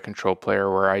one Blue-White Control player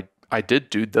where I did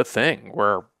do the thing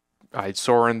where I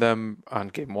Sorin them on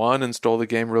game 1 and stole the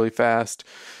game really fast.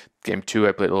 Game 2,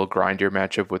 I played a little grindier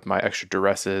matchup with my extra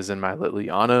duresses and my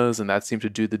Lilianas, and that seemed to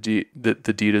do the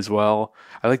deed as well.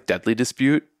 I like Deadly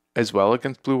Dispute as well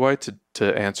against blue-white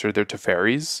to answer their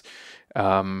Teferis,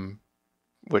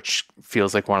 which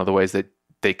feels like one of the ways that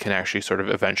they can actually sort of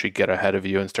eventually get ahead of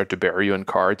you and start to bury you in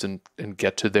cards and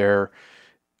get to their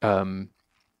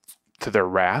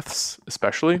wraths,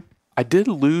 especially. I did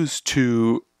lose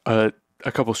to a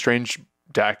couple strange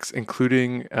decks,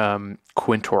 including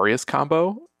Quintorius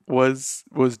combo was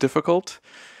difficult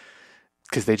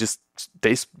because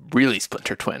they really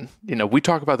splinter twin. We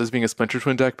talk about this being a splinter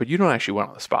twin deck, but you don't actually win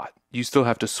on the spot. You still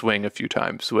have to swing a few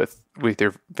times with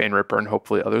your Vein Ripper and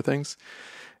hopefully other things.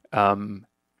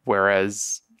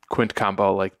 Whereas Quint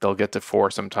combo, like they'll get to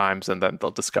 4 sometimes and then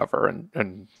they'll discover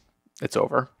and it's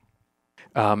over.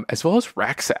 As well as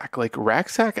Racksack. Like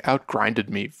Racksack outgrinded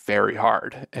me very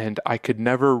hard and I could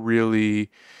never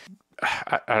really,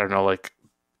 I don't know, like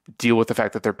deal with the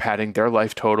fact that they're padding their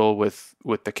life total with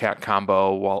the cat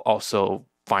combo while also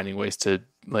finding ways to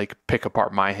like pick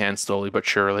apart my hand slowly but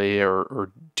surely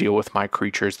or deal with my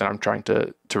creatures that I'm trying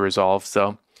to resolve.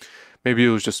 So maybe it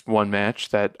was just one match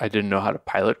that I didn't know how to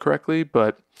pilot correctly,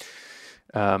 but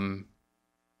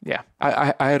yeah,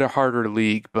 I had a harder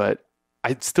league, but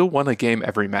I still won a game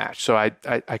every match. So I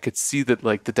could see that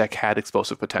like the deck had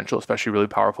explosive potential, especially really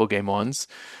powerful game ones,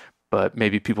 but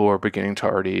maybe people were beginning to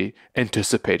already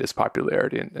anticipate its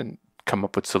popularity and come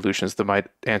up with solutions that might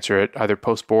answer it either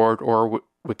post board or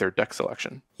with their deck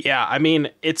selection. Yeah, I mean,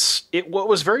 what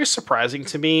was very surprising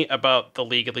to me about the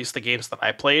league, at least the games that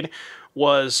I played,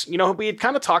 was, we had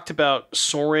kind of talked about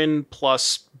Sorin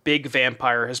plus big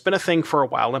vampire has been a thing for a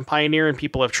while in Pioneer, and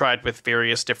people have tried with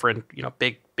various different,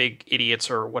 big idiots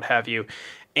or what have you.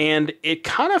 And it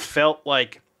kind of felt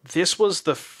like this was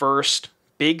the first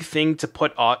big thing to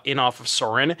put in off of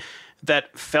Sorin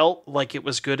that felt like it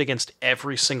was good against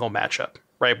every single matchup.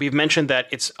 Right, we've mentioned that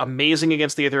it's amazing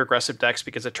against the other aggressive decks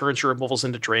because it turns your removals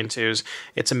into drain 2s.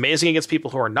 It's amazing against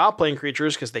people who are not playing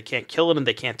creatures because they can't kill it and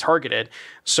they can't target it.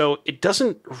 So it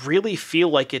doesn't really feel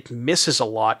like it misses a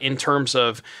lot in terms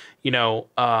of,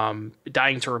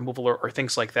 dying to removal or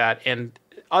things like that. And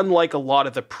unlike a lot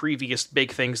of the previous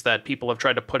big things that people have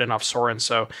tried to put in off Sorin.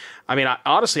 So, I mean,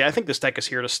 honestly, I think this deck is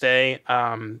here to stay.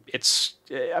 It's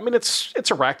a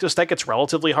Rakdos deck. It's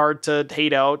relatively hard to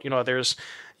hate out.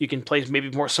 You can play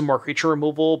maybe some more creature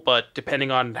removal, but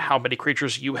depending on how many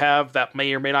creatures you have, that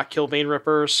may or may not kill Vein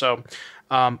Ripper. So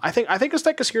I think this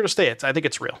deck is here to stay. I think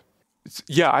it's real.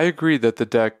 Yeah, I agree that the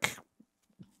deck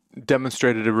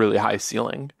demonstrated a really high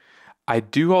ceiling. I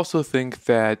do also think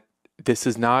that this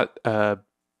is not a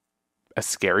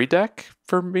scary deck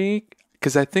for me,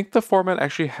 because I think the format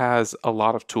actually has a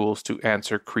lot of tools to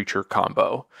answer creature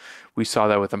combo. We saw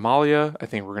that with Amalia. I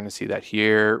think we're going to see that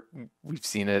here. We've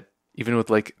seen it even with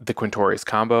like the Quintorius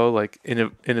combo, like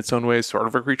in its own way, sort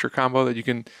of a creature combo that you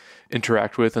can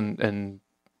interact with and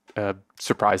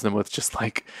surprise them with just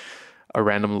like a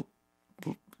random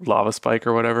lava spike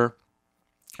or whatever.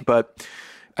 But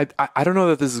I don't know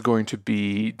that this is going to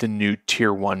be the new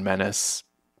tier 1 menace,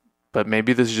 but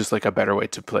maybe this is just like a better way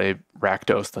to play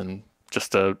Rakdos than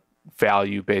just a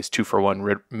value-based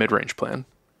 2-for-1 mid-range plan.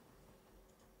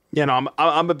 Yeah, no,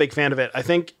 I'm a big fan of it. I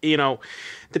think,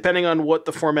 depending on what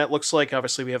the format looks like,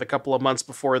 obviously we have a couple of months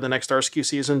before the next RSQ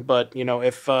season, but,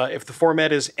 if the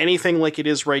format is anything like it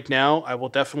is right now, I will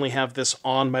definitely have this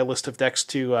on my list of decks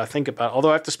to think about. Although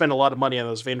I have to spend a lot of money on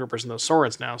those Vein Rippers and those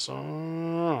Sorens now,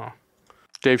 so...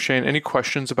 Dave, Shane, any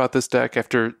questions about this deck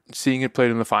after seeing it played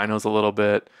in the finals a little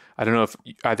bit? I don't know if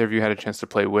either of you had a chance to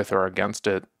play with or against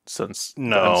it since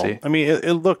No, the MC. I mean,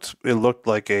 it looked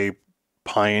like a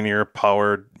Pioneer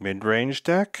powered mid-range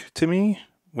deck to me,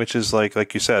 which is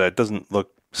like you said, it doesn't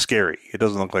look scary. It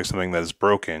doesn't look like something that is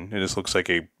broken. It just looks like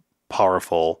a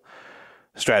powerful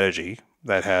strategy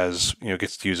that has,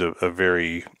 gets to use a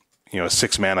very,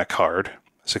 6 mana card,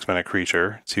 6 mana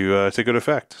creature to good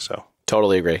effect. So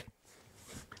Totally agree.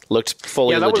 Looked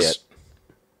fully legit.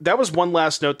 That was one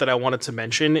last note that I wanted to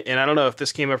mention, and I don't know if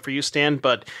this came up for you, Stan,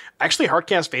 but I actually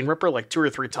hardcast Vein Ripper like 2 or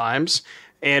 3 times,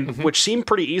 and which seemed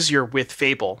pretty easier with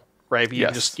Fable, right?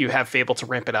 You have Fable to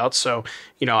ramp it out, so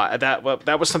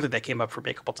that was something that came up for me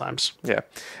a couple times. Yeah,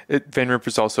 Vein Ripper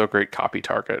is also a great copy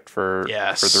target for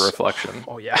the reflection.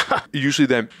 Oh yeah. Usually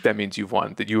that means you've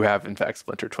won, that you have in fact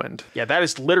Splinter Twinned. Yeah, that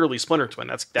is literally Splinter Twin.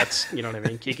 That's you know what I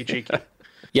mean, Kiki Cheeky.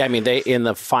 Yeah, I mean, in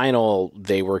the final,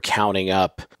 they were counting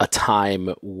up a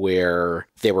time where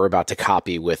they were about to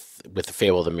copy with the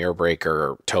Fable, the Mirror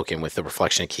Breaker token with the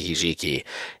Reflection of Kikijiki.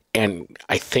 And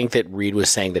I think that Reed was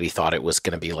saying that he thought it was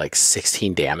going to be like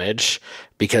 16 damage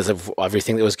because of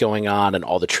everything that was going on and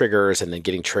all the triggers and then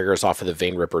getting triggers off of the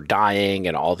Vein Ripper dying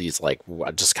and all these like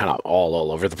just kind of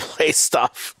all over the place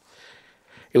stuff.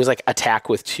 It was like attack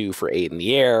with 2 for 8 in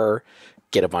the air,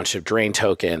 get a bunch of drain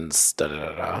tokens,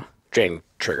 drain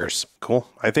triggers. Cool.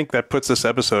 I think that puts this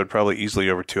episode probably easily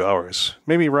over 2 hours.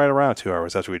 Maybe right around 2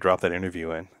 hours after we drop that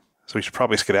interview in. So we should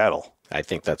probably skedaddle. I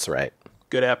think that's right.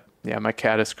 Good app. Yeah, my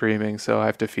cat is screaming, so I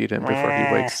have to feed him before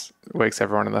he wakes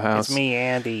everyone in the house. It's me,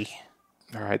 Andy.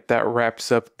 All right, that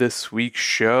wraps up this week's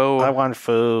show. I want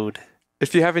food.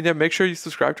 If you haven't yet, make sure you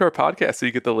subscribe to our podcast so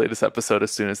you get the latest episode as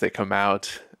soon as they come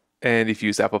out. And if you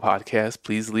use Apple Podcasts,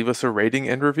 please leave us a rating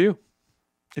and review.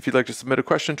 If you'd like to submit a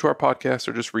question to our podcast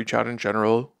or just reach out in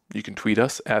general, you can tweet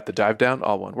us at The Dive Down,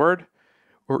 all one word,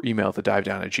 or email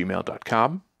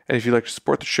thedivedown@gmail.com. And if you'd like to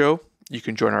support the show, you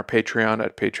can join our Patreon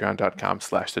at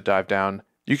patreon.com/thedivedown.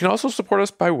 You can also support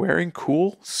us by wearing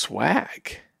cool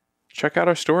swag. Check out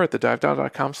our store at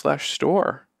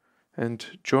thedivedown.com/store and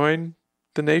join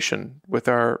the nation with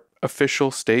our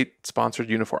official state-sponsored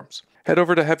uniforms. Head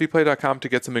over to heavyplay.com to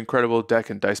get some incredible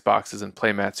deck and dice boxes and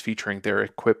playmats featuring their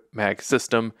Equip Mag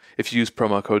system. If you use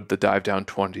promo code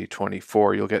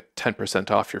TheDiveDown2024, you'll get 10%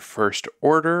 off your first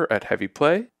order at Heavy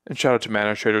Play. And shout out to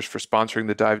Mana Traders for sponsoring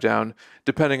the Dive Down.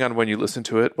 Depending on when you listen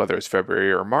to it, whether it's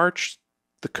February or March,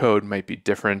 the code might be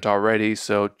different already,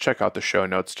 so check out the show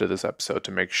notes to this episode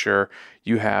to make sure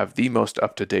you have the most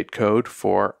up-to-date code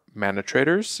for Mana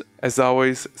Traders. As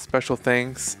always, special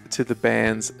thanks to the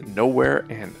bands Nowhere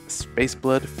and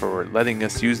Spaceblood for letting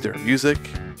us use their music.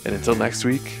 And until next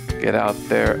week, get out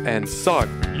there and suck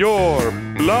your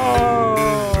blood!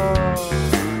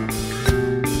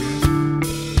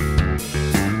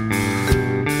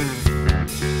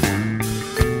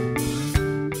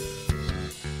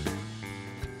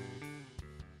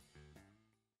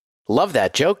 Love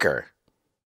that Joker.